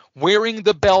around wearing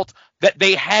the belt that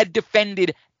they had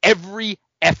defended every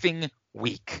effing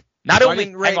week. Why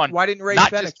didn't Ray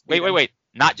Fenix beat him? Wait.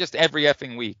 Not just every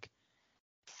effing week.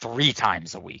 3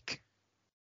 times a week.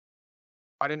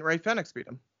 Why didn't Ray Fenix beat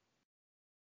him?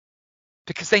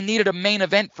 Because they needed a main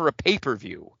event for a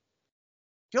pay-per-view.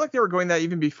 feel like they were going that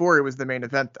even before it was the main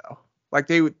event, though. Like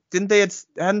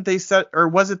hadn't they set, or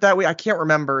was it that way? I can't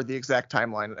remember the exact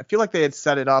timeline. I feel like they had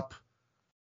set it up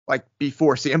like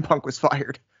before CM Punk was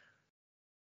fired.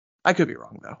 I could be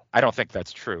wrong though. I don't think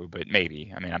that's true, but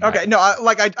maybe. I mean, I'm okay. not,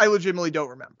 No, I legitimately don't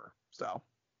remember. So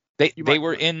they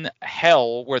were in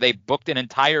hell where they booked an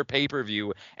entire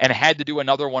pay-per-view and had to do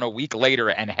another one a week later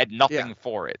and had nothing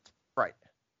for it. Right.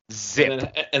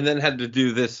 Zip. And then had to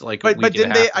do this like. But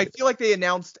didn't they? I feel like they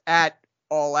announced at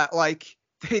All Out, like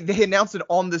they announced it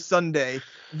on the Sunday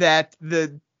that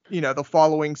the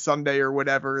following Sunday or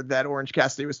whatever that Orange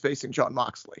Cassidy was facing Jon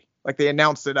Moxley. Like they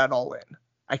announced it at All In.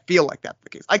 I feel like that's the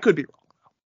case. I could be wrong.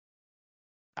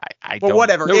 But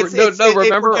whatever.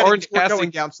 Remember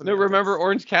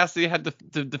Orange Cassidy had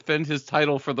to defend his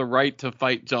title for the right to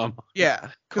fight Jon Moxley. Yeah,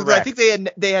 because I think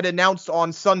they had announced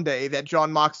on Sunday that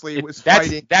Jon Moxley was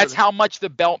fighting. That's how much the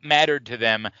belt mattered to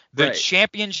them. The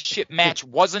championship match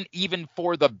wasn't even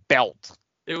for the belt.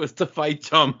 It was to fight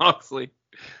Jon Moxley.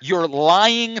 You're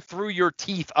lying through your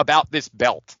teeth about this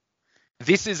belt.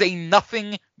 This is a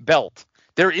nothing belt.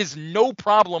 There is no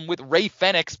problem with Ray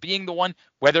Fenix being the one,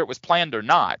 whether it was planned or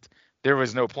not. There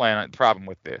was no problem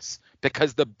with this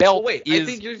because the belt is. I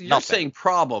think you're saying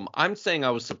problem. I'm saying I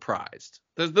was surprised.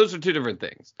 Those are two different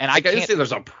things. And I can't say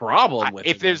there's a problem with it.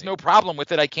 If there's no problem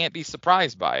with it, I can't be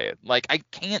surprised by it. Like I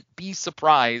can't be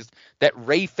surprised that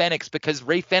Ray Fenix, because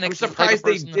Ray Fenix. I'm surprised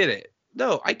they did it.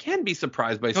 No, I can be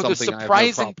surprised by something. The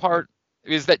surprising part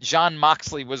is that Jon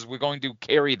Moxley was going to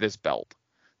carry this belt.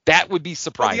 That would be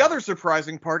surprising. Well, the other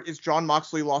surprising part is Jon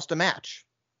Moxley lost a match.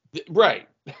 Right.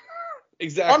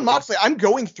 Exactly. Jon Moxley, I'm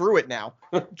going through it now.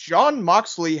 Jon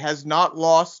Moxley has not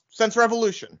lost since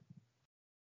Revolution.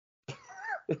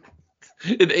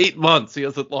 In 8 months, he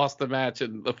hasn't lost a match,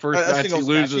 and the first match he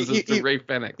loses is to Ray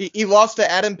Fenix. He lost to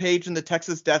Adam Page in the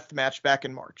Texas Death Match back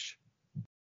in March.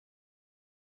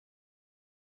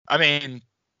 I mean,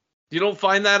 you don't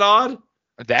find that odd?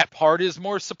 That part is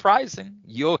more surprising.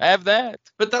 You'll have that.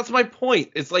 But that's my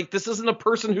point. It's like, this isn't a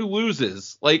person who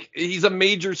loses. Like, he's a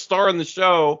major star in the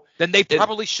show. Then they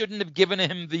probably shouldn't have given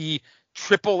him the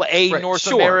AAA North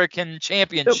American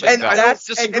Championship. And I don't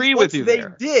disagree with you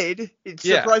there. They did. It's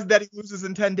surprised that he loses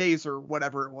in 10 days or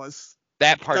whatever it was.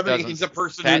 That part doesn't. He's a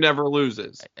person who never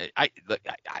loses.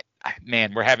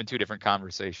 Man, we're having two different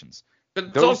conversations. But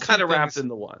it's all kind of wrapped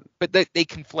into one. But they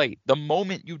conflate. The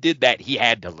moment you did that, he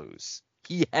had to lose.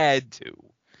 He had to.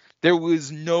 There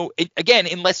was no, again,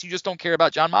 unless you just don't care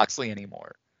about Jon Moxley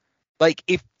anymore. Like,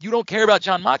 if you don't care about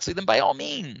Jon Moxley, then by all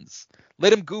means,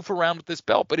 let him goof around with this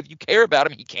belt. But if you care about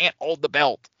him, he can't hold the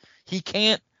belt. He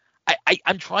can't.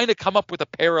 I'm trying to come up with a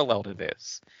parallel to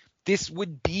this. This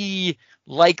would be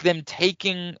like them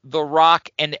taking The Rock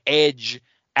and Edge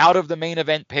out of the main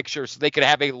event picture so they could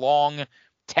have a long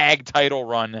tag title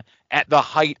run at the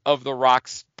height of The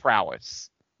Rock's prowess.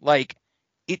 Like,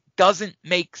 it doesn't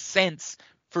make sense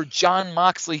for Jon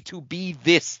Moxley to be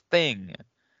this thing.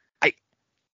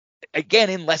 Again,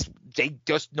 unless they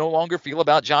just no longer feel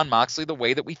about Jon Moxley the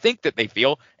way that we think that they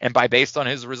feel, and based on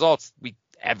his results, we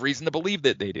have reason to believe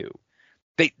that they do.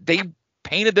 They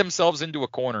painted themselves into a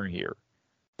corner here.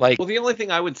 Like, well, the only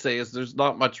thing I would say is there's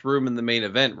not much room in the main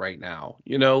event right now.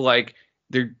 You know, like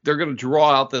they're going to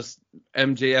draw out this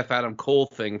MJF Adam Cole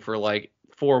thing for like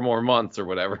 4 more months or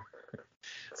whatever.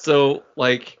 So,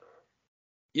 like,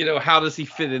 you know, how does he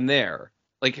fit in there?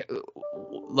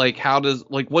 Like how does,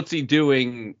 like, what's he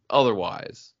doing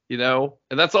otherwise? You know,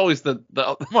 and that's always the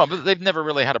well, but they've never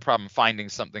really had a problem finding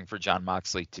something for Jon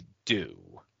Moxley to do.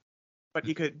 But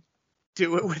he could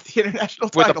do it with the international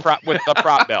title. With the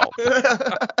prop belt.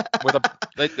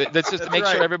 That's just to make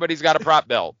sure everybody's got a prop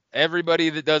belt. Everybody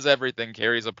that does everything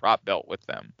carries a prop belt with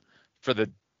them for the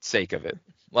sake of it.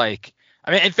 Like,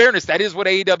 I mean, in fairness, that is what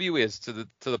AEW is to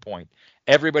the point.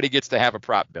 Everybody gets to have a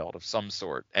prop belt of some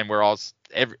sort, and we're all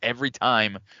every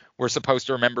time we're supposed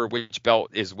to remember which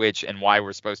belt is which and why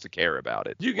we're supposed to care about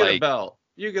it. You get a belt.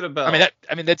 You get a belt.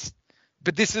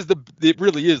 But this is it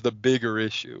really is the bigger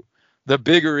issue. The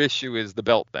bigger issue is the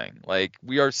belt thing. Like,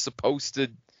 we are supposed to.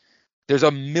 There's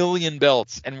a million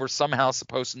belts, and we're somehow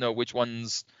supposed to know which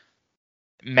ones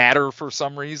matter for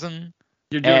some reason.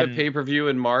 You're doing a pay-per-view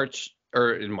in March.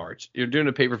 You're doing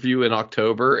a pay-per-view in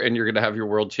October, and you're going to have your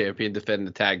world champion defend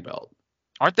the tag belt.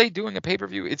 Aren't they doing a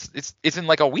pay-per-view? It's in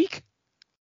like a week.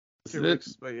 Isn't it?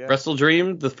 Wrestle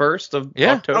Dream, the 1st of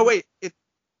October? Oh, wait.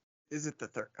 Is it the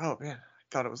 3rd? Oh, man. I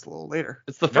thought it was a little later.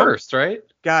 It's the 1st, right?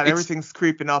 God, everything's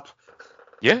creeping up.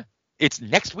 Yeah. It's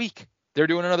next week. They're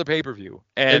doing another pay-per-view.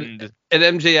 And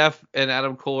MJF and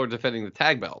Adam Cole are defending the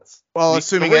tag belts. Well,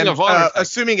 assuming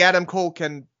Adam Cole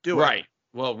can do it. Right.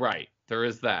 Well, right. There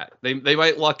is that. They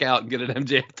might luck out and get an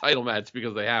MJF title match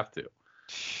because they have to.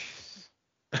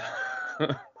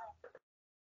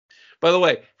 By the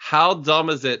way, how dumb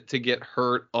is it to get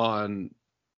hurt on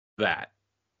that?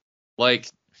 Like,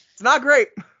 it's not great.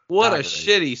 What Not a great.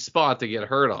 shitty spot to get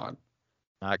hurt on.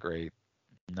 Not great.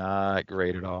 Not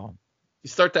great at all. You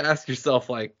start to ask yourself,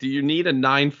 like, do you need a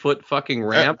 9-foot fucking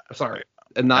ramp? Sorry,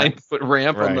 a 9-foot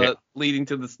ramp on Right. the leading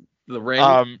to the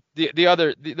ring? The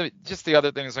other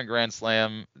things on Grand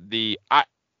Slam,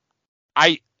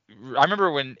 I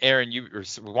remember when Aaron, you or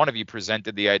one of you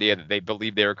presented the idea that they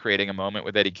believed they were creating a moment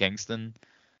with Eddie Kingston,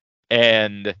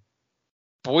 and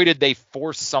boy did they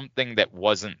force something that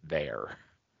wasn't there.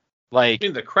 Like, I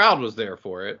mean, the crowd was there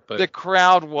for it, but the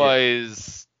crowd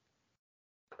was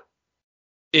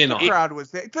in on The it. crowd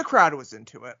was there. The crowd was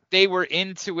into it. they were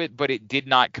into it, but it did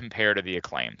not compare to the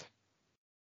Acclaimed.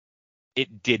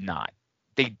 It did not.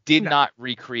 They did No. not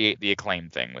recreate the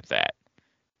Acclaimed thing with that.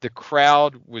 The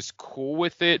crowd was cool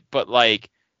with it, but like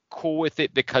cool with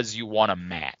it because you want a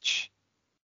match,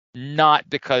 not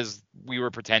because we were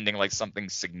pretending like something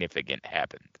significant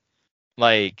happened.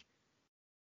 Like,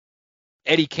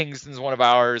 Eddie Kingston's one of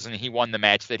ours, and he won the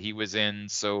match that he was in,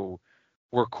 so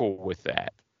we're cool with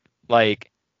that.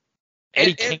 Like,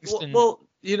 Eddie Kingston. Well,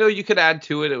 you could add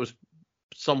to it. It was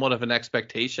somewhat of an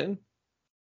expectation.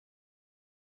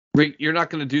 You're not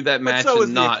going to do that But match so and is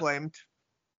the not. Acclaimed.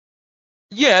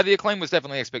 Yeah, the Acclaim was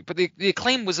definitely expected, but the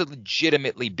Acclaim was a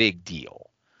legitimately big deal.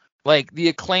 Like, the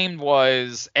Acclaimed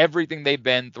was everything they've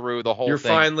been through, the whole You're thing.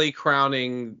 finally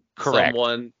crowning Correct.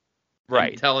 someone,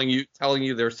 Right. and telling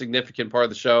you they're a significant part of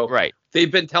the show. Right.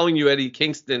 They've been telling you Eddie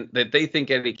Kingston that they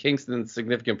think Eddie Kingston's a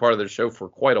significant part of their show for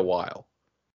quite a while,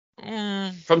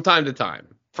 from time to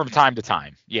time. From time to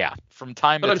time. Yeah. From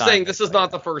time But to I'm time. saying this they is say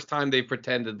not that. the first time they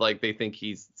pretended like they think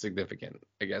he's significant.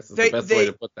 I guess is They- the best way they-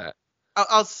 to put that.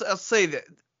 I'll say that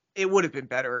it would have been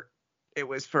better. It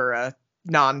was for a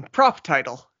non-prop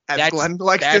title, as That's- Glenn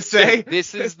likes to That's say. it.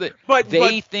 This is the. But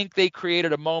They think they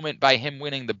created a moment by him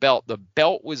winning the belt. The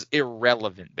belt was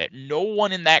irrelevant. That no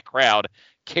one in that crowd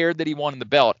cared that he won the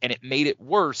belt, and it made it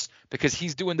worse because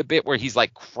he's doing the bit where he's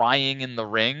like crying in the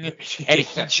ring, and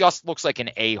he just looks like an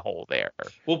a-hole there.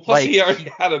 Well, plus like, he already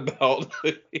had a belt.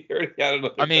 He already had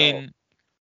another I belt. mean,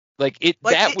 like it.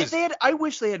 like that they, was. they had, I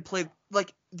wish they had played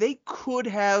like they could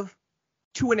have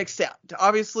to an extent.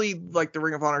 Obviously, like the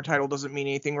Ring of Honor title doesn't mean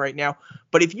anything right now,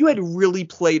 but if you had really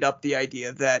played up the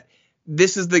idea that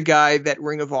this is the guy that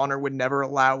Ring of Honor would never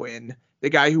allow in, the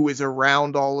guy who was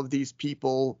around all of these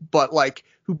people, but like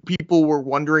who people were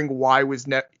wondering why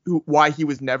he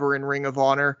was never in Ring of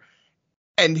Honor,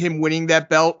 and him winning that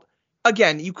belt.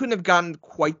 Again, you couldn't have gotten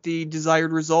quite the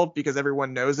desired result because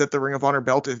everyone knows that the Ring of Honor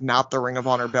belt is not the Ring of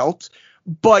Honor belt,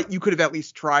 but you could have at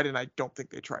least tried, and I don't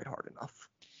think they tried hard enough.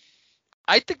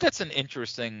 I think that's an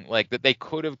interesting, like, that they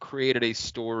could have created a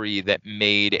story that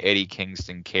made Eddie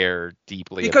Kingston care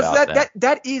deeply Because about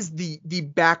that is the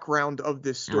background of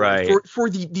this story. Right.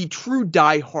 For the true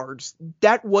diehards,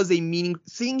 that was a meaning.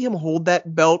 Seeing him hold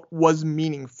that belt was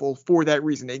meaningful for that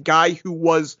reason. A guy who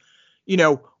was,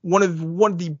 one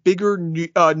of the bigger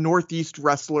Northeast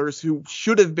wrestlers who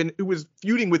was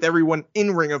feuding with everyone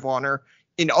in Ring of Honor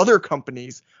in other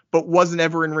companies, but wasn't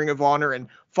ever in Ring of Honor, and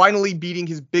finally beating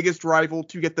his biggest rival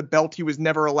to get the belt he was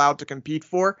never allowed to compete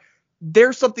for.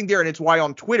 There's something there, and it's why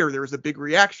on Twitter there was a big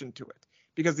reaction to it,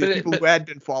 because the people who had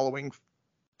been following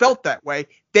felt that way.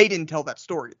 They didn't tell that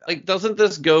story, though. Like, doesn't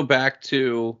this go back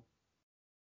to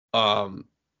them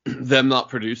not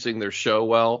producing their show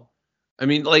well? I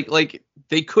mean, like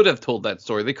they could have told that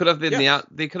story. They could have been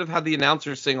they could have had the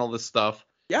announcers saying all this stuff.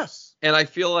 Yes. And I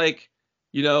feel like,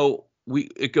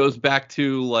 it goes back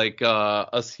to like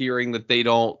us hearing that they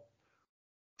don't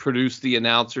produce the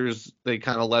announcers. They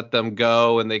kind of let them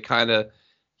go, and they kind of,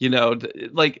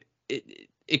 like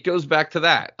it goes back to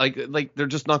that. Like they're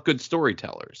just not good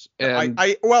storytellers. And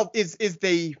is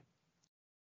they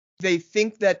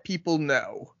think that people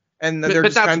know, and but they're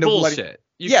just that's kind of bullshit. letting.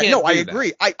 You Yeah, can't no, I do that.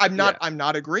 agree. I'm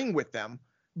not agreeing with them,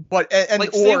 but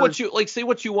Say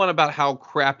what you want about how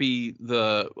crappy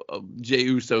the Jey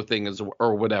Uso thing is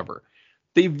or whatever.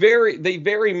 They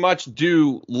very much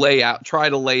do try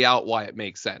to lay out why it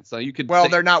makes sense. Now you could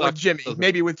they're not with Jimmy,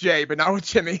 maybe with Jay, but not with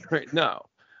Jimmy. Right? No.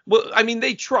 Well, I mean,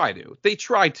 they try to.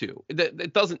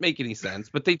 It doesn't make any sense,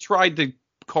 but they tried to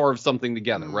carve something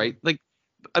together, right? Like,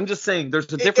 I'm just saying,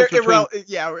 there's a difference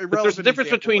there's a difference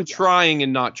between trying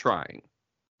and not trying.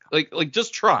 Like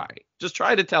just try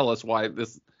to tell us why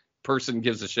this person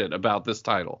gives a shit about this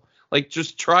title. Like,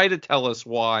 just try to tell us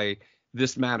why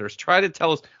this matters. Try to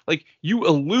tell us, like, you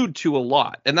allude to a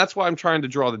lot, and that's why I'm trying to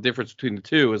draw the difference between the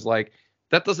two. Is like,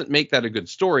 that doesn't make that a good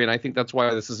story. And I think that's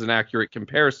why this is an accurate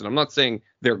comparison. I'm not saying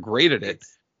they're great at it,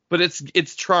 but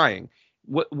it's trying.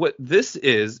 What this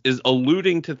is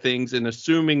alluding to things and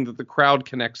assuming that the crowd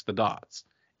connects the dots.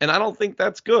 And I don't think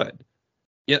that's good.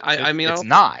 Yeah, I mean, it's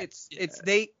not. It's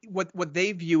what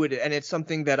they view it, and it's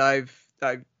something that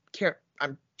I'm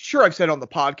sure I've said on the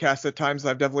podcast at times,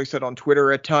 I've definitely said on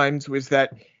Twitter at times, was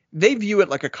that they view it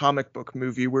like a comic book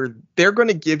movie where they're going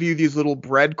to give you these little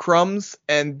breadcrumbs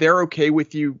and they're okay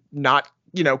with you not,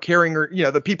 caring, or,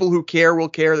 the people who care will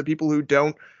care. The people who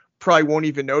don't probably won't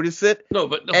even notice it. No,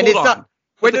 but and hold on. Not,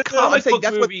 but the comic book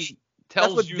movie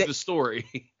tells you the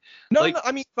story. No,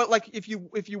 I mean, but like if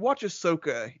you watch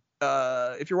Ahsoka,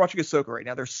 if you're watching Ahsoka right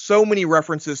now, there's so many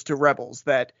references to Rebels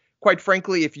that, quite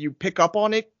frankly, if you pick up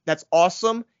on it, that's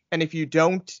awesome. And if you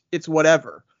don't, it's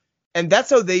whatever. And that's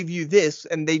how they view this,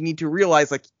 and they need to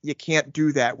realize, like, you can't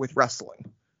do that with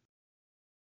wrestling.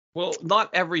 Well, not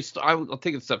every I'll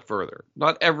take it a step further.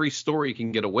 Not every story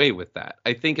can get away with that.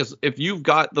 I think if you've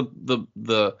got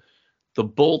the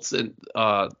bolts and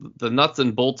the nuts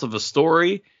and bolts of a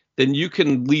story, then you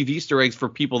can leave Easter eggs for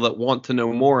people that want to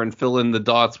know more and fill in the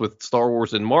dots with Star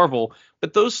Wars and Marvel.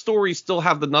 But those stories still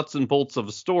have the nuts and bolts of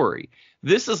a story.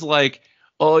 This is like,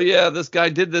 oh yeah, this guy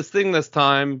did this thing this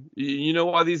time. You know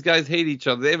why these guys hate each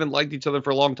other? They haven't liked each other for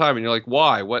a long time. And you're like,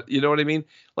 why? What? You know what I mean?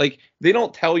 Like, they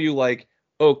don't tell you like,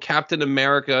 oh, Captain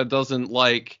America doesn't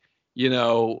like,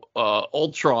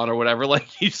 Ultron or whatever.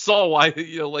 Like, you saw why,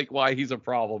 why he's a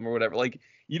problem or whatever. Like,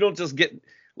 you don't just get,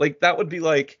 like, that would be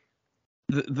like,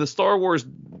 the Star Wars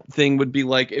thing would be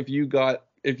like if you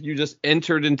just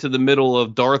entered into the middle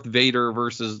of Darth Vader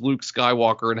versus Luke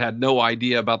Skywalker and had no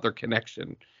idea about their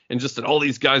connection. And just that all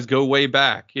these guys go way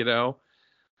back,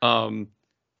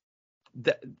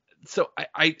 So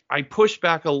I push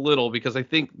back a little because I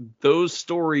think those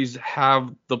stories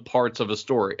have the parts of a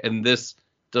story and this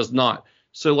does not.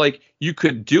 So like you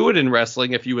could do it in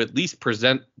wrestling if you at least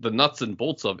present the nuts and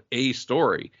bolts of a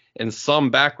story and some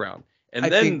background. And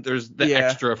then there's the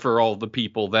extra for all the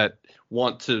people that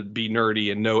want to be nerdy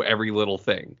and know every little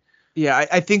thing. Yeah,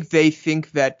 I think they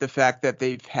think that the fact that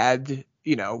they've had,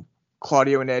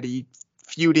 Claudio and Eddie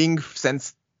feuding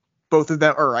since both of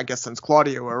them, or I guess since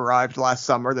Claudio arrived last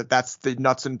summer, that's the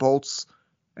nuts and bolts.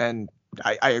 And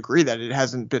I agree that it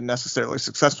hasn't been necessarily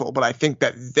successful, but I think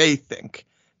that they think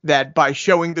that by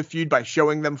showing the feud, by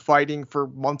showing them fighting for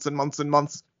months and months and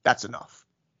months, that's enough.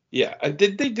 Yeah.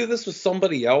 Did they do this with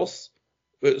somebody else?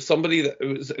 Somebody that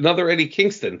it was another Eddie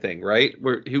Kingston thing, right?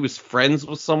 Where he was friends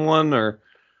with someone, or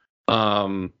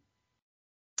who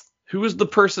was the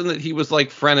person that he was like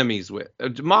frenemies with?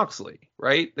 Moxley,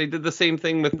 right? They did the same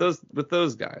thing with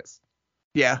those guys.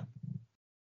 Yeah.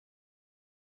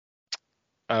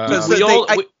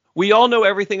 We all know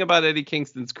everything about Eddie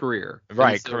Kingston's career.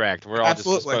 Right, so, correct. We're all just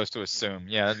supposed to assume.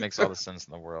 Yeah, that makes all the sense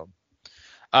in the world.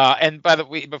 And by the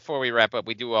way, before we wrap up,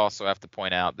 we do also have to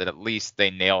point out that at least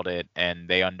they nailed it and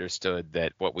they understood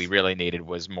that what we really needed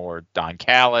was more Don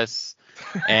Callis,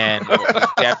 and what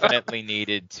we definitely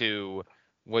needed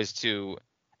was to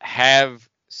have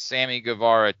Sammy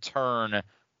Guevara turn,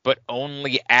 but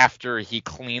only after he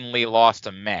cleanly lost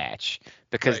a match,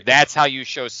 because that's how you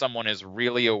show someone is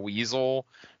really a weasel,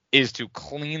 is to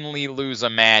cleanly lose a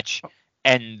match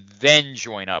and then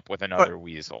join up with another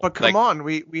weasel. But come on,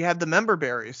 we had the member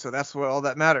berries, so that's what all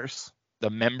that matters. The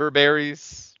member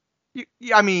berries?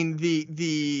 I mean,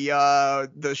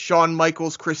 the Shawn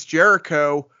Michaels, Chris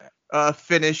Jericho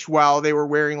finish while they were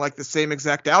wearing like the same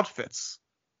exact outfits.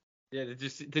 Yeah,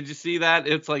 did you see that?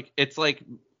 It's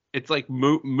like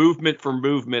movement for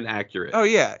movement accurate. Oh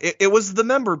yeah, it was the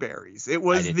member berries. It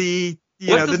was the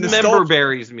what does member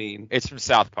berries mean? It's from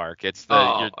South Park. It's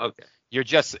okay.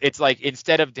 It's like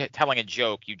instead of telling a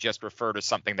joke, you just refer to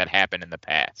something that happened in the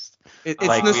past. It's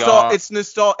like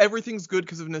nostalgia. Everything's good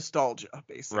because of nostalgia,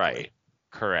 basically. Right.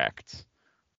 Correct.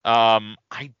 I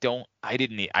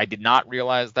did not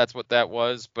realize that's what that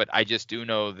was, but I just do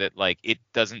know that like it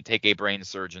doesn't take a brain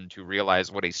surgeon to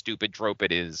realize what a stupid trope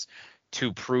it is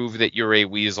to prove that you're a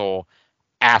weasel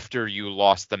after you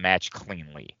lost the match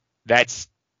cleanly. That's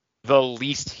the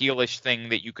least heelish thing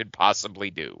that you could possibly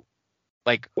do.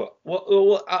 Like,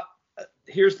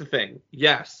 here's the thing.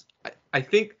 Yes, I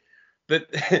think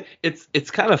that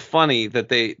it's kind of funny that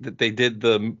they did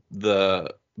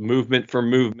the movement for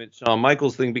movement Shawn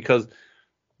Michaels thing, because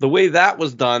the way that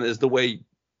was done is the way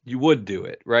you would do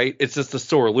it, right? It's just a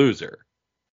sore loser.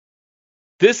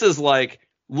 This is like,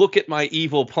 look at my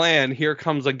evil plan. Here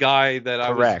comes a guy that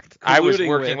I was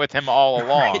working with him all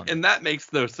along, right? And that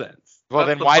makes no sense. Well,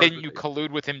 then why didn't you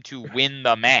collude with him to win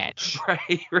the match?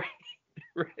 Right.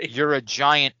 You're a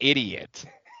giant idiot.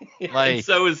 And Like,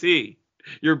 so is he.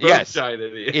 You're both yes, giant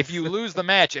idiots. if you lose the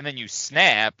match and then you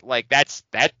snap, like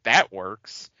that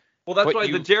works. Well, that's but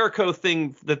why the Jericho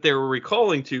thing that they were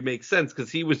recalling to makes sense,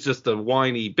 because he was just a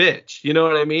whiny bitch. You know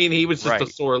what I mean? He was just a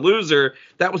Right. sore loser.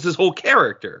 That was his whole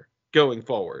character going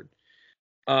forward.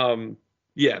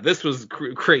 Yeah, this was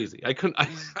crazy. I couldn't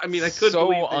So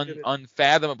believe they did it.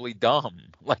 unfathomably dumb.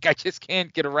 Like, I just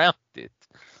can't get around it.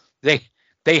 They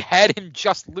had him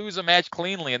just lose a match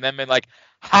cleanly and then been like,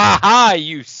 ha ha,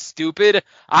 you stupid,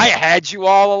 I had you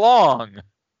all along.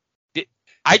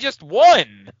 I just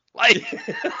won. Like,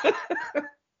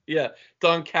 Yeah,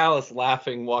 Don Callis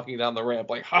laughing, walking down the ramp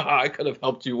like, haha, I could have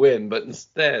helped you win, but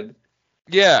instead.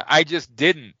 yeah, I just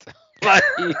didn't. Like,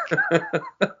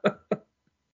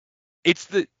 it's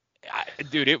all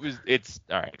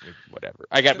right, whatever.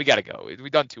 We gotta go.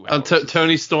 We've done 2 hours.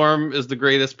 Tony Storm is the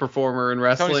greatest performer in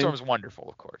wrestling. Tony Storm's wonderful,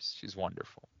 of course. She's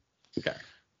wonderful. Okay.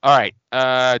 All right.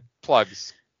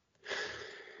 Plugs.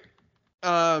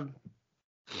 I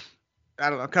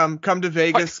don't know. Come to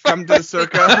Vegas. Come to the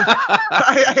Circa.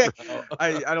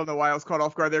 I don't know why I was caught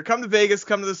off guard there. Come to Vegas.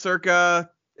 Come to the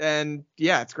Circa, and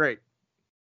yeah, it's great.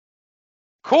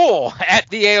 Cool. At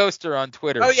the Aoster on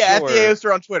Twitter. Oh yeah, sure. at the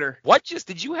Aoster on Twitter. What? Do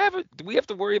we have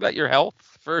to worry about your health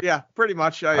for? Yeah, pretty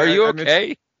much. Are you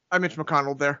okay? I'm Mitch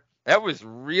McConnell there. That was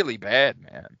really bad,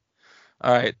 man.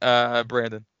 All right,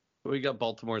 Brandon. We got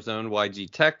Baltimore Zone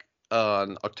YG Tech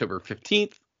on October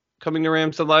 15th coming to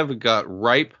Ramstead Live. We got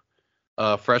Ripe,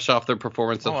 fresh off their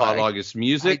performance of Hot August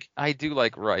Music. I do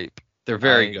like Ripe. They're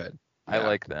very good. I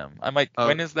like them. I might.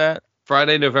 When is that?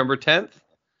 Friday, November 10th.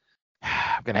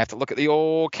 I'm gonna have to look at the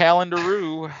old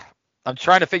calendar-oo. I'm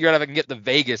trying to figure out if I can get to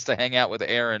Vegas to hang out with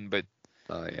Aaron, but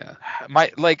Oh yeah.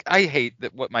 I hate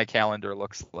what my calendar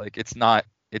looks like. It's not.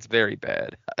 It's very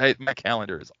bad. My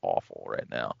calendar is awful right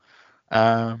now.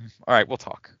 All right, we'll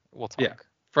talk. Yeah.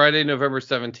 Friday, November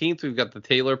 17th, we've got the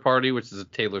Taylor Party, which is a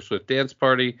Taylor Swift dance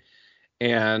party,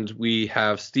 and we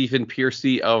have Stephen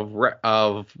Piercy of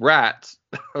Rat.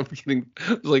 I'm kidding.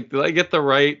 I was like, did I get the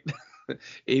right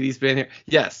 80s band here?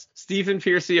 Yes, Stephen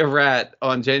Piercy of Rat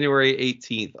on January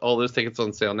 18th. All those tickets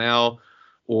on sale now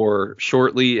or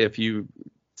shortly if you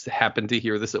happen to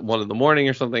hear this at 1 a.m.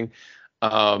 or something.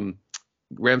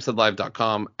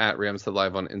 RamsteadLive.com, at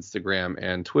RamsteadLive on Instagram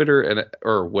and Twitter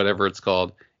or whatever it's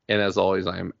called. And as always,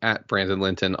 I am at Brandon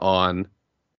Linton on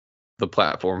the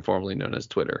platform formerly known as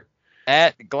Twitter.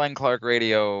 At Glenn Clark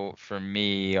Radio for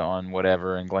me on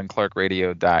whatever, and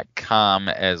GlennClarkRadio.com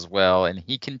as well. And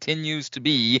he continues to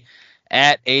be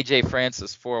at AJ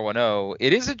Francis 410.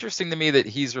 It is interesting to me that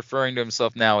he's referring to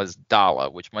himself now as Dala,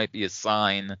 which might be a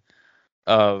sign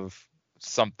of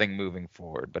something moving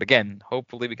forward. But again,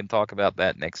 hopefully we can talk about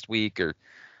that next week, or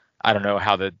I don't know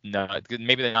how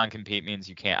maybe the non-compete means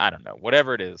you can't. I don't know.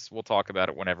 Whatever it is, we'll talk about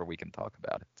it whenever we can talk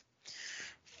about it.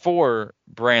 For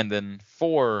Brandon,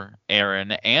 for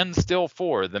Aaron, and still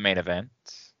for the main event.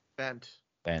 Vent.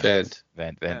 AJ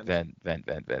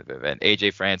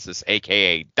Francis,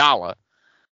 aka Dala.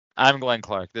 I'm Glenn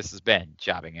Clark. This has been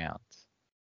Jobbing Out.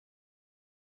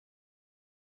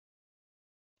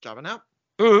 Jobbing out.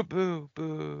 Boo, boo,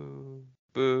 boo,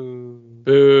 boo.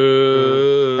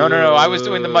 Boo. No. I was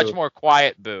doing the much more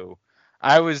quiet boo.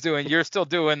 You're still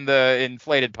doing the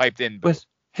inflated piped in boo.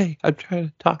 Hey, I'm trying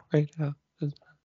to talk right now.